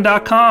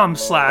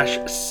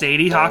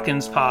patreon.com/Sadie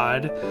Hawkins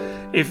Pod.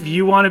 If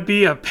you want to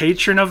be a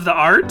patron of the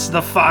arts,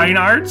 the fine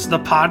arts, the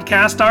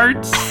podcast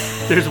arts,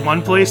 there's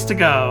one place to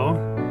go.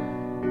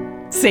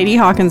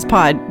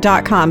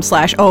 SadieHawkinsPod.com/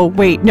 Oh,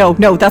 wait, no,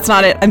 that's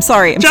not it. I'm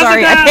sorry,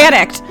 I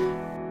panicked.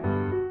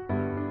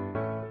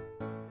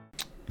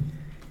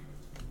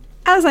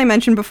 As I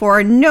mentioned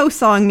before, no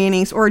song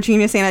meanings or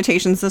Genius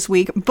annotations this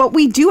week, but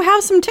we do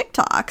have some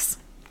TikToks.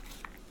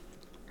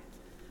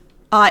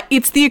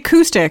 It's the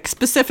acoustic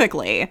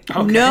specifically.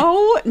 Okay.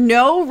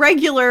 No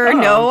regular,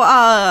 no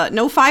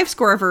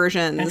 5-score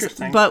versions.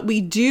 Interesting. But we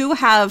do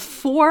have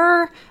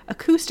 4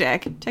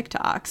 acoustic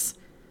TikToks.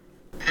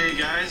 Hey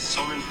guys,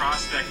 so I'm in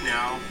Prospect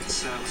now.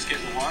 Let's get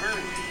in the water and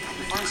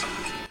hopefully find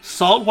something.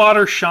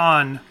 Saltwater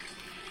Sean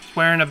is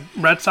wearing a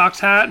Red Sox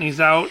hat and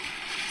he's out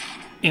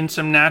in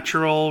some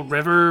natural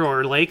river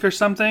or lake or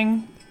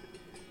something.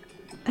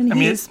 And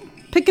he's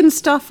picking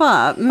stuff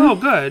up. Oh,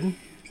 good.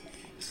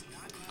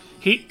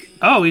 He's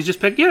just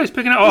picking up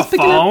a Picking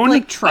phone, up,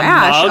 like,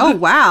 trash. a mug, Oh,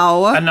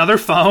 wow. another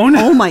phone.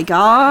 Oh my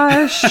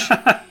gosh.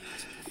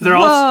 They're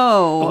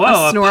Whoa,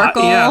 a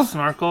snorkel.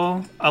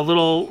 Snorkel. A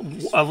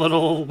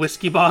little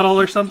whiskey bottle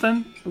or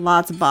something.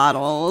 Lots of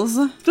bottles.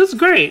 This is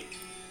great.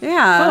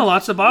 Yeah. Oh,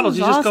 lots of bottles.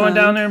 This He's is just going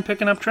awesome. down there and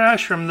picking up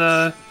trash from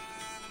the...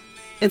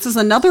 It says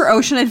another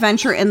ocean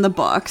adventure in the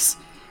books.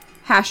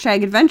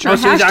 Hashtag adventure. Oh,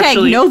 so he's Hashtag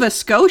actually- Nova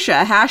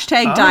Scotia.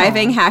 Hashtag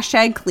diving.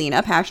 Hashtag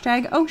cleanup.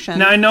 Hashtag ocean.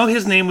 Now, I know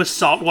his name was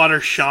Saltwater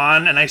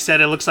Sean, and I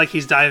said it looks like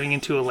he's diving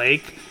into a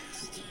lake.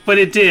 But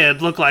it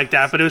did look like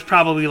that, but it was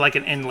probably like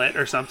an inlet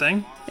or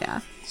something. Yeah.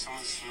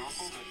 Someone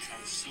snorkeled that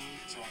I've seen,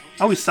 so I hope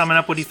Oh, he's summing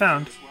up what he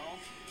found. well.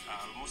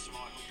 Most of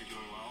all, I hope you're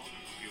doing well. I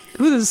hope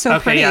you Ooh, this is so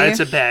Okay, pretty. yeah,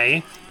 it's a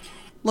bay.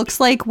 Looks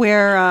like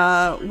where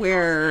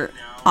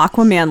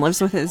Aquaman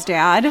lives with his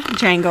dad,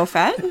 Jango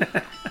Fett.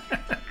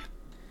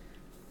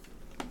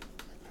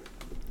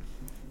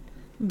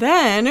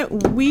 Then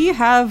we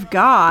have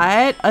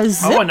got a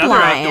zip Another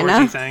line.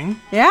 outdoorsy thing.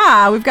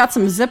 Yeah, we've got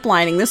some zip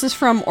lining. This is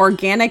from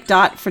Organic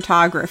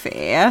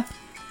Photography.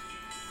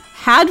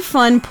 Had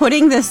fun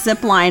putting this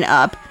zip line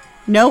up.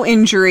 No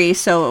injuries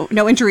so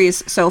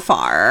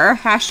far.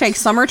 Hashtag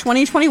summer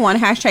 2021.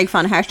 Hashtag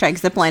fun. Hashtag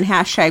zipline.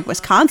 Hashtag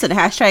Wisconsin.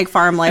 Hashtag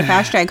farm life.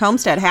 Hashtag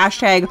homestead.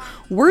 Hashtag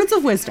words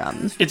of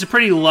wisdom. It's a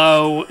pretty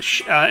low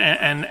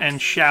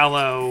and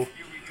shallow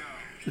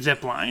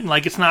zip line.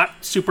 Like, it's not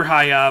super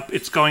high up.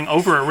 It's going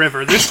over a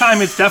river. This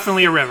time it's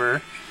definitely a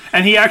river.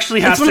 And he actually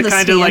has to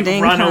kind of like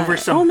run over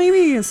some... Oh, maybe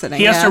he's sitting.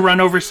 He has to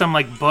run over some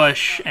like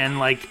bush and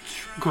like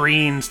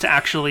greens to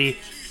actually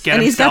get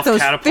And he's got himself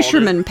those catapulted.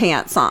 fisherman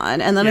pants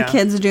on. And then Yeah. a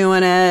kid's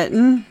doing it.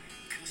 And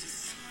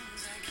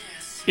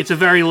It's a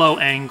very low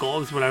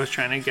angle is what I was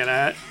trying to get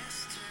at.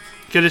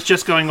 Because it's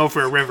just going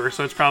over a river,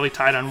 so it's probably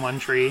tied on one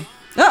tree.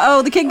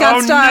 uh-oh, the kid got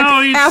Oh, stuck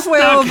no, he's halfway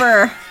stuck.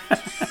 over.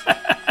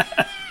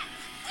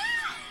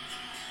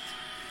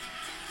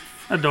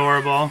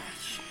 Adorable.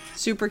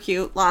 Super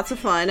cute. Lots of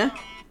fun.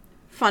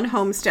 Fun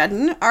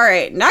homesteading. All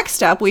right,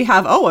 next up we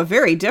have, a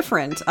very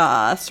different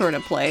sort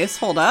of place.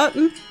 Hold up.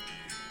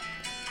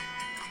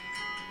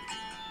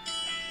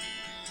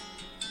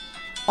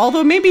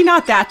 Although maybe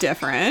not that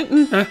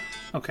different.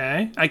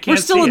 Okay, I can't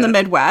We're still see in the it.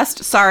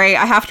 Midwest. Sorry,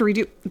 I have to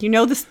redo. You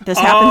know this happens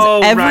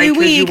Oh, every right,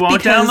 week you won't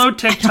because download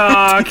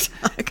TikTok,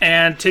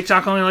 and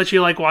TikTok only lets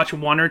you like watch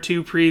 1 or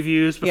 2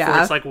 previews before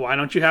Yeah. it's like, why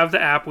don't you have the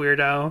app,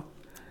 weirdo?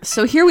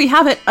 So here we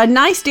have it. A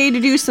nice day to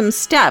do some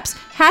steps.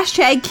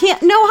 Hashtag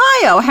Canton,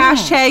 Ohio.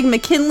 Hashtag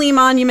McKinley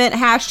Monument.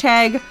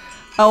 Hashtag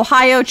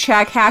Ohio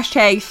Check.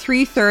 Hashtag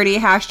 330.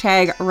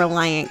 Hashtag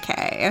Reliant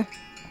K.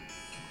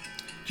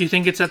 Do you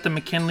think it's at the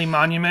McKinley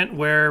Monument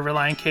where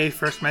Reliant K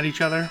first met each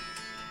other?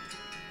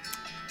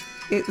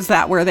 Is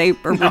that where they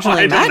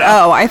originally I don't met?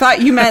 know. Oh, I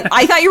thought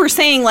you were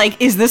saying, like,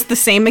 is this the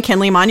same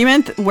McKinley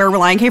Monument where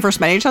Reliant K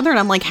first met each other? And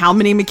I'm like, how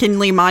many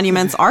McKinley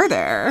monuments are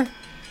there?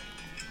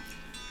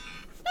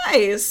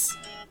 Nice.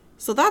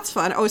 So that's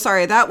fun. Oh,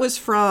 sorry. That was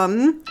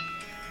from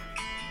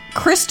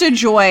Krista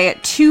Joy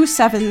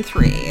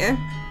 273.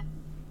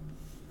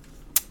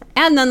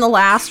 And then the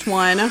last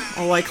one.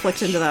 Oh, I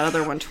clicked into that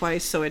other one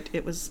twice, so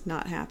it was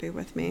not happy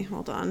with me.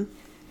 Hold on.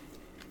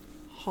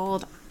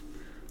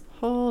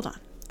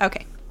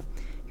 Okay.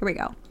 Here we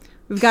go.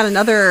 We've got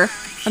another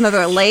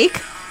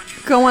lake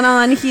going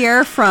on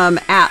here from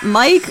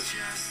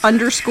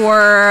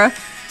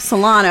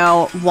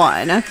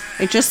 @Mike_Solano1.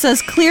 It just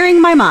says clearing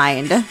my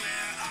mind.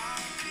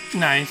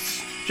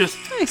 Nice. Just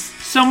Nice.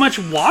 so much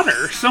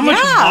water. So much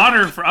Yeah.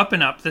 water for Up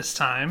and Up this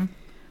time.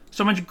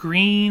 So much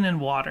green and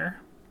water.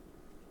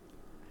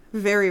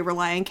 Very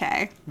Relient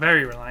K.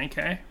 Very Relient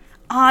K.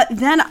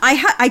 Then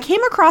I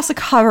came across a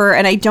cover,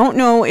 and I don't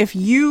know if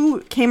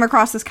you came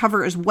across this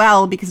cover as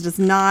well, because it is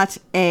not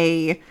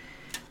a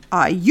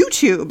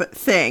YouTube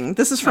thing.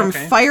 This is from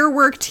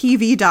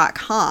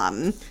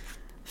fireworktv.com.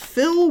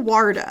 Phil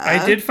Warda.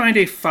 I did find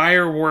a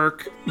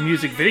Firework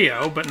music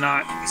video, but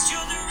not...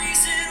 You're the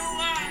reason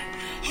why.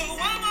 Oh,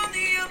 I'm on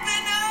the up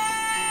and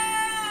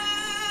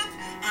up.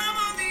 I'm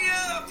on the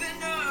up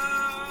and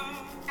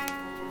up.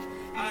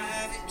 I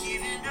haven't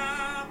given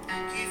up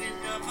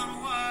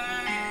on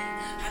why.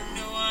 I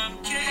know I'm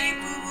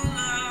capable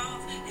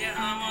of. Yeah,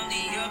 I'm on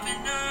the up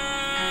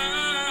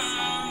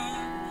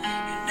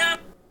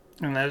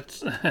and up.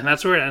 And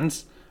that's where it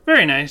ends.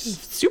 Very nice.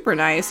 Super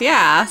nice,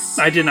 yeah.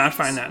 I did not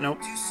find that, nope.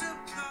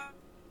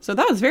 So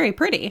that was very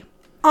pretty.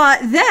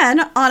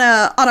 Then,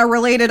 on a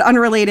related,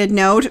 unrelated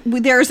note,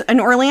 there's an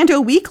Orlando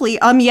Weekly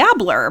Yeah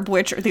blurb,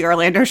 which the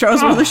Orlando show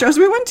is one of the shows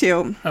we went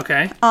to.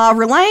 Okay.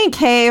 Relient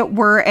K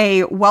were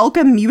a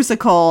welcome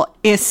musical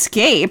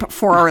escape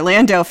for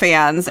Orlando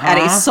fans at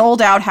a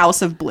sold-out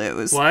House of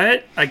Blues.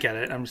 What? I get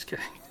it. I'm just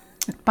kidding.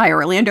 By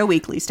Orlando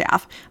Weekly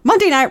staff.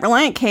 Monday night,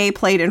 Relient K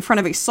played in front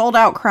of a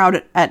sold-out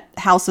crowd at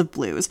House of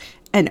Blues.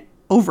 An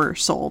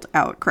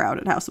oversold-out crowd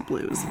at House of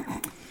Blues.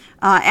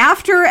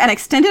 After an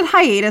extended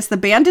hiatus, the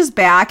band is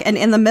back and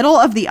in the middle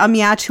of the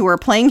Yeah tour,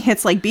 playing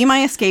hits like Be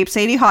My Escape,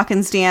 Sadie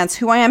Hawkins Dance,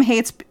 Who I Am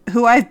Hates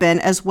Who I've Been,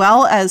 as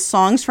well as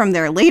songs from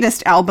their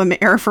latest album,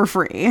 Air for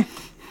Free.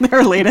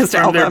 Their latest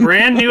From album. their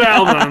brand new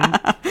album.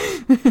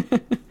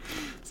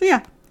 So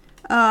yeah,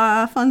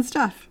 fun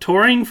stuff.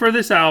 Touring for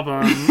this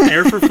album,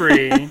 Air for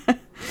Free.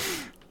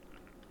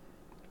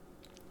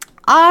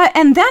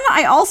 And then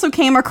I also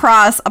came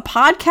across a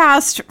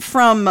podcast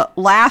from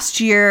last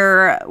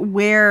year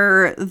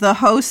where the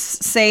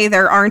hosts say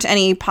there aren't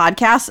any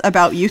podcasts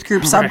about youth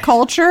group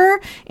subculture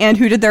and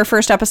who did their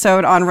first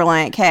episode on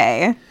Relient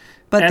K.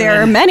 But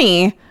there are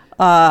many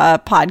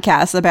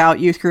podcasts about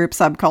youth group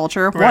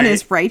subculture. One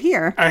is right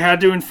here. I had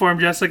to inform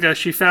Jessica.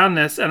 She found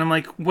this, and I'm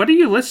like, what are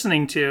you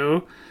listening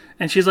to?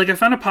 And she's like, I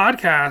found a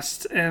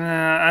podcast, and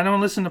I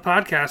don't listen to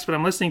podcasts, but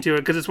I'm listening to it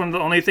because it's one of the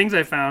only things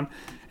I found.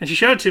 And she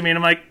showed it to me, and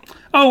I'm like,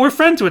 oh, we're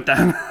friends with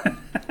them.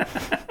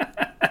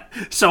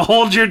 So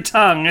hold your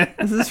tongue.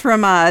 This is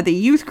from the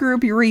Youth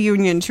Group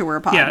Reunion Tour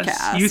podcast.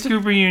 Yes, Youth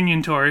Group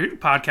Reunion Tour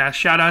podcast.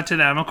 Shout out to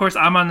them. Of course,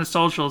 I'm on the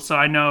socials, so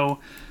I know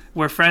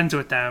we're friends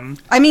with them.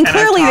 I mean, and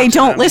clearly they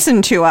don't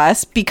listen to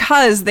us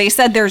because they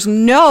said there's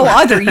no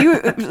other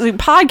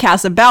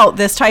podcast about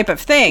this type of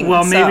thing.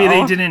 Well, maybe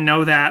they didn't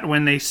know that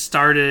when they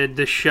started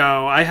the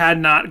show. I had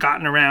not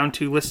gotten around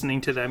to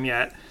listening to them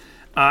yet.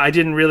 I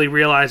didn't really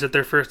realize that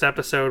their first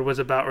episode was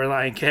about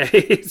Relient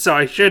K, so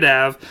I should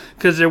have,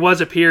 because there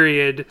was a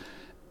period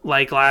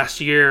like last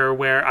year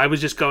where I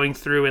was just going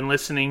through and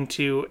listening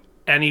to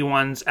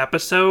anyone's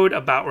episode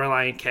about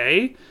Relient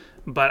K,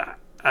 but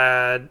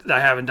I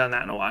haven't done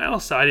that in a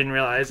while, so I didn't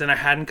realize, and I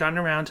hadn't gotten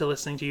around to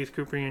listening to Youth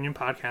Group Reunion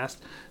podcast.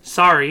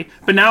 Sorry,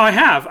 but now I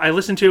have. I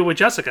listened to it with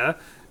Jessica,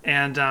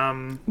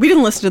 and we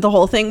didn't listen to the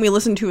whole thing. We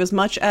listened to as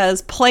much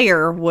as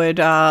Player would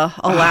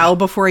allow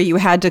before you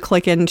had to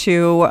click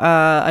into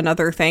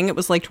another thing. It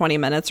was like 20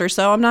 minutes or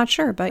so. I'm not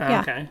sure, but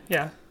yeah. Okay,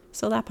 yeah.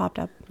 So that popped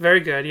up. Very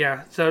good,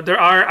 yeah. So there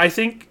are, I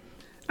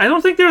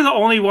don't think they're the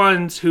only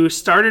ones who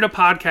started a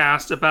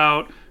podcast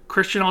about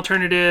Christian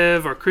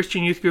alternative or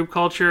Christian youth group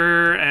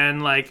culture,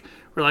 and like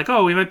we're like,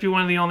 oh, we might be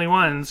one of the only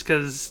ones,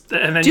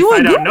 and then you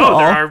find out, no,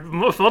 there are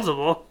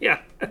multiple. Yeah.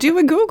 Do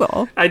a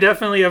Google. I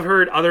definitely have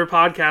heard other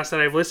podcasts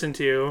that I've listened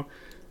to,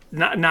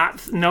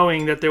 not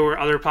knowing that there were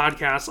other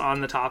podcasts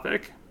on the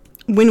topic.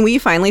 When we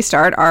finally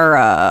start our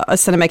a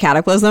Cinema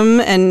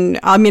Cataclysm, and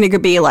I mean, it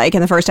could be like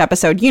in the first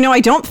episode, I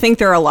don't think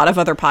there are a lot of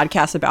other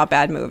podcasts about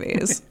bad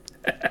movies.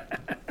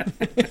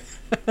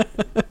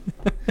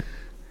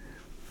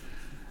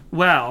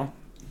 Well,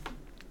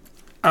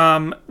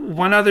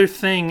 one other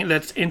thing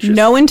that's interesting.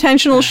 No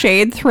intentional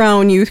shade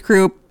thrown, youth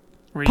group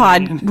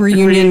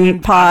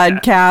reunion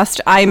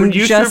podcast. I'm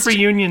Youth just Group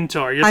Reunion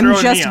Tour. I'm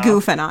just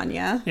goofing on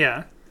you.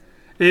 Yeah.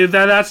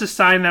 That's a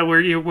sign that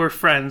we're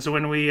friends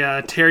when we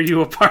tear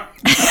you apart.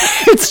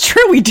 It's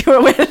true. We do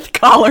it with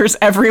callers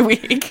every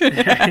week.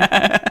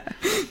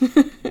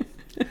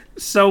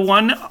 So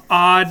one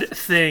odd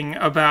thing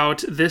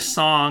about this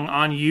song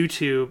on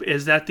YouTube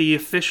is that the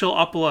official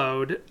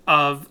upload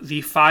of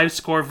the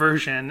 5-score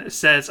version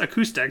says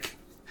acoustic,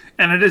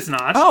 and it is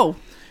not. Oh.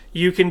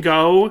 You can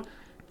go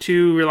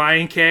to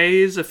Relient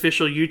K's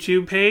official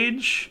YouTube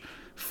page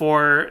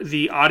for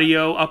the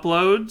audio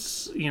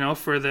uploads,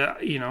 for the,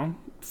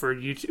 for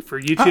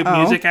YouTube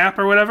Music app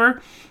or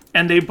whatever,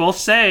 and they both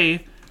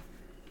say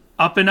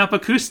Up and Up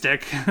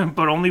acoustic,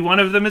 but only one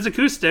of them is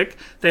acoustic.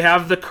 They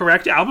have the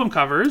correct album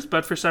covers,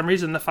 but for some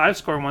reason the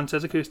 5-score one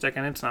says acoustic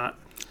and it's not.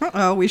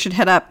 We should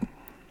hit up, I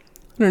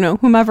don't know,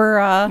 whomever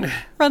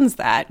runs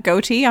that.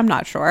 Goatee, I'm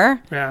not sure.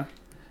 Yeah.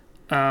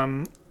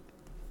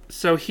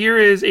 So here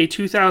is a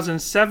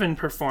 2007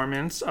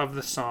 performance of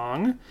the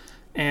song,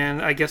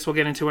 and I guess we'll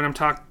get into what I'm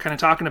kind of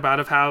talking about,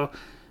 of how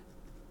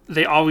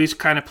they always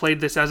kind of played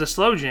this as a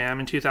slow jam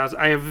in 2000.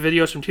 I have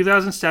videos from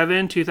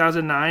 2007,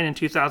 2009, and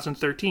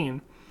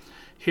 2013.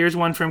 Here's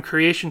one from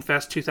Creation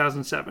Fest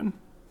 2007.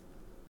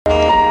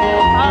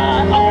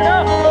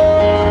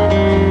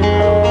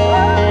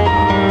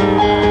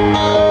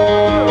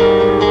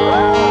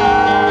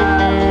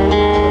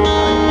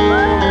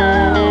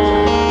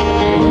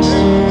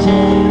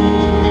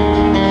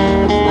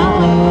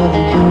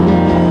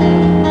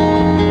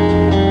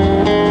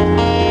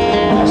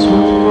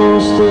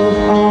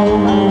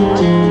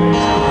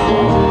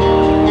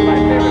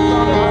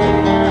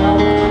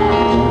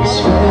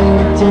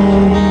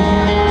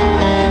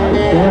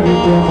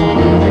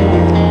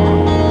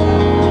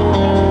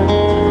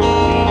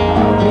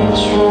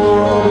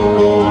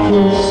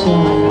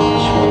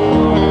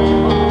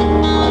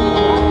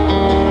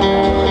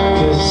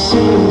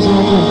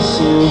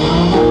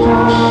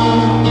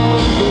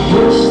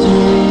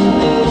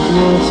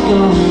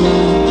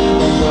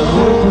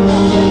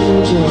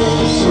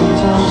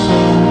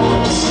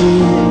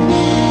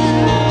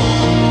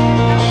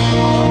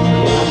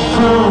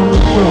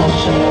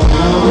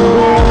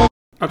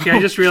 Okay, I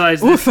just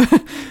realized this.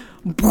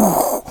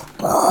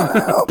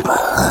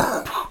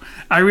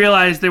 I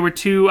realized there were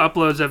 2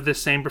 uploads of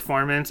this same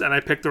performance, and I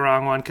picked the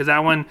wrong one because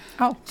that one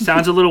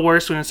sounds a little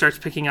worse when it starts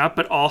picking up,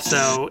 but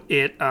also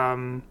it.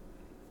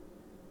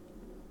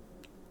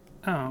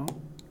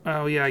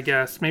 Oh yeah, I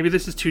guess maybe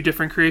this is 2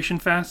 different Creation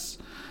Fests.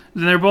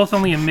 They're both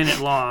only a minute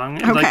long.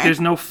 Okay. Like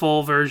there's no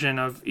full version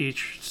of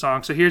each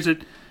song. So here's a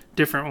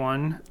different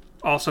one,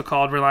 also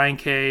called Relient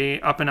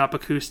K Up and Up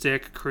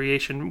Acoustic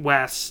Creation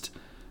West.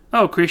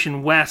 Oh,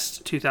 Creation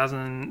West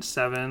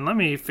 2007. Let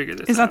me figure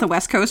this out. Is that the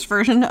West Coast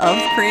version of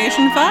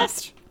Creation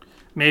Fest?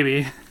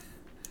 Maybe.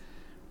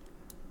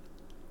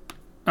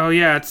 Oh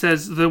yeah, it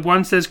says the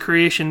one says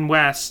Creation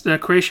West,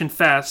 Creation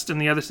Fest,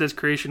 and the other says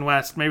Creation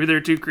West. Maybe there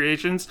are 2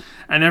 creations.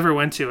 I never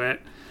went to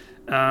it,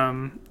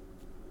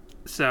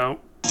 so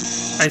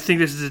I think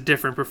this is a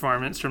different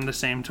performance from the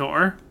same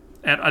tour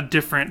at a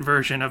different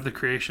version of the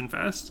Creation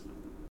Fest.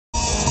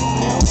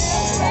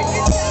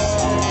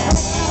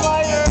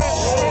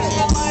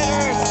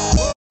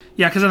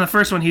 Yeah, because on the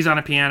first one he's on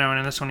a piano and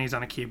in this one he's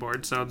on a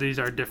keyboard, so these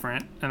are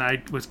different, and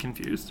I was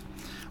confused.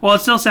 Well,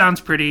 it still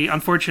sounds pretty.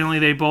 Unfortunately,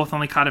 they both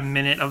only caught a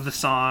minute of the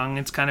song.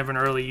 It's kind of an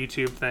early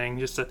YouTube thing.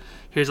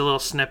 Here's a little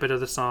snippet of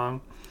the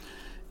song.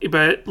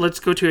 But let's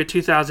go to a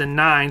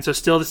 2009, so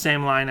still the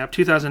same lineup,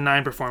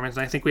 2009 performance,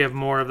 and I think we have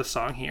more of the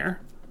song here.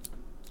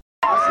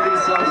 Most of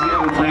these songs we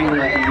have been playing for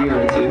like a year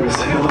or 2, so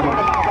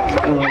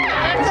it's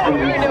going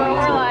to be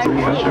fun to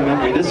refresh our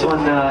memory. This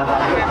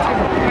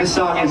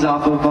song is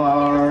off of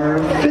our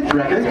 5th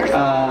record.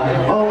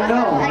 Oh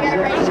no!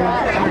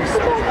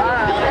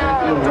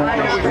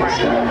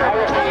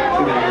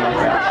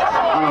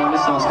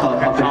 This song's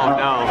called Up and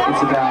Up.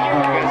 It's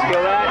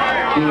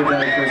about being a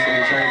better person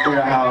and trying to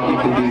figure out how you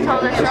can be a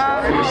better person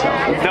for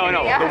yourself. No,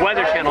 the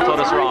Weather Channel told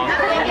us wrong.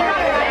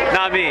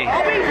 Not me.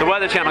 The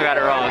Weather Channel got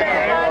it wrong.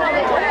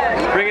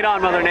 Bring it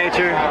on, Mother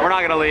Nature. We're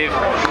not gonna leave.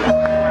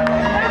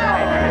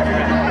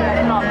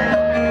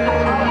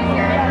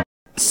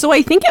 So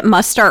I think it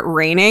must start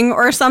raining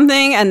or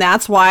something, and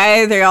that's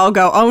why they all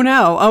go, oh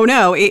no, oh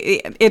no.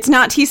 It's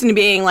not Thiessen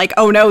being like,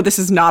 oh no, this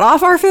is not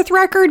off our 5th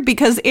record,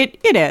 because it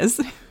is.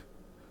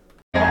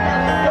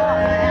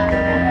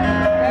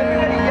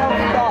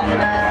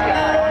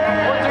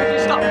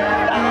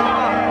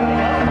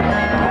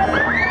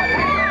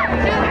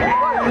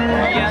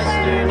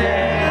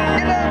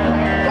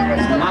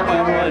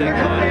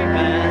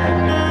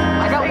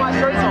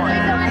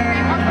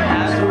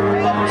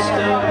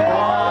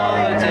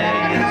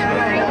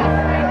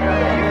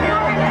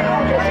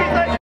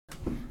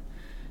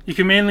 You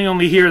can mainly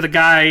only hear the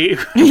guy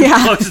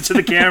closest to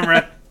the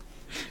camera.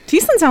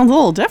 Thiessen sounds a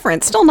little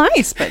different. Still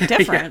nice, but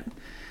different. Yeah.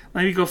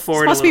 Let me go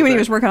forward. It must be when he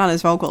was working on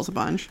his vocals a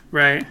bunch.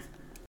 Right.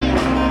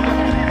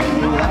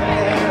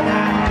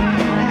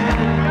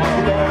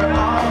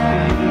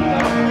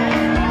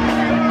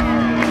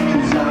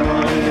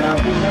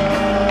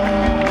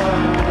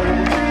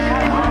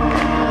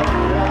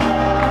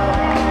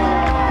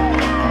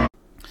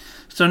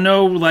 So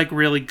no, like,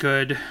 really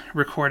good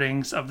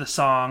recordings of the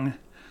song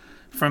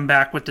from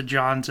back with the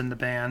Johns in the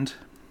band.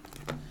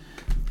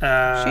 She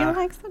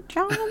likes the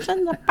Johns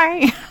in the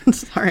band.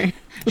 Sorry.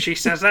 She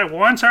says that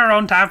one's her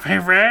own top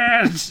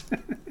favorite.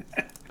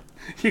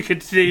 You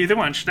could see the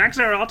one. Schneck's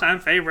her all-time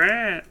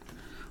favorite.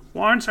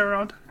 One's her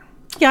own.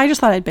 Yeah, I just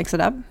thought I'd mix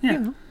it up.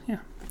 Yeah, yeah.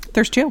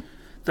 There's 2.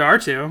 There are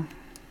 2.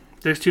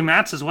 There's 2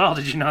 Matts as well.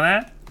 Did you know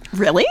that?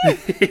 Really?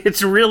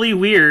 It's really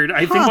weird.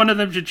 I think one of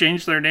them should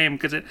change their name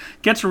because it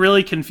gets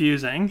really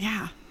confusing.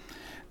 Yeah.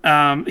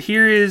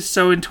 Here is,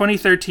 so in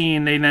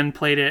 2013, they then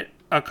played it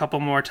a couple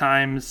more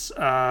times,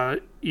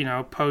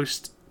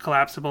 post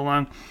Collapsible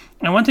Lung.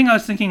 And one thing I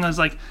was thinking was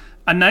like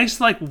a nice,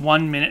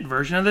 1 minute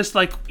version of this,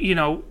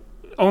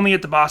 only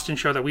at the Boston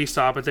show that we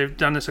saw, but they've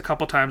done this a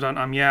couple times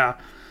on Yeah,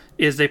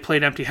 is they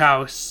played Empty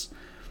House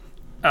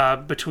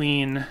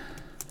between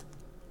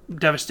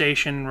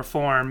Devastation,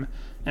 Reform,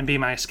 and Be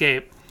My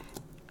Escape.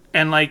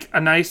 and like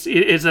it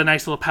is a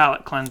nice little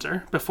palate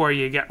cleanser before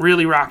you get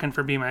really rocking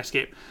for Be My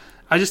Escape.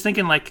 I was just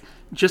thinking like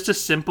just a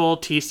simple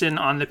Thiessen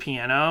on the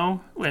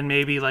piano and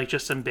maybe like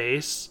just some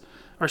bass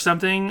or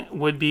something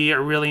would be a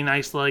really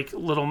nice like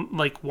little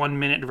like 1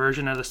 minute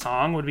version of the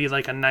song would be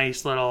like a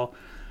nice little,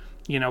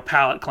 you know,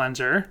 palate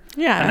cleanser.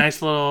 Yeah. A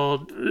nice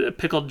little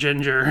pickled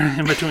ginger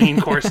in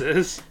between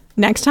courses.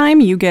 Next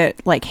time you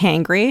get like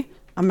hangry,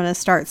 I'm going to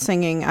start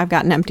singing I've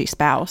Got an Empty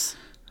Spouse.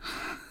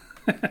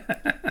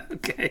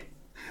 Okay.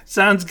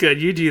 Sounds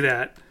good. You do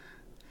that.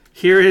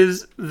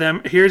 Here's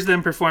them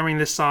performing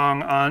this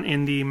song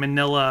in the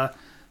Manila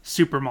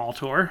Super Mall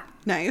tour.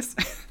 Nice.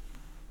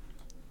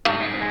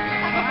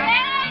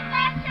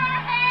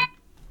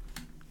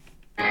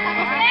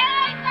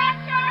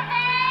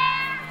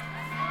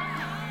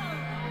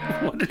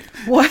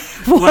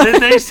 What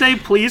did they say?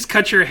 Please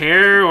cut your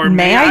hair, or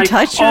may I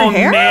touch your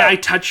hair? May I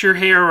touch your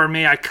hair, or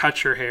may I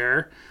cut your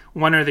hair?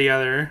 One or the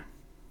other.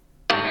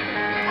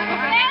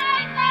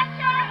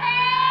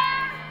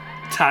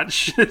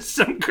 Touch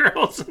some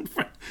girls in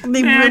front.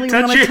 They really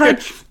want to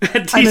touch.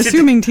 I'm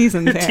assuming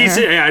Thiessen's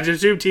hair. Yeah, I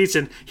just assume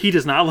Thiessen. He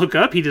does not look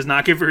up. He does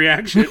not give a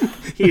reaction.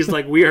 He's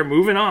like, we are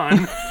moving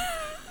on.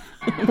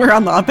 We're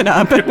on the up and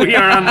up. We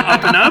are on the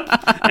up and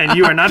up, and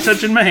you are not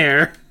touching my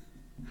hair.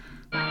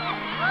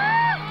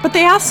 But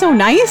they asked so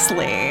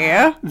nicely.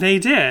 They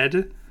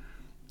did.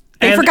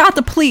 They forgot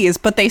the please,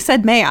 but they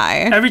said, may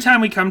I? Every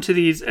time we come to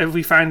these, if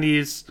we find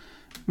these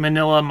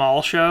Manila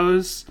mall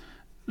shows,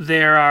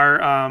 there's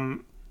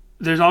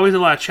always a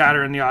lot of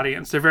chatter in the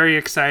audience. They're very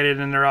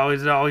excited, and they're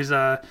always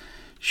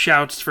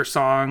shouts for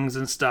songs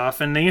and stuff.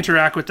 And they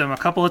interact with them a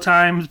couple of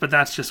times, but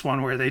that's just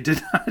one where they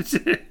did not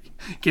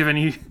give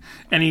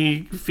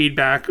any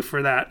feedback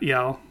for that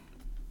yell.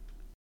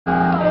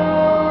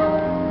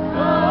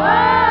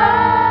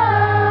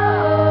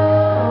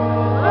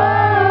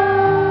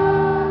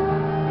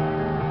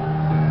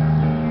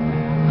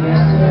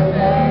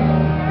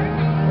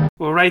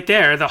 Well, right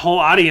there, the whole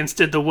audience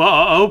did the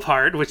whoa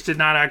part, which they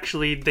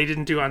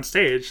didn't do on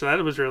stage, so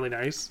that was really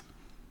nice.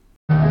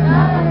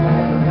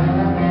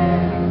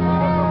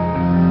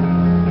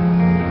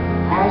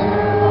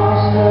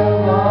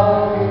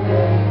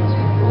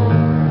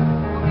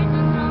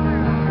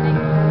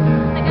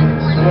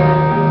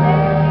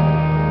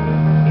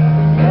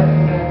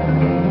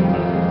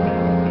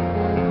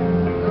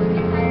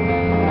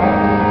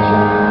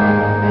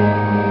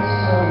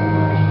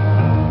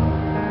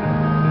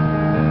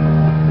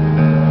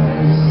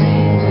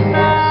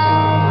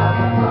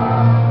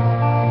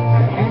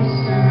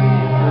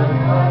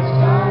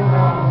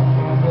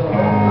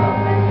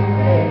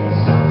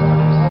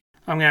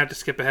 I'm going to have to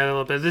skip ahead a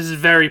little bit. This is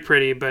very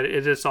pretty, but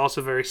it is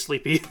also very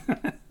sleepy.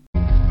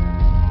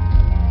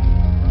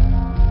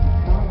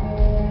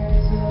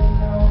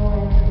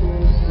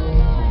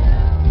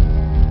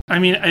 I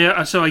mean,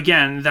 so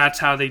again, that's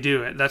how they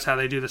do it. That's how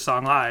they do the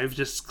song live.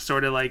 Just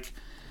sort of like,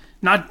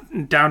 not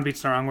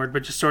downbeat's the wrong word,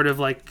 but just sort of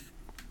like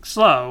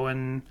slow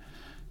and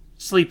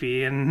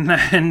sleepy and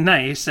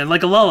nice and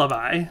like a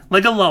lullaby.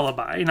 Like a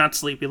lullaby, not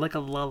sleepy, like a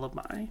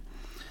lullaby.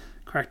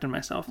 Correcting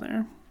myself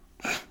there.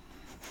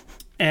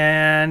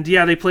 And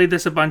yeah, they played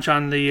this a bunch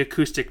on the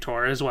acoustic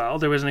tour as well.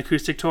 There was an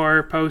acoustic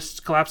tour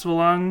post Collapsible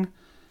Lung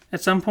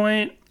at some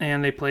point,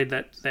 and they played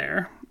that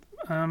there.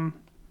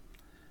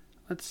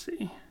 Let's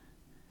see.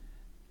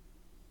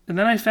 And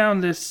then I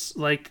found this,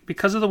 like,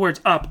 because of the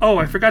words up. Oh,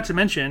 I forgot to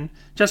mention,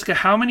 Jessica,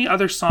 how many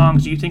other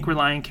songs do you think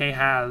Relient K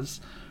has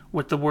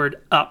with the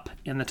word up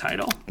in the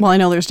title? Well, I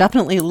know there's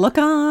definitely Look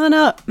On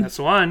Up. That's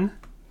one.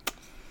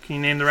 Can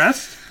you name the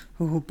rest?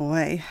 Oh,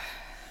 boy.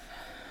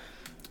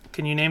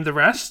 Can you name the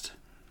rest?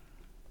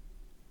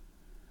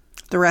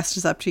 The rest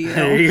is up to you.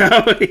 There you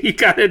go. You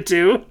got it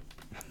too.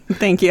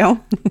 Thank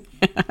you.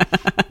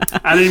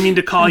 I didn't mean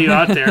to call you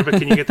out there, but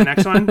can you get the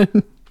next one?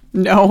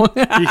 No.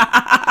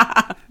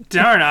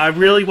 Darn, I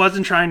really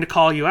wasn't trying to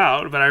call you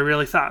out, but I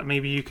really thought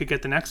maybe you could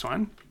get the next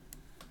one.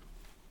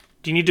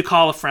 Do you need to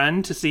call a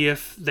friend to see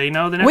if they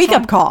know the next one? Wake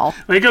up call.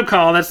 Wake up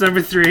call. That's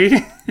number 3.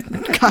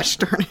 Gosh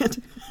darn it.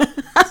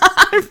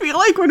 I feel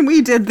like when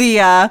we did the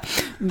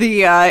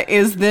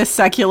is this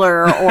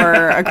secular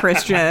or a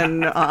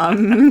Christian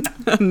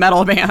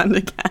metal band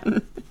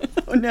again.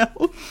 Oh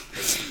no.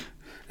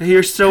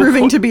 You're so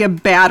proving to be a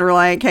bad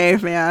Relient K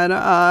fan.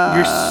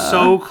 You're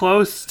so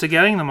close to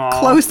getting them all.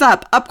 Close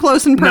up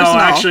close and personal. No,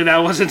 actually, that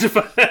wasn't a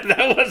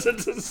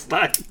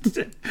slide.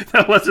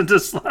 That wasn't a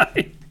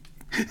slide.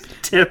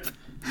 Tip.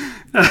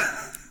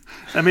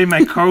 That made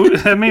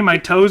my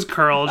toes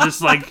curl,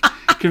 just like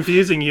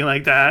confusing you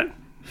like that.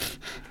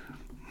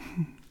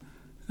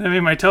 That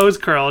made my toes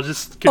curl,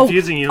 just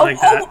confusing you like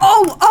that.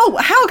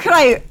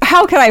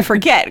 How could I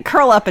forget?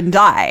 Curl up and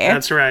die.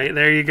 That's right.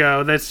 There you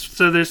go. There's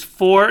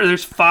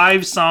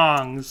 5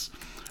 songs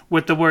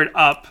with the word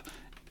up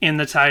in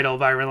the title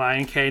by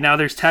Relient K. Now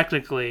there's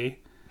technically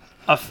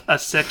a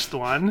 6th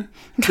one.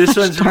 This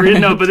one's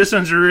but this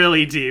one's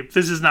really deep.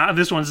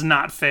 This one's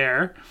not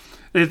fair.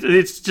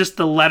 It's just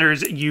the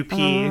letters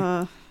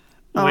UP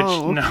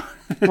Oh. no.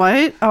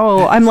 What?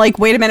 Oh, I'm like,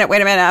 wait a minute.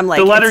 I'm like,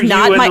 The letter it's U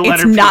not and my, the it's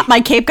letter P. not my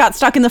cape got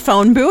stuck in the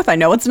phone booth. I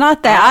know it's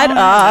not that.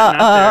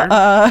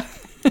 Not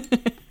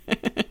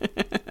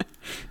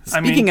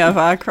Speaking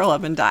of curl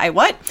up and die,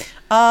 what?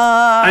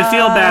 I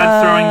feel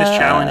bad throwing this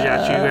challenge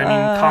at you. I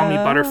mean, call me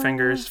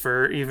Butterfingers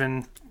for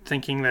even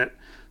thinking that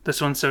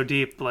this one's so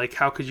deep. Like,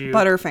 how could you?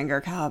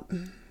 Butterfinger Cup.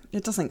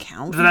 It doesn't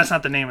count. But that's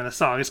not the name of the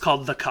song. It's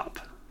called The Cup.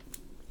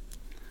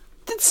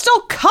 It's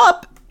still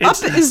cup.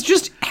 It's- Up is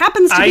just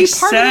happens to I be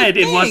part said of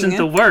the it thing. wasn't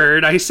the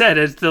word. I said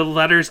the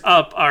letters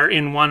up are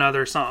in one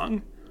other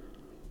song.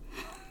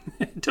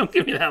 Don't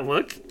give me that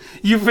look.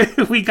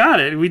 We got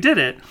it. We did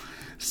it.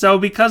 So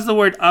because the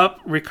word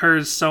up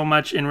recurs so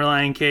much in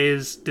Relient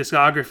K's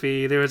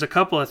discography, there was a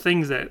couple of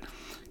things that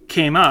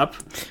came up.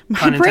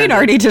 My brain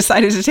already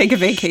decided to take a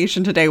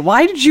vacation today.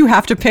 Why did you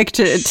have to pick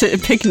to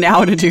pick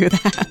now to do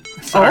that?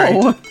 Sorry.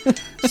 Oh.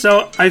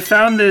 So I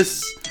found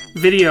this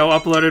video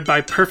uploaded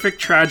by Perfect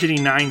Tragedy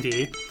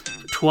 90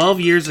 12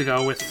 years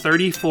ago with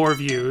 34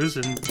 views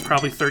and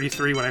probably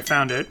 33 when I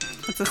found it.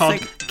 That's a called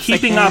sick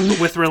Keeping name. Up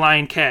with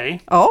Relient K.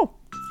 Oh.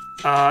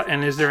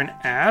 And is there an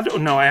ad? Oh,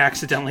 no, I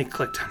accidentally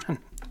clicked on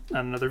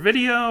another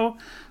video.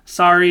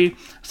 Sorry.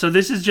 So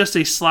this is just a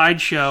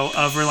slideshow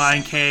of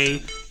Relient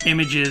K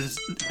images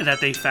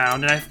that they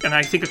found, and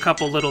I think a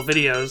couple little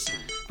videos.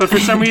 But for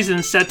some reason,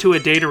 it's set to a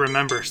Day to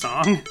Remember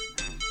song.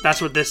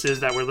 That's what this is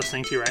that we're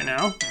listening to right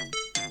now.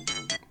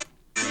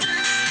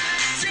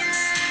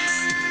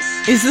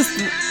 Is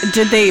this,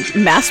 did they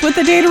mess with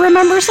the Day to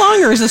Remember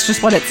song, or is this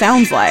just what it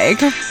sounds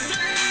like?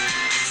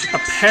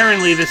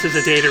 Apparently, this is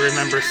a Day to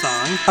Remember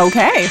song.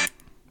 Okay.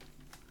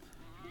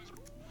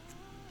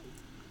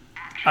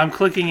 I'm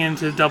clicking in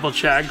to double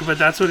check, but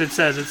that's what it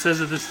says. It says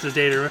that this is a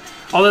Day to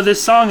Although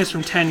this song is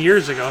from 10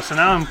 years ago, so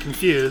now I'm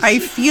confused. I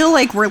feel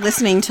like we're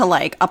listening to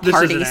like a This is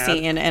party an ad.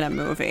 scene in a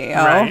movie.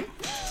 Oh. Right.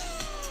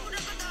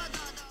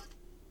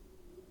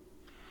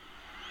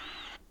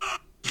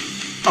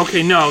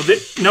 Okay, no.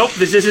 Nope,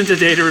 this isn't a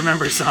Day to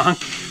Remember song.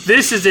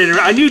 This is Day to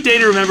I knew Day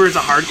to Remember is a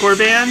hardcore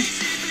band,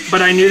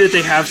 but I knew that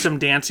they have some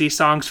dancey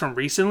songs from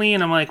recently,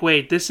 and I'm like,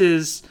 wait, this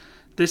is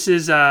this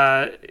is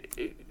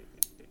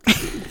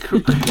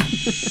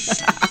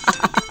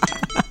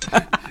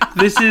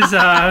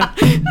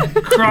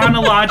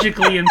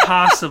chronologically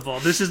impossible.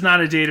 This is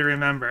not a Day to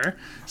Remember.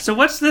 So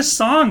what's this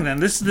song then?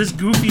 This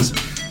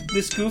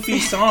goofy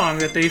song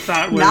that they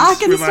thought was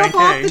Knocking Relient stuff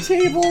off K. the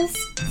tables,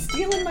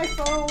 stealing my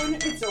phone.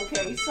 It's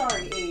okay.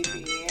 Sorry,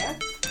 AB.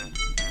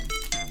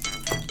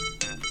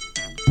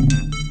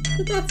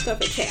 Did that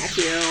stuff attack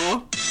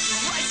you?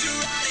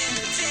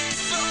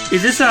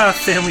 Is this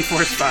Family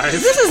Force 5?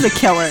 This is the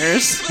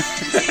Killers.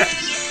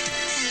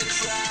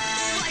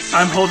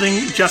 I'm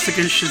holding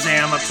Jessica's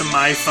Shazam up to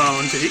my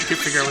phone to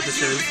figure out what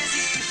this is.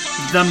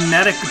 The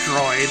Medic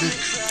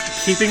Droid.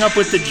 Keeping Up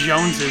with the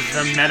Joneses,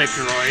 The Medic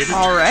Droid.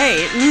 All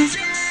right.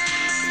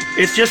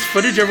 It's just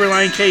footage of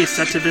Relient K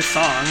set to this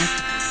song.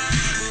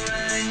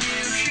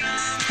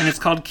 And it's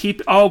called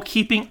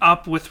Keeping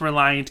Up with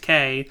Relient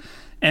K.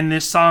 And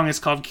this song is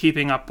called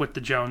Keeping Up with the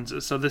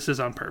Joneses. So this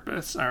is on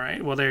purpose. All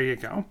right, well, there you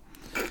go.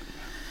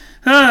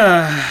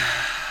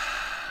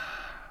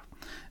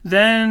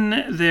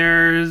 Then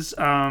there's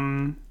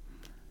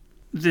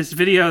this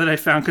video that I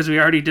found because we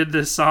already did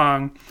this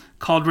song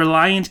called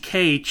Relient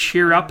K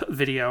Cheer Up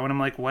video, and I'm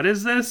like, what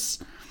is this?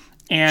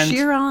 And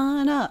Cheer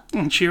on up.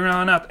 Cheer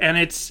on up, and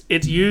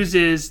it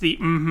uses the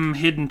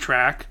hidden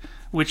track,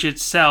 which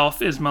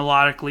itself is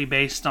melodically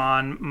based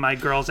on My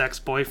Girl's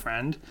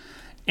Ex-Boyfriend.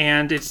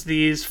 And it's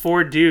these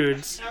four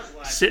dudes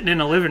sitting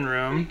in a living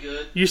room.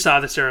 You saw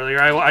this earlier.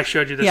 I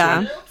showed you this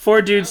one.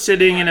 Four dudes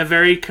sitting in a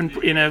very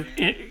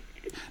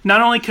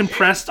not only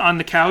compressed on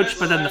the couch,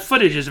 but then the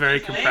footage is very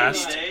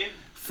compressed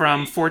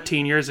from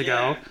 14 years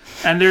ago.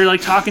 And they're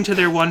like talking to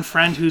their one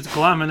friend who's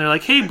glum, and they're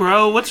like, "Hey,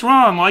 bro, what's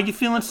wrong? Why are you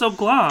feeling so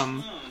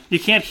glum?" You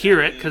can't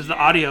hear it because the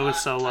audio is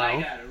so low.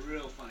 I got a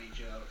real funny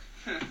joke.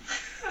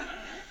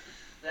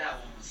 That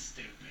one was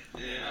stupid.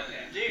 Yeah.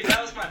 Okay. Dude,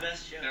 that was my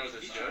best joke. That was a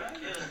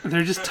joke?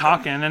 They're just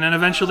talking, and then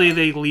eventually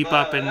they leap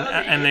up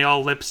and they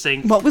all lip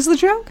sync. What was the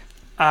joke?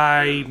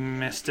 I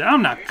missed it.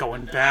 I'm not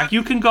going back.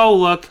 You can go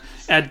look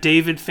at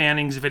David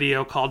Fanning's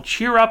video called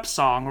Cheer Up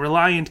Song,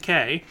 Relient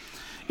K.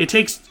 It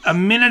takes a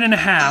minute and a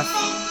half,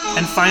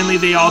 and finally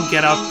they all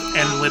get up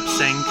and lip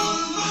sync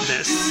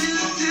this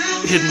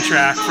hidden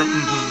track from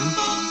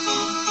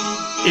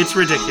It's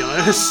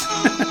ridiculous.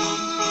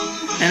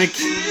 And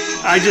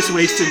I just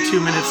wasted 2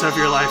 minutes of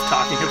your life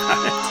talking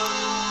about it.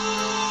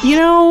 You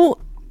know,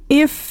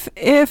 if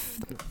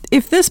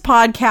this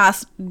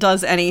podcast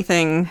does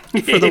anything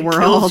for the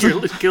world,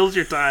 It kills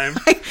your time.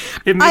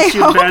 It makes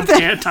you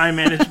bad time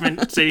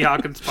management, Sadie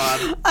Hawkins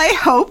pod. I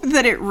hope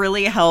that it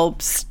really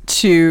helps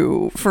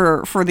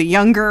for the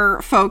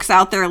younger folks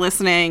out there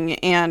listening,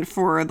 and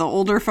for the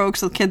older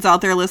folks with kids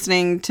out there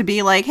listening, to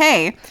be like,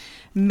 hey,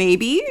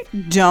 maybe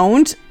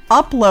don't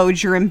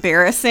upload your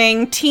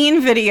embarrassing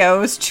teen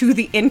videos to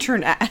the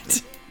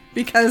internet,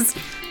 because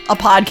a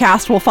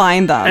podcast will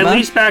find them. At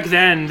least back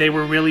then, they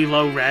were really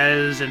low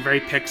res and very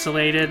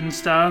pixelated and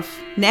stuff.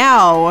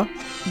 Now,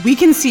 we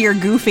can see your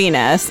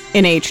goofiness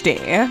in HD.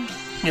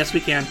 Yes, we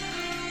can.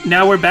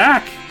 Now we're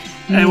back.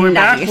 And we're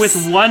back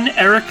with one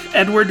Eric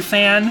Edward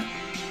fan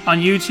on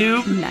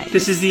YouTube. Nice.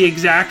 This is the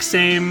exact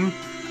same...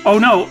 Oh,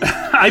 no.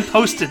 I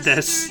posted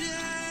this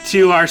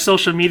to our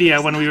social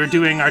media when we were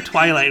doing our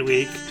Twilight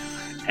Week.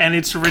 And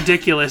it's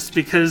ridiculous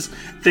because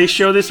they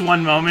show this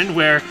one moment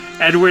where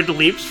Edward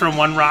leaps from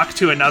one rock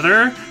to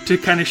another to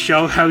kind of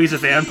show how he's a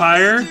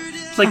vampire.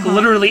 It's like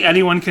literally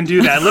anyone can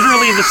do that.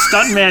 Literally the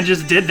stuntman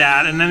just did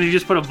that, and then he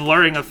just put a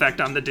blurring effect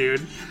on the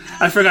dude.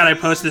 I forgot I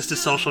posted this to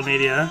social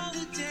media,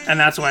 and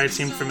that's why it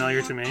seemed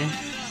familiar to me.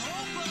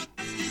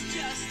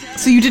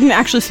 So you didn't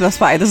actually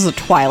specify this is a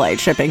Twilight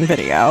shipping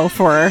video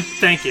for...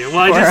 Thank you. Well,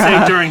 I just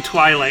say during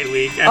Twilight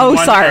Week, and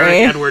one sorry.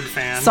 Eric Edward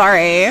fan.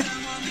 Sorry.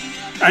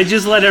 I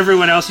just let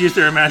everyone else use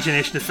their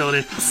imagination to fill it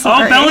in.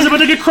 Sorry. Oh, Bella's about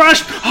to get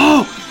crushed!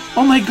 Oh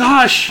my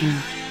gosh!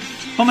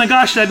 Oh my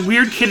gosh, that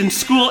weird kid in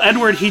school,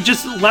 Edward, he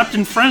just leapt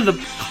in front of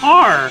the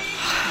car.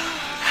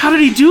 How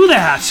did he do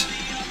that?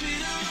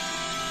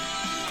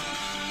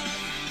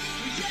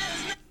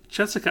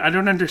 Jessica, I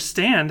don't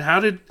understand.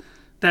 How did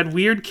that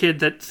weird kid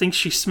that thinks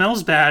she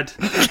smells bad...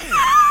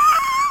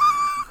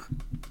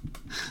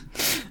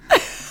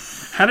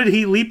 How did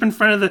he leap in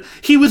front of the...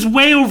 He was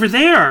way over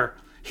there!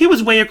 He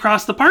was way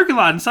across the parking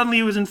lot, and suddenly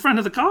he was in front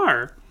of the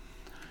car.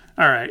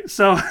 All right,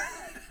 so...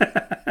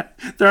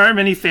 There aren't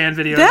many fan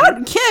videos.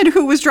 That kid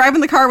who was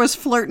driving the car was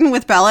flirting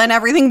with Bella and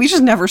everything. We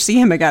just never see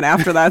him again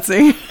after that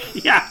scene.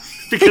 Yeah,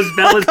 because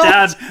Bella's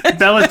dad,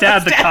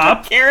 the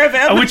cop, care of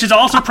him. which is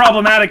also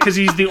problematic because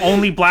he's the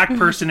only black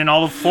person in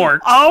all of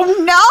Forks, Oh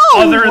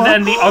no! other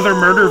than the other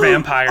murder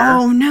vampire.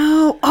 Oh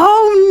no!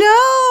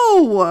 Oh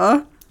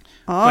no!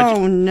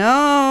 Oh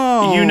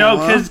no! You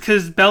know,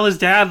 because Bella's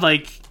dad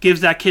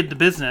gives that kid the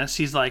business.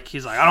 He's like,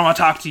 I don't want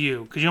to talk to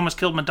you because you almost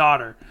killed my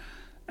daughter,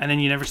 and then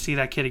you never see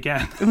that kid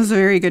again. It was a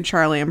very good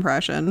Charlie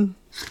impression.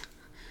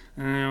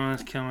 I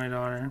almost killed my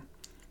daughter.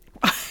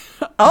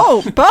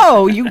 Oh,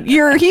 Bo,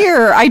 you're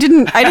here. I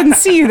didn't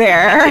see you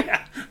there.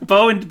 Yeah.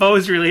 Bo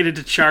is related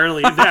to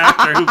Charlie, the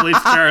actor who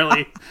plays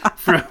Charlie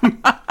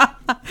from.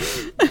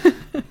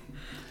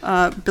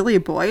 Billy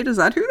Boyd, is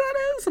that who that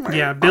is?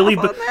 Billy.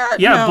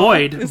 No.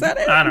 Boyd. Is that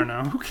it? I don't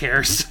know. Who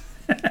cares?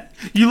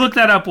 You look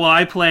that up while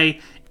I play.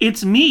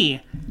 It's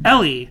me,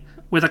 Ellie,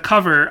 with a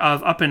cover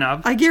of Up and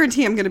Up. I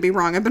guarantee I'm going to be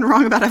wrong. I've been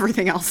wrong about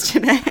everything else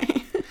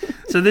today.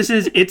 So this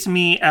is It's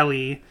Me,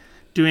 Ellie,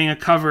 doing a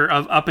cover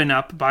of Up and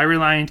Up by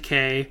Reliant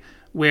K,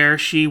 where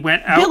she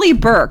went out... Billy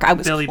Burke, I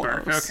was Billy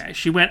close. Burke, okay.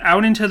 She went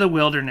out into the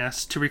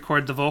wilderness to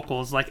record the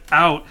vocals,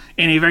 out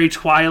in a very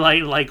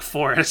Twilight-like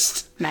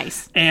forest.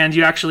 Nice. And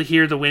you actually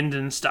hear the wind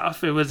and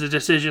stuff. It was a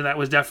decision that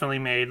was definitely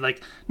made.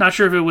 Not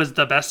sure if it was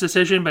the best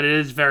decision, but it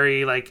is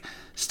very,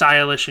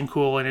 stylish and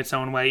cool in its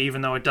own way,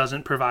 even though it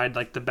doesn't provide,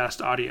 the best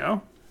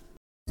audio.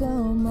 So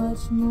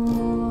much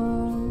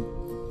more,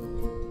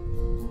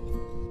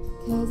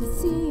 'cause it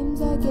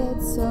seems I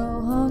get so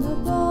hung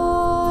up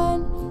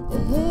on the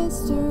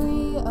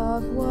history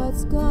of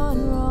what's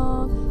gone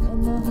wrong,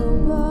 and the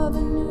hope of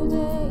a new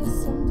day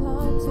is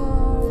sometimes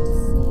hard to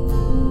see.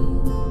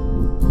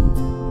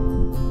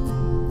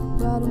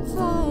 But I'm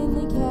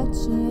finally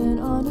catching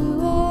on to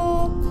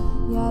it.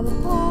 Yeah, the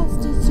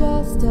past is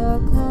just a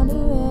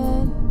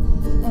conduit,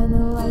 and the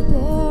light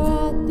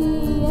there at the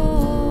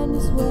end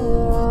is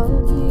where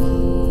I'll be.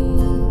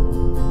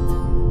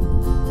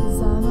 'Cause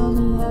I'm on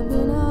the up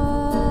and up.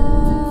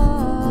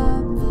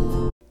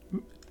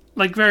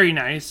 Very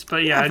nice,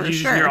 but yeah, for you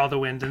just sure. hear all the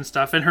wind and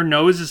stuff. And her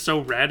nose is so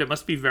red, it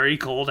must be very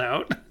cold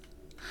out.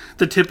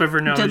 The tip of her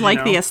nose. Did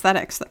the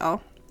aesthetics,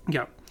 though.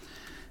 Yep.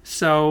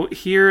 So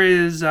here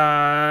is,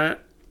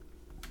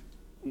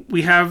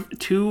 we have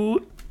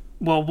two,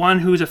 one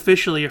who's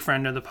officially a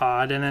friend of the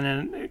pod, and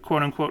then a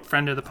quote-unquote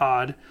friend of the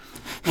pod.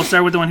 We'll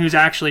start with the one who's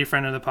actually a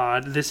friend of the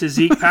pod. This is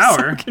Zeke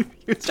Power. So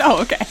confused.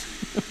 Oh, okay.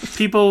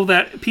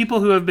 People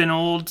who have been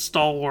old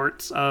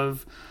stalwarts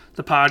of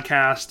the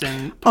podcast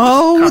and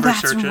Oh, cover that's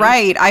searches.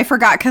 right. I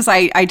forgot because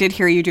I did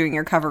hear you doing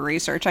your cover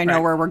research. I know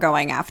Right. where we're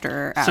going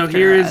after So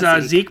here is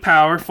Zeke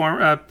Power,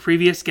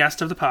 previous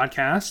guest of the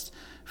podcast,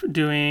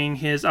 doing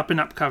his Up and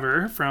Up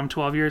cover from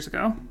 12 years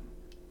ago.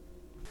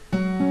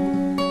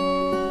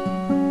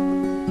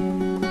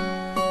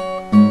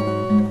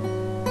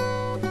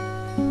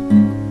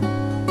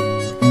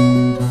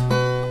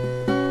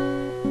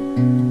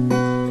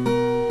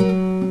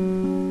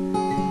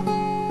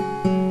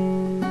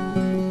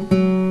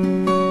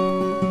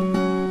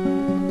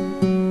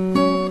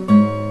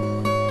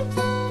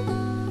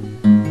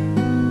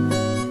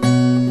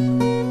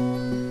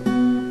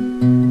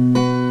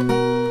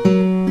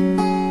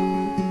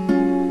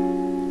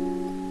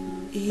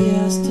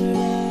 Yesterday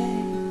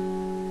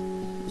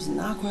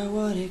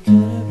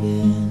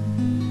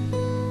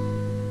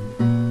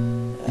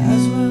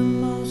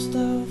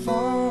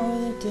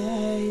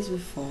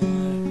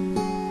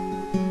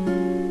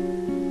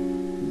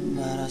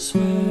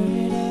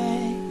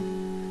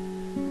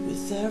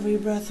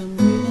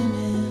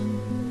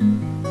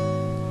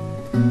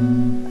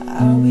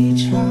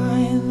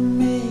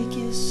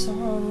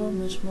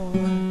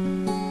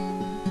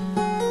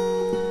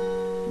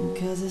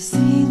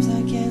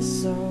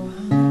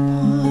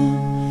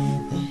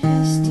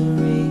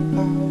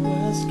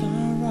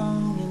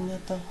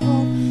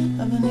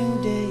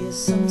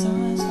is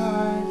sometimes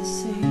hard to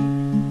see.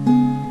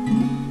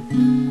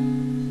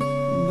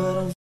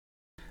 But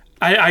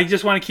I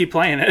just want to keep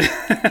playing it.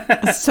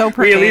 It's so We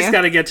pretty. at least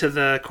got to get to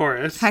the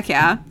chorus. Heck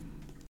yeah.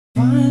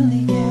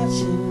 finally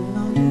catching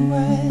on to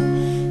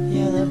it.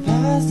 Yeah, the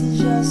past is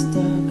just a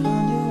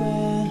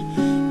conduit,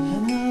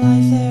 and the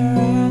life there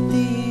at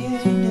the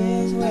end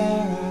is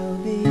where I'll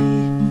be.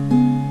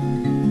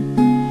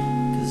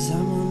 'Cause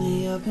I'm on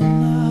the up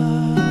and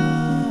up.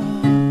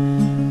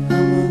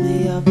 I'm on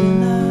the up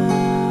and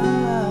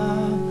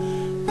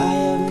up. I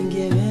haven't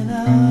given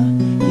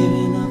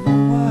up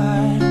on what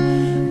I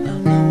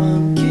know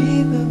I'm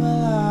capable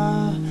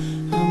of.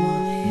 I'm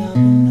on the up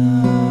and up.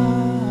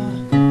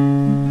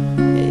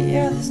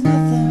 Yeah, there's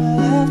nothing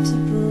left to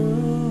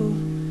prove.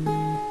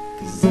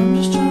 'Cause I'm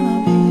just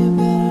trying to be a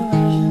better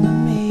version of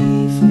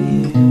me for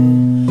you.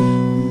 A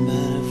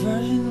better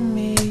version of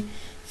me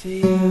for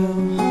you.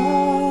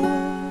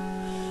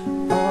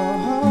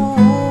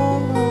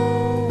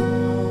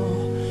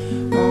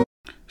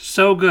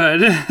 So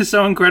good.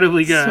 So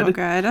incredibly good. So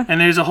good. And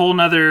there's a whole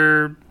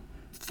nother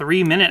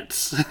 3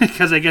 minutes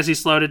because I guess he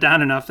slowed it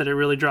down enough that it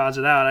really draws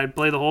it out. I'd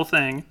play the whole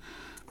thing,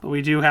 but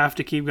we do have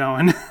to keep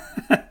going.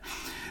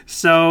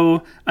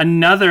 So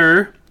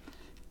another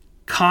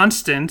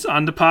constant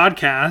on the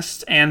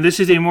podcast, and this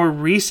is a more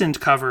recent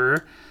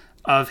cover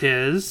of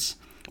his.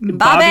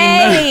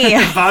 Bobby!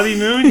 Bobby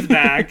Moon's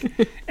back.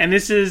 And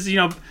this is,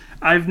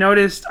 I've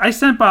noticed, I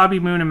sent Bobby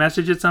Moon a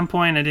message at some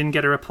point and I didn't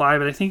get a reply,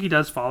 but I think he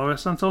does follow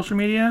us on social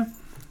media.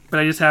 But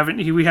I just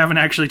we haven't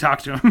actually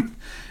talked to him.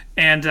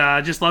 And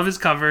just love his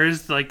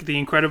covers, like the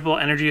incredible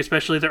energy,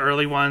 especially the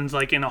early ones,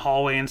 like in a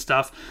hallway and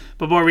stuff.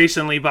 But more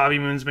recently, Bobby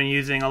Moon's been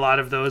using a lot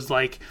of those,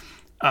 like,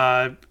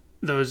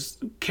 those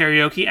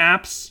karaoke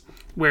apps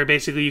where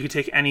basically you could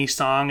take any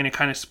song and it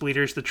kind of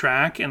splitters the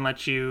track and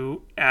lets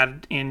you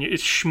add in.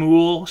 It's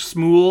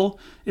Shmool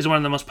is one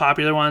of the most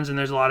popular ones, and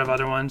there's a lot of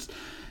other ones.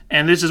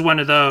 And this is one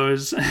of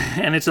those,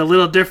 and it's a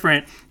little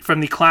different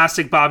from the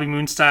classic Bobby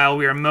Moon style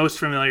we are most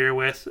familiar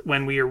with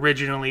when we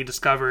originally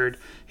discovered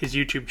his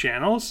YouTube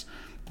channels.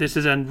 This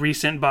is a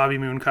recent Bobby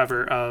Moon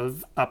cover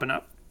of Up and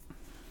Up.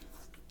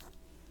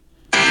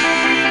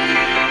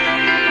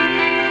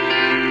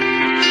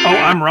 Oh,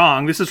 I'm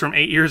wrong. This is from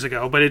 8 years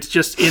ago, but it's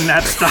just in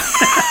that style.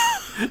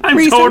 I'm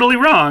Recent? totally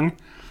wrong.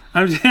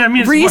 I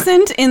mean, it's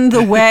Recent in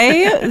the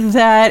way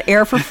that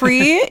Air for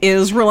Free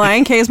is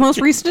Reliant K's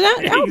most recent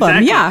album.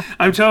 Exactly. Yeah.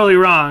 I'm totally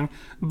wrong,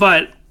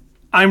 but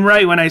I'm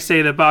right when I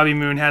say that Bobby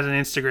Moon has an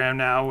Instagram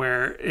now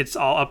where it's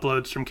all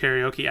uploads from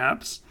karaoke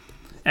apps,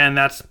 and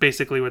that's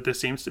basically what this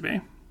seems to be.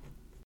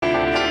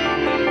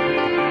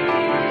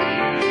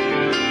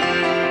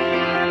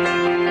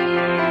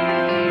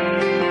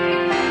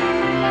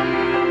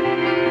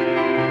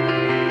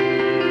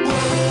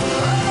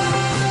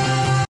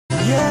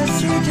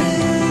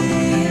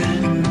 Yesterday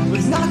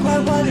was not quite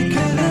what it could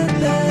have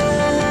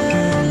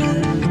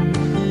been.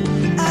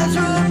 As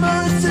were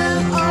most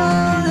of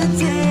all the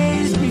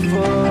days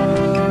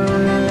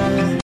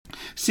before.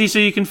 See, so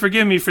you can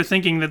forgive me for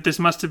thinking that this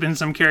must have been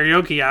some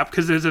karaoke app,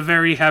 because there's a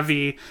very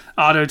heavy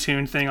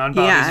auto-tune thing on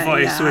Bobby's Yeah,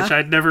 voice, yeah. which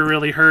I'd never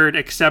really heard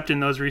except in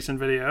those recent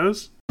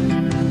videos.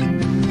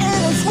 And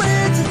I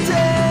swear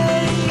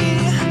today,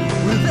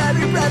 with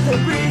every breath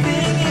I'm breathing in,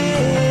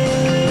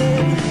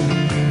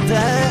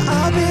 that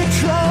I've been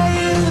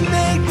trying to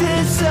make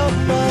this so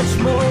much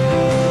more.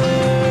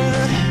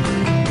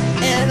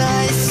 And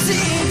I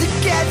seem to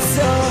get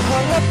so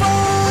hung up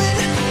on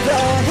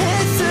the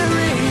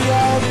history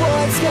of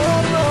what's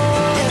gone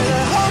wrong. And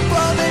the hope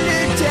of a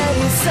new day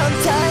is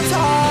sometimes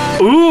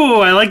hard.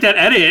 Ooh, I like that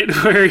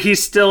edit where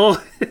he's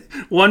still,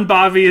 one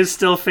Bobby is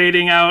still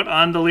fading out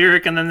on the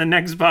lyric and then the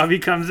next Bobby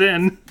comes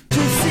in. To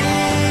see,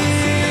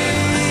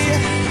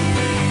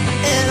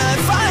 and I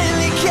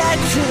finally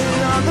catch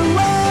it on the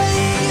way,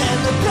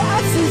 and the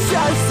past is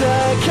just to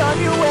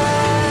come your way,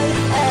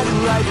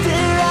 and right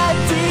there at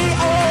the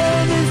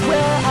end is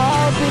where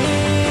I'll be.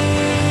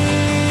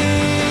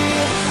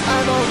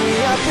 I'm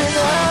only up and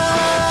up,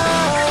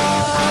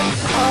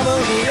 I'm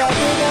only up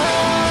and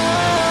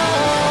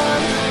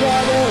up,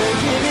 never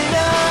giving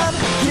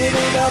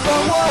up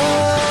on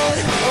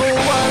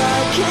what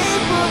I'm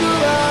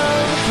capable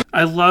of.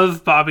 I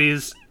love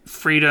Bobby's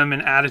freedom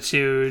and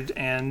attitude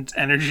and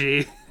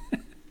energy.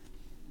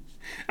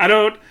 I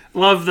don't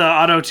love the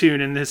auto-tune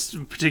in this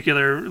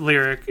particular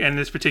lyric and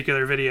this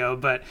particular video,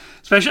 but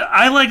especially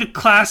I like a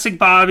classic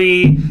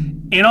Bobby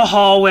in a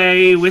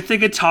hallway with the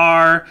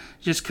guitar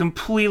just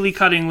completely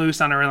cutting loose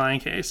on a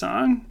Reliant K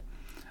song.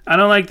 I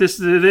don't like this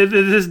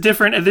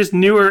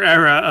newer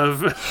era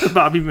of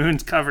Bobby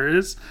Moon's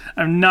covers.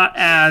 I'm not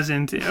as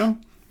into,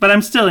 but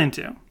I'm still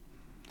into.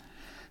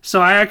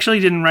 So I actually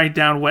didn't write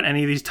down what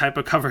any of these type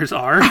of covers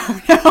are.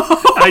 Oh, no.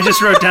 I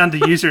just wrote down the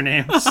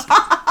usernames.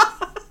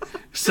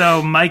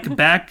 So Mike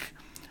Beck.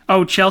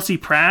 Oh, Chelsea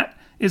Pratt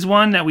is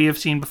one that we have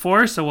seen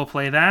before, so we'll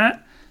play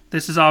that.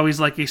 This is always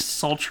like a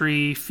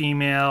sultry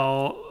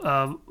female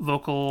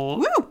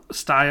vocal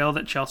style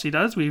that Chelsea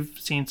does. We've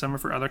seen some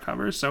of her other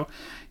covers. So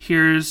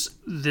here's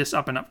this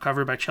Up and Up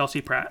cover by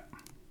Chelsea Pratt.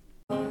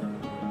 Up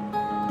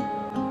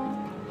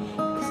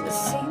the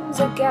scenes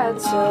I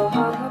get so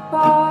hung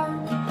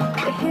upon,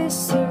 the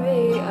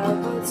history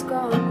of what's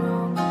gone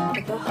wrong,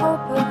 but the hope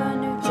of a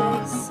new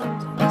day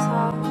sometimes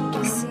hard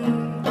to see.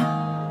 And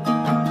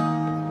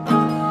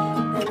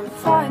I'm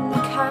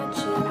finally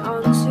catching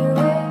on to it,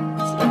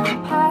 yeah, the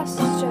past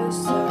is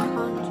just a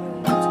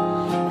conduit,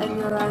 and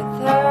the light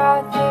there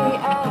at the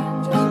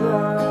end is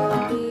where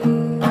I'll be.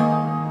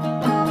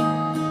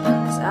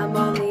 'Cause I'm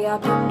on the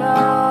up and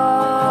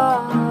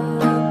up,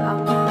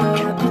 I'm on the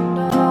up and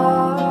up.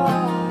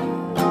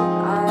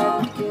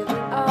 I've given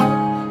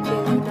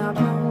up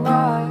on what I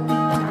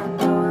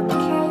know I'm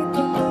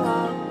capable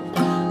of.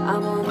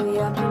 I'm on the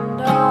up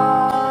and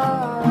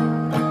up,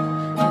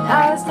 and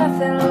there's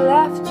nothing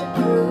left to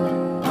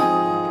prove.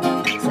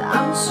 So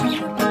I'm just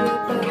trying to be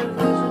a better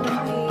version of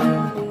me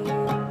for you,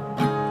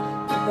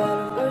 a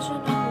better version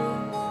of me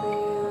for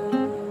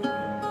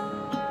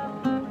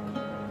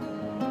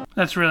you.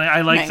 That's really,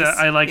 I like Nice. that.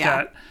 I like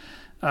Yeah.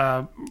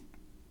 that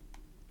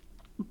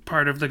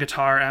part of the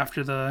guitar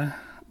after the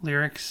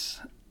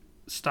lyrics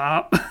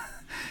stop.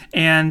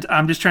 And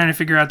I'm just trying to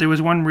figure out, there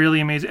was one really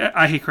amazing,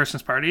 I Hate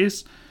Christmas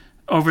Parties.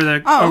 Over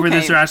this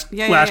okay. last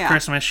Yeah.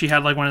 Christmas, she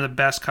had like one of the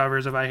best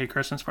covers of I Hate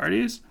Christmas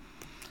Parties.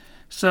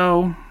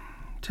 So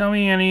tell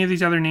me any of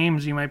these other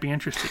names you might be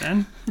interested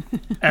in.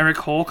 Eric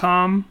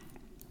Holcomb,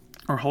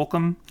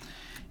 Evo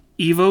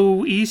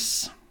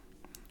East,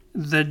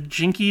 the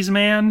Jinkies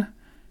Man,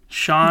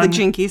 Sean. The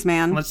Jinkies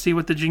Man. Let's see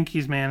what the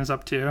Jinkies Man is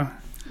up to.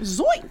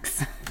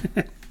 Zoinks!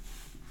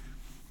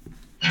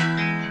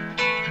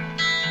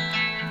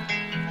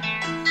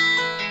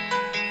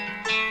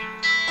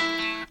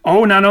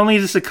 Oh, not only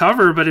is this a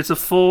cover, but it's a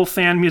full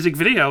fan music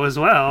video as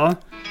well.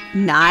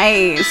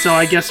 Nice. So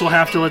I guess we'll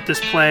have to let this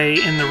play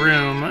in the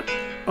room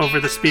over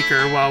the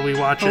speaker while we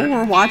watch Oh, it.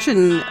 we're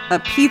watching a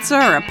pizza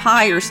or a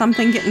pie or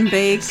something getting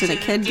baked and a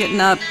kid getting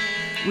up.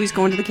 He's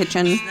going to the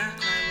kitchen.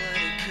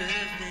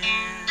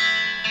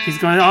 He's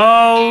going,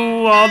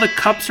 oh, all the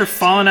cups are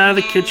falling out of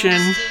the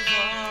kitchen.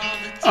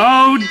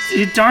 Oh,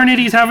 darn it,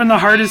 he's having the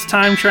hardest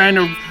time trying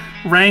to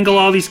wrangle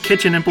all these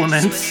kitchen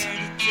implements.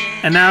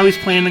 And now he's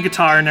playing the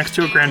guitar next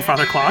to a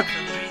grandfather clock.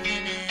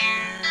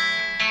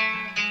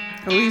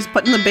 Oh, he's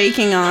putting the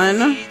baking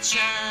on.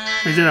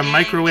 Is it a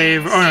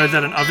microwave? Oh, no, is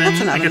that an oven?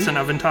 That's an I guess oven.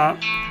 an oven top.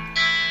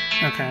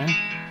 Okay.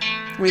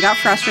 We got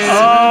frustrated.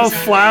 Oh,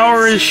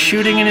 flour is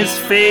shooting in his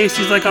face.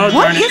 He's like, oh, What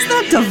darn it. is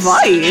that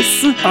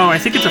device? Oh, I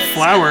think it's a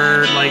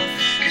flour, like,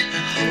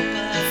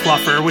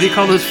 fluffer. What do you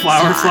call those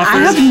flour fluffers?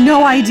 I have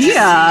no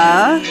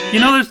idea. You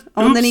know, there's.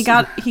 Oh, and then he oops.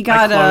 got I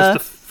closed the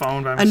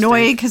phone by mistake.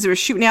 annoyed because it was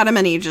shooting at him,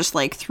 and he just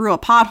like threw a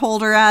pot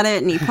holder at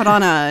it, and he put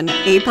on an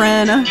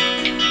apron.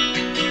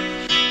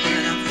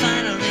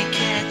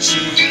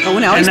 Oh,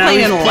 now he's now playing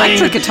he's an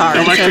electric guitar.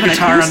 instead Electric of an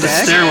guitar on the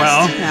acoustic.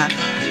 stairwell. Yeah.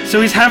 So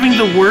he's having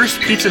the worst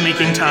pizza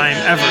making time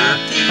ever,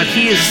 but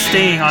he is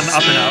staying on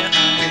up and up.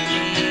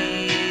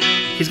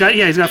 He's got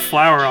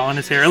flour all in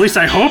his hair. At least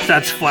I hope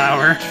that's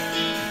flour.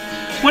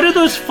 What are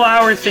those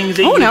flour things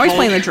that Oh, you now he's hold-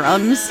 playing the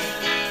drums.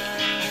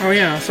 Oh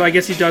yeah, so I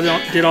guess he did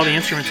all the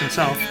instruments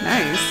himself.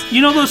 Nice.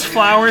 You know those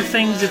flour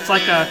things? It's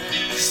like a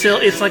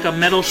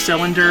metal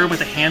cylinder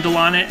with a handle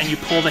on it, and you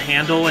pull the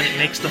handle and it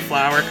makes the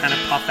flour kind of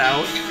puff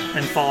out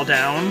and fall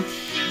down.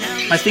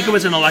 I think it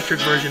was an electric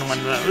version of one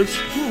of those.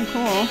 Oh,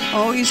 cool.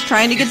 Oh, he's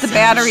trying to get the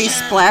battery,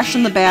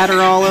 splashing the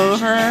batter all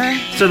over.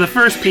 So the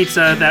first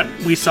pizza that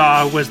we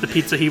saw was the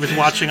pizza he was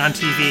watching on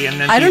TV,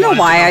 and then I he don't know wanted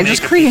to why. go I make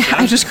just a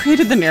pizza.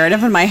 created the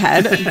narrative in my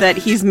head that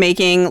he's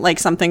making like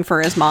something for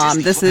his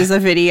mom. This is a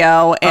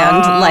video and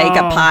like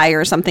a pie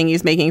or something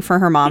he's making for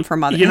her mom for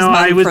Mother. You know, his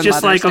mom I was for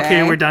just Mother's like,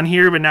 okay, Day. we're done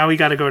here, but now we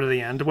got to go to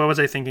the end. What was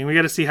I thinking? We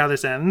got to see how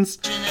this ends.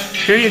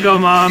 Here you go,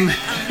 Mom.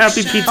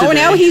 Happy pizza Oh, day.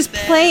 now he's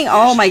playing.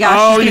 Oh my gosh,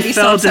 Oh, he's he gonna be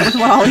so fell upset down.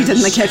 with what all he did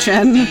in the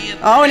kitchen.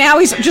 Oh, now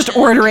he's just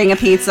ordering a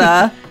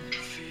pizza.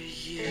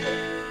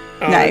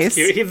 Oh, Nice.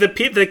 that's cute.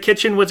 The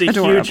kitchen was a huge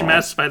Adorable.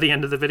 mess by the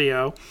end of the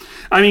video.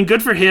 I mean,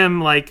 good for him,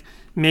 like,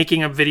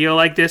 making a video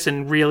like this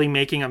and really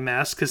making a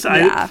mess. Because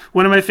Yeah.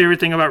 one of my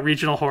favorite thing about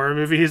regional horror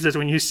movies is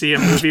when you see a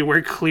movie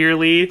where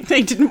clearly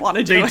They didn't want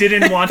to do they it.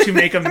 didn't want to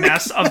make a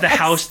mess of the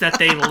house that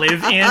they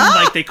live in.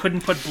 Like, they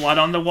couldn't put blood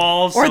on the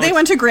walls. Or so they it's-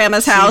 went to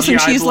Grandma's house and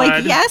CGI she's like,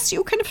 blood. yes,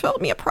 you can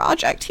film me a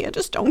project here,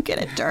 just don't get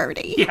it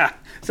dirty. Yeah,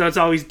 so it's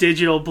always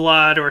digital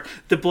blood, or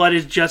the blood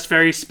is just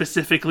very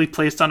specifically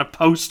placed on a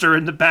poster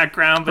in the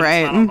background, but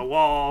it's not Right. on the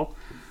wall.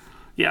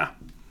 Yeah.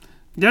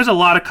 There's a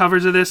lot of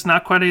covers of this,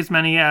 not quite as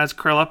many as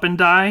Curl Up and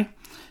Die,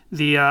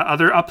 the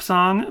other Up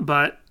song,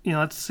 but, you know,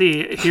 let's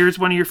see. Here's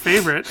one of your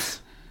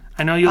favorites.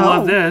 I know you'll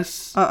love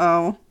this.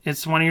 Uh-oh.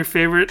 It's one of your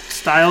favorite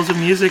styles of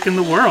music in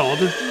the world.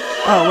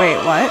 Oh, wait,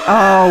 what?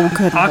 Oh,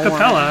 good A lord.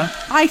 cappella.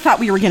 I thought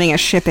we were getting a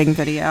shipping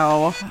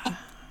video.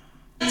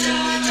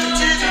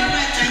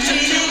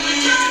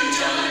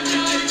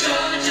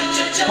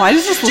 Why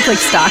does this look like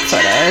stock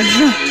footage?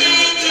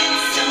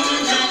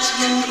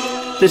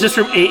 This is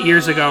from 8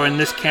 years ago, and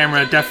this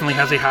camera definitely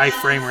has a high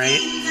frame rate.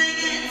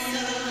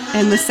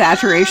 And the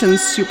saturation's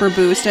super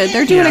boosted.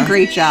 They're doing a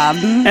great job.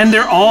 And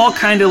they're all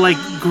kind of like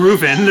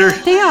grooving.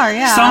 They are,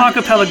 yeah. Some a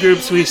cappella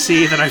groups we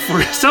see that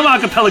some a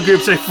cappella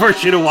groups I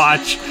force you to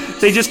watch.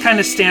 They just kind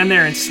of stand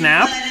there and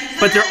snap,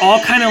 but they're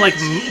all kind of like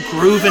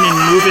grooving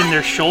and moving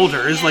their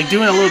shoulders, like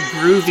doing a little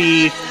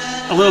groovy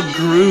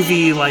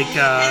like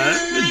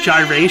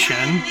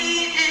gyration.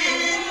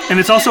 And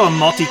it's also a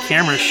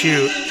multi-camera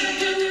shoot.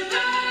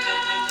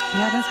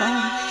 Yeah, that's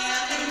fine.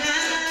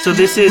 So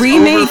this is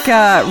remake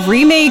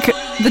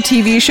the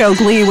TV show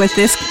Glee with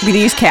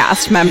these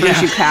cast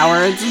members, you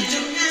cowards.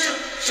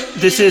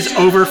 This is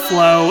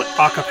Overflow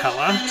a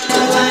cappella.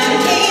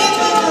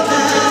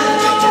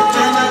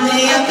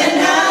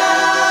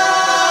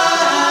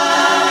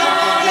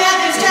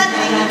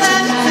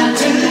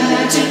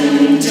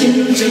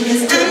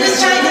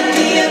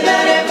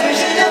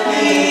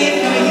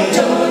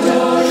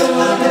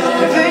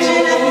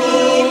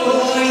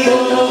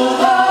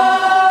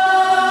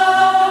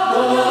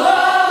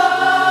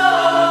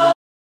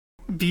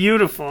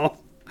 Beautiful.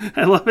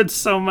 I love it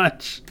so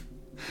much.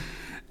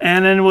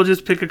 And then we'll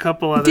just pick a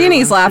couple other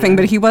Danny's ones laughing, here.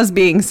 but he was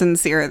being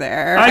sincere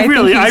there. I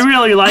really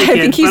like it. I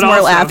think he's but more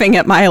also, laughing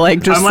at my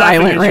just I'm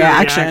laughing silent at your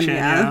reaction.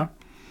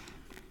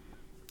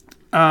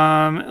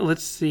 Yeah.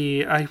 Let's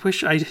see. I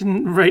wish I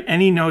didn't write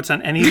any notes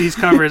on any of these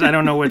covers. I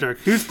don't know what's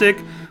acoustic,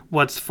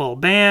 what's full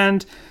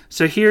band.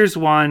 So here's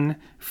one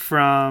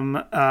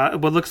from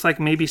what looks like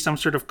maybe some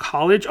sort of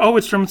college. Oh,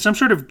 it's from a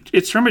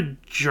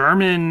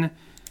German.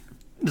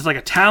 There's like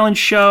a talent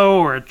show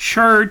or a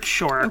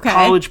church or a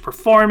college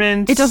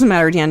performance. It doesn't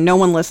matter, Dan. No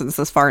one listens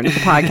this far into the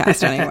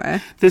podcast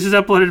anyway. This is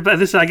uploaded by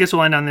this. I guess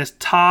we'll end on this.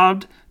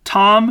 Tom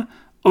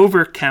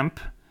Overkempe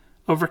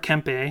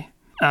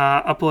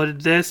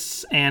uploaded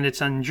this, and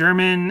it's in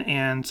German,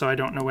 and so I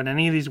don't know what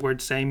any of these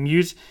words say.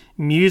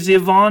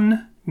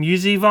 Musivon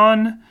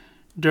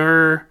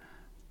der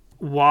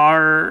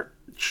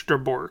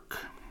Warsterburg.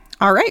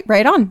 All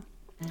right on.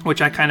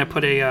 Which I kind of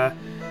put a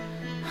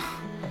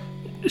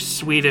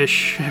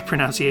Swedish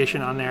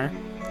pronunciation on there.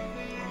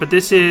 But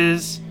this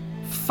is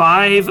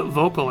 5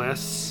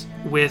 vocalists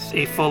with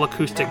a full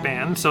acoustic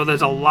band, so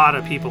there's a lot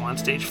of people on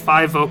stage.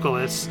 5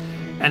 vocalists,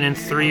 and then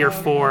 3 or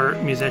 4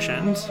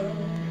 musicians.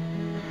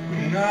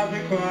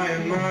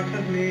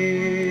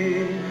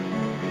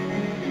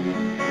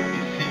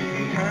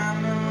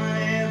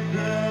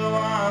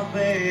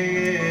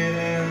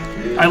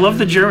 I love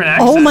the German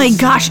accents. Oh my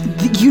gosh,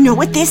 you know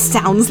what this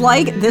sounds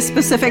like? This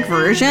specific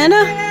version?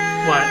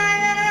 What?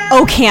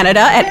 Oh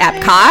Canada at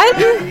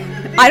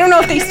Epcot. I don't know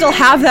if they still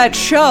have that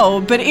show,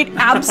 but it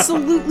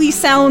absolutely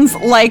sounds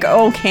like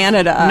Oh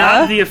Canada.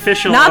 Not the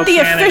official Not Oh the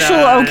Canada official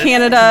Oh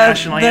Canada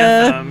national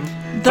anthem,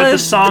 but the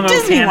song the Oh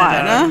Disney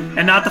Canada, one.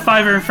 and not the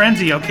Fiverr and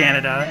Frenzy Oh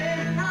Canada.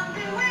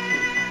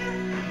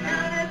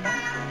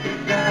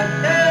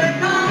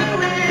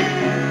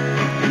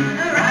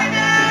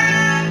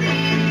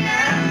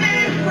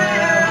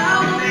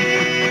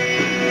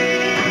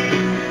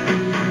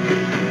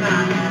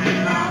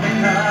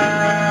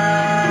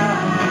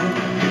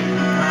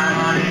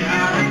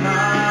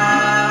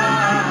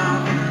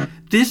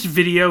 This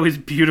video is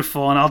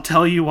beautiful, and I'll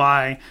tell you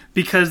why.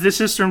 Because this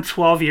is from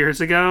 12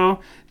 years ago,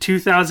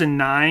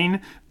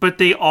 2009, but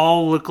they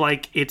all look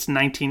like it's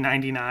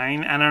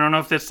 1999. And I don't know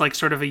if that's like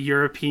sort of a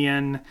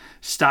European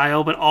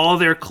style, but all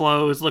their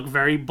clothes look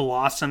very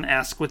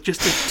Blossom-esque with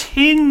just a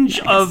tinge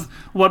of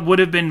what would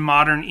have been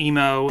modern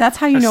emo. That's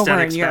how you know we're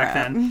in aesthetics back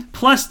Europe. then.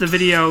 Plus, the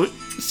video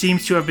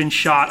seems to have been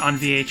shot on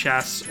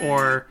VHS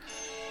or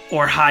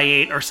High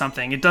 8 or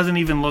something. It doesn't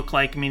even look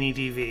like mini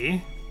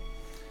DV.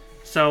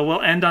 So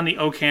we'll end on the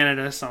Oh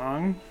Canada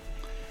song.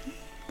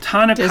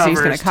 Ton of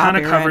covers.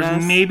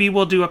 Us. Maybe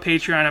we'll do a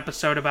Patreon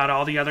episode about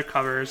all the other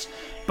covers.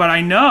 But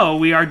I know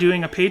we are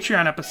doing a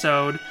Patreon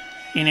episode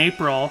in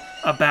April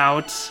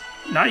about,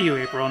 not you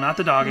April, not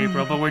the dog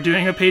April, but we're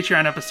doing a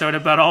Patreon episode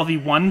about all the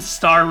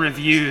 1-star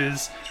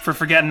reviews for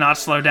Forget Not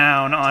Slow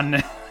Down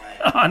on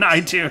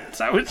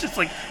iTunes. I was just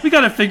like, we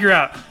got to figure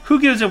out who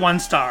gives it 1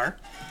 star.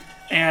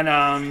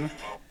 And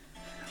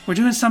we're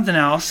doing something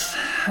else.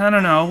 I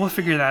don't know. We'll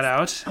figure that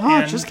out.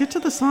 Oh, just get to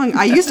the song.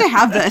 I used to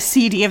have the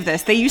CD of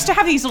this. They used to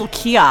have these little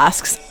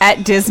kiosks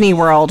at Disney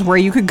World where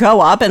you could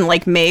go up and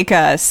like make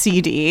a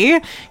CD.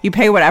 You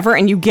pay whatever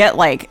and you get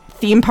like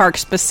theme park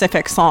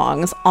specific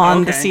songs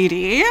on the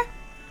CD.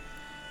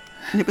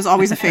 And it was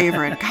always a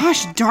favorite.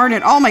 Gosh darn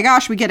it. Oh my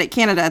gosh, we get it.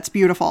 Canada. It's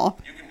beautiful.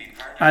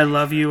 I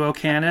love you, oh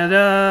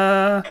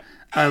Canada.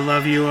 I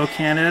love you, oh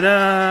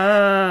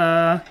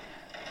Canada.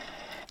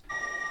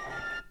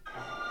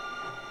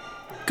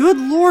 Good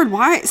Lord,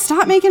 why?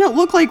 Stop making it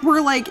look like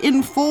we're like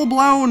in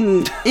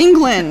full-blown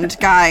England,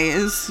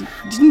 guys.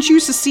 Didn't you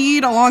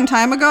secede a long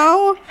time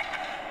ago?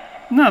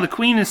 No, the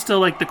Queen is still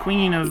like the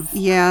Queen of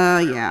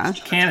Yeah.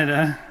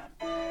 Canada.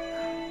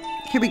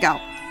 Here we go.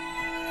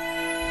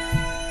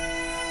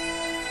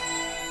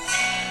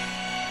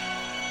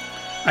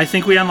 I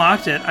think we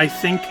unlocked it. I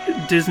think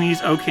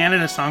Disney's Oh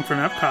Canada song from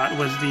Epcot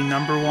was the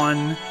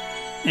 #1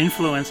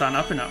 influence on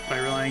Up and Up by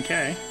Relient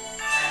K.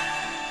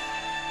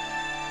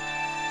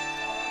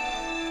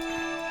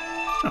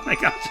 Oh my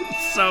gosh,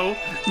 it's so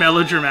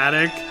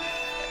melodramatic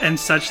and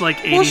such like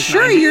 80s. Well,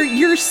 sure, 90s.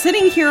 you're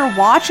sitting here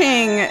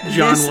watching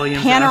John this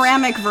Williams-esque.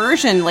 panoramic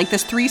version, like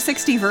this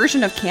 360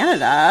 version of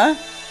Canada.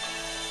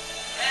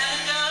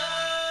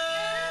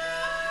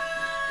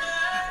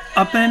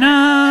 Up and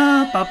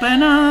up, up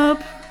and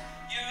up.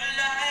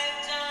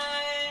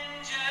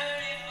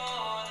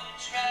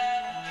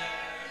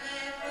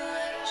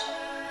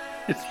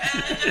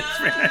 It's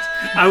very nice.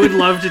 I would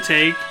love to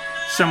take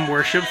some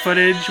worship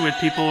footage with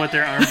people with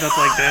their arms up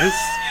like this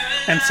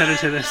and set it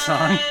to this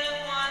song.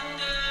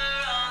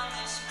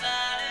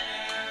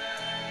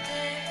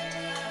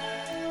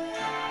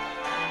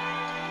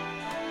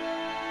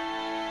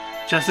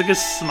 Jessica's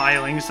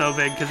smiling so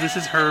big because this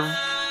is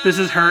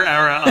her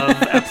era of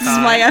Epcot. This is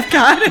my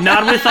Epcot.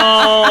 Not with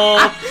all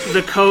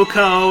the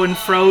Coco and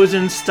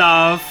Frozen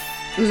stuff.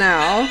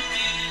 No.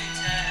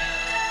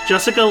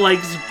 Jessica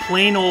likes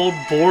plain old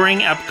boring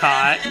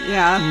Epcot.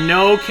 Yeah.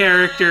 No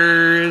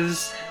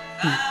characters.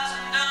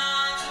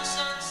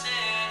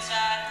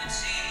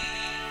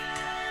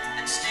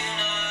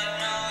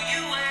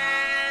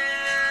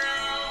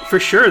 For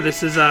sure,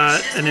 this is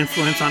an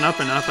influence on Up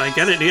and Up. I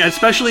get it,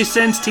 especially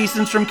since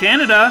Teeson's from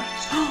Canada.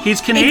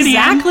 He's Canadian.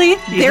 Exactly.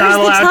 He's There's not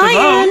the allowed to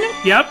tie-in.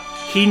 vote. Yep.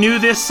 He knew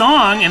this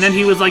song, and then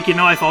he was like,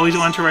 I've always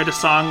wanted to write a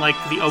song like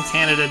the O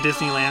Canada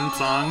Disneyland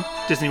song,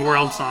 Disney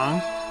World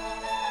song.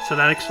 So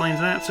that explains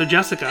that. So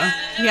Jessica,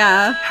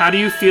 Yeah. how do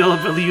you feel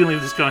about you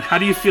leave this going? How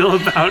do you feel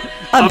about Up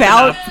and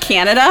About Up?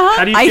 Canada?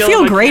 How do you I feel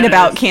about great Canada?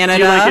 about Canada.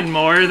 Do you like it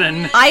more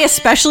than I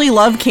especially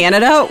love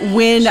Canada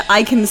when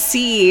I can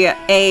see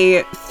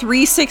a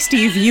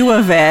 360 view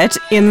of it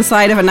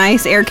inside of a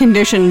nice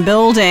air-conditioned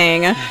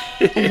building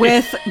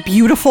with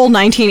beautiful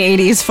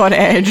 1980s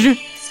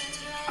footage.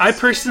 I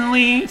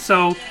personally?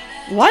 So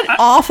What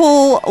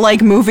awful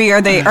like movie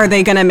are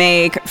they gonna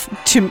make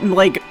to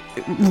like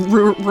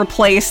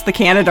replace the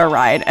Canada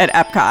ride at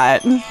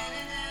Epcot?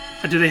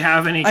 do they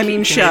have any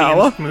Canadian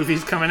show.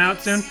 movies coming out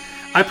soon?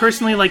 I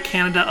personally like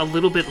Canada a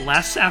little bit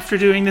less after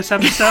doing this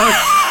episode.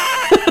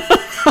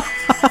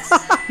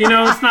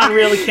 It's not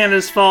really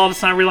Canada's fault.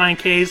 It's not Reliant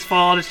K's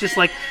fault. It's just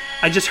like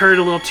I just heard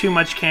a little too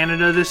much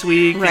Canada this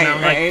week. Right, and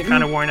I'm right. like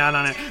kind of worn out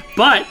on it.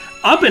 But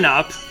Up and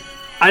Up,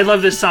 I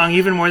love this song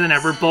even more than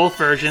ever. Both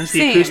versions, the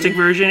Same. acoustic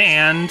version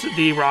and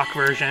the rock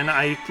version.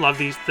 I love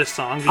this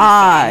song. These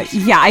songs.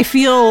 Yeah, I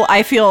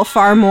feel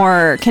far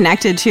more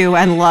connected to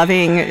and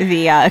loving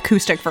the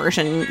acoustic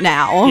version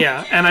now.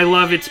 Yeah, and I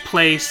love its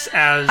place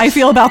as I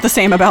feel about the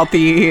same about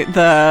the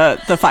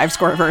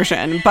 5-score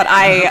version, but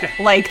I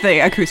like the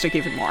acoustic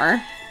even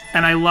more.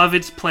 and I love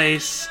its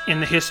place in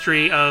the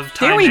history of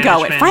time There we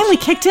go. It management. finally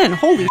kicked in.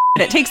 Holy shit,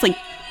 it takes like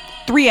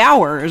 3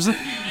 hours.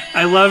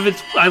 I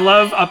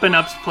love Up and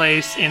Up's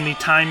place in the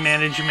time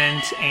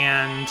management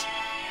and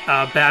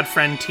Bad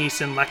Friend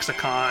Teeson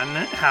lexicon,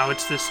 how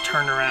it's this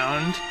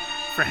turnaround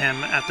for him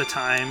at the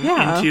time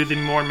Yeah. into the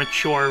more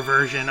mature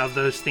version of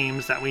those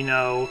themes that we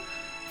know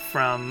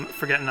from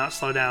Forget Not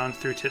Slow Down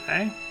through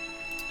today.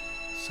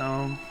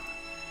 So,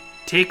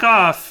 take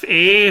off,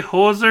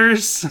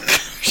 hosers?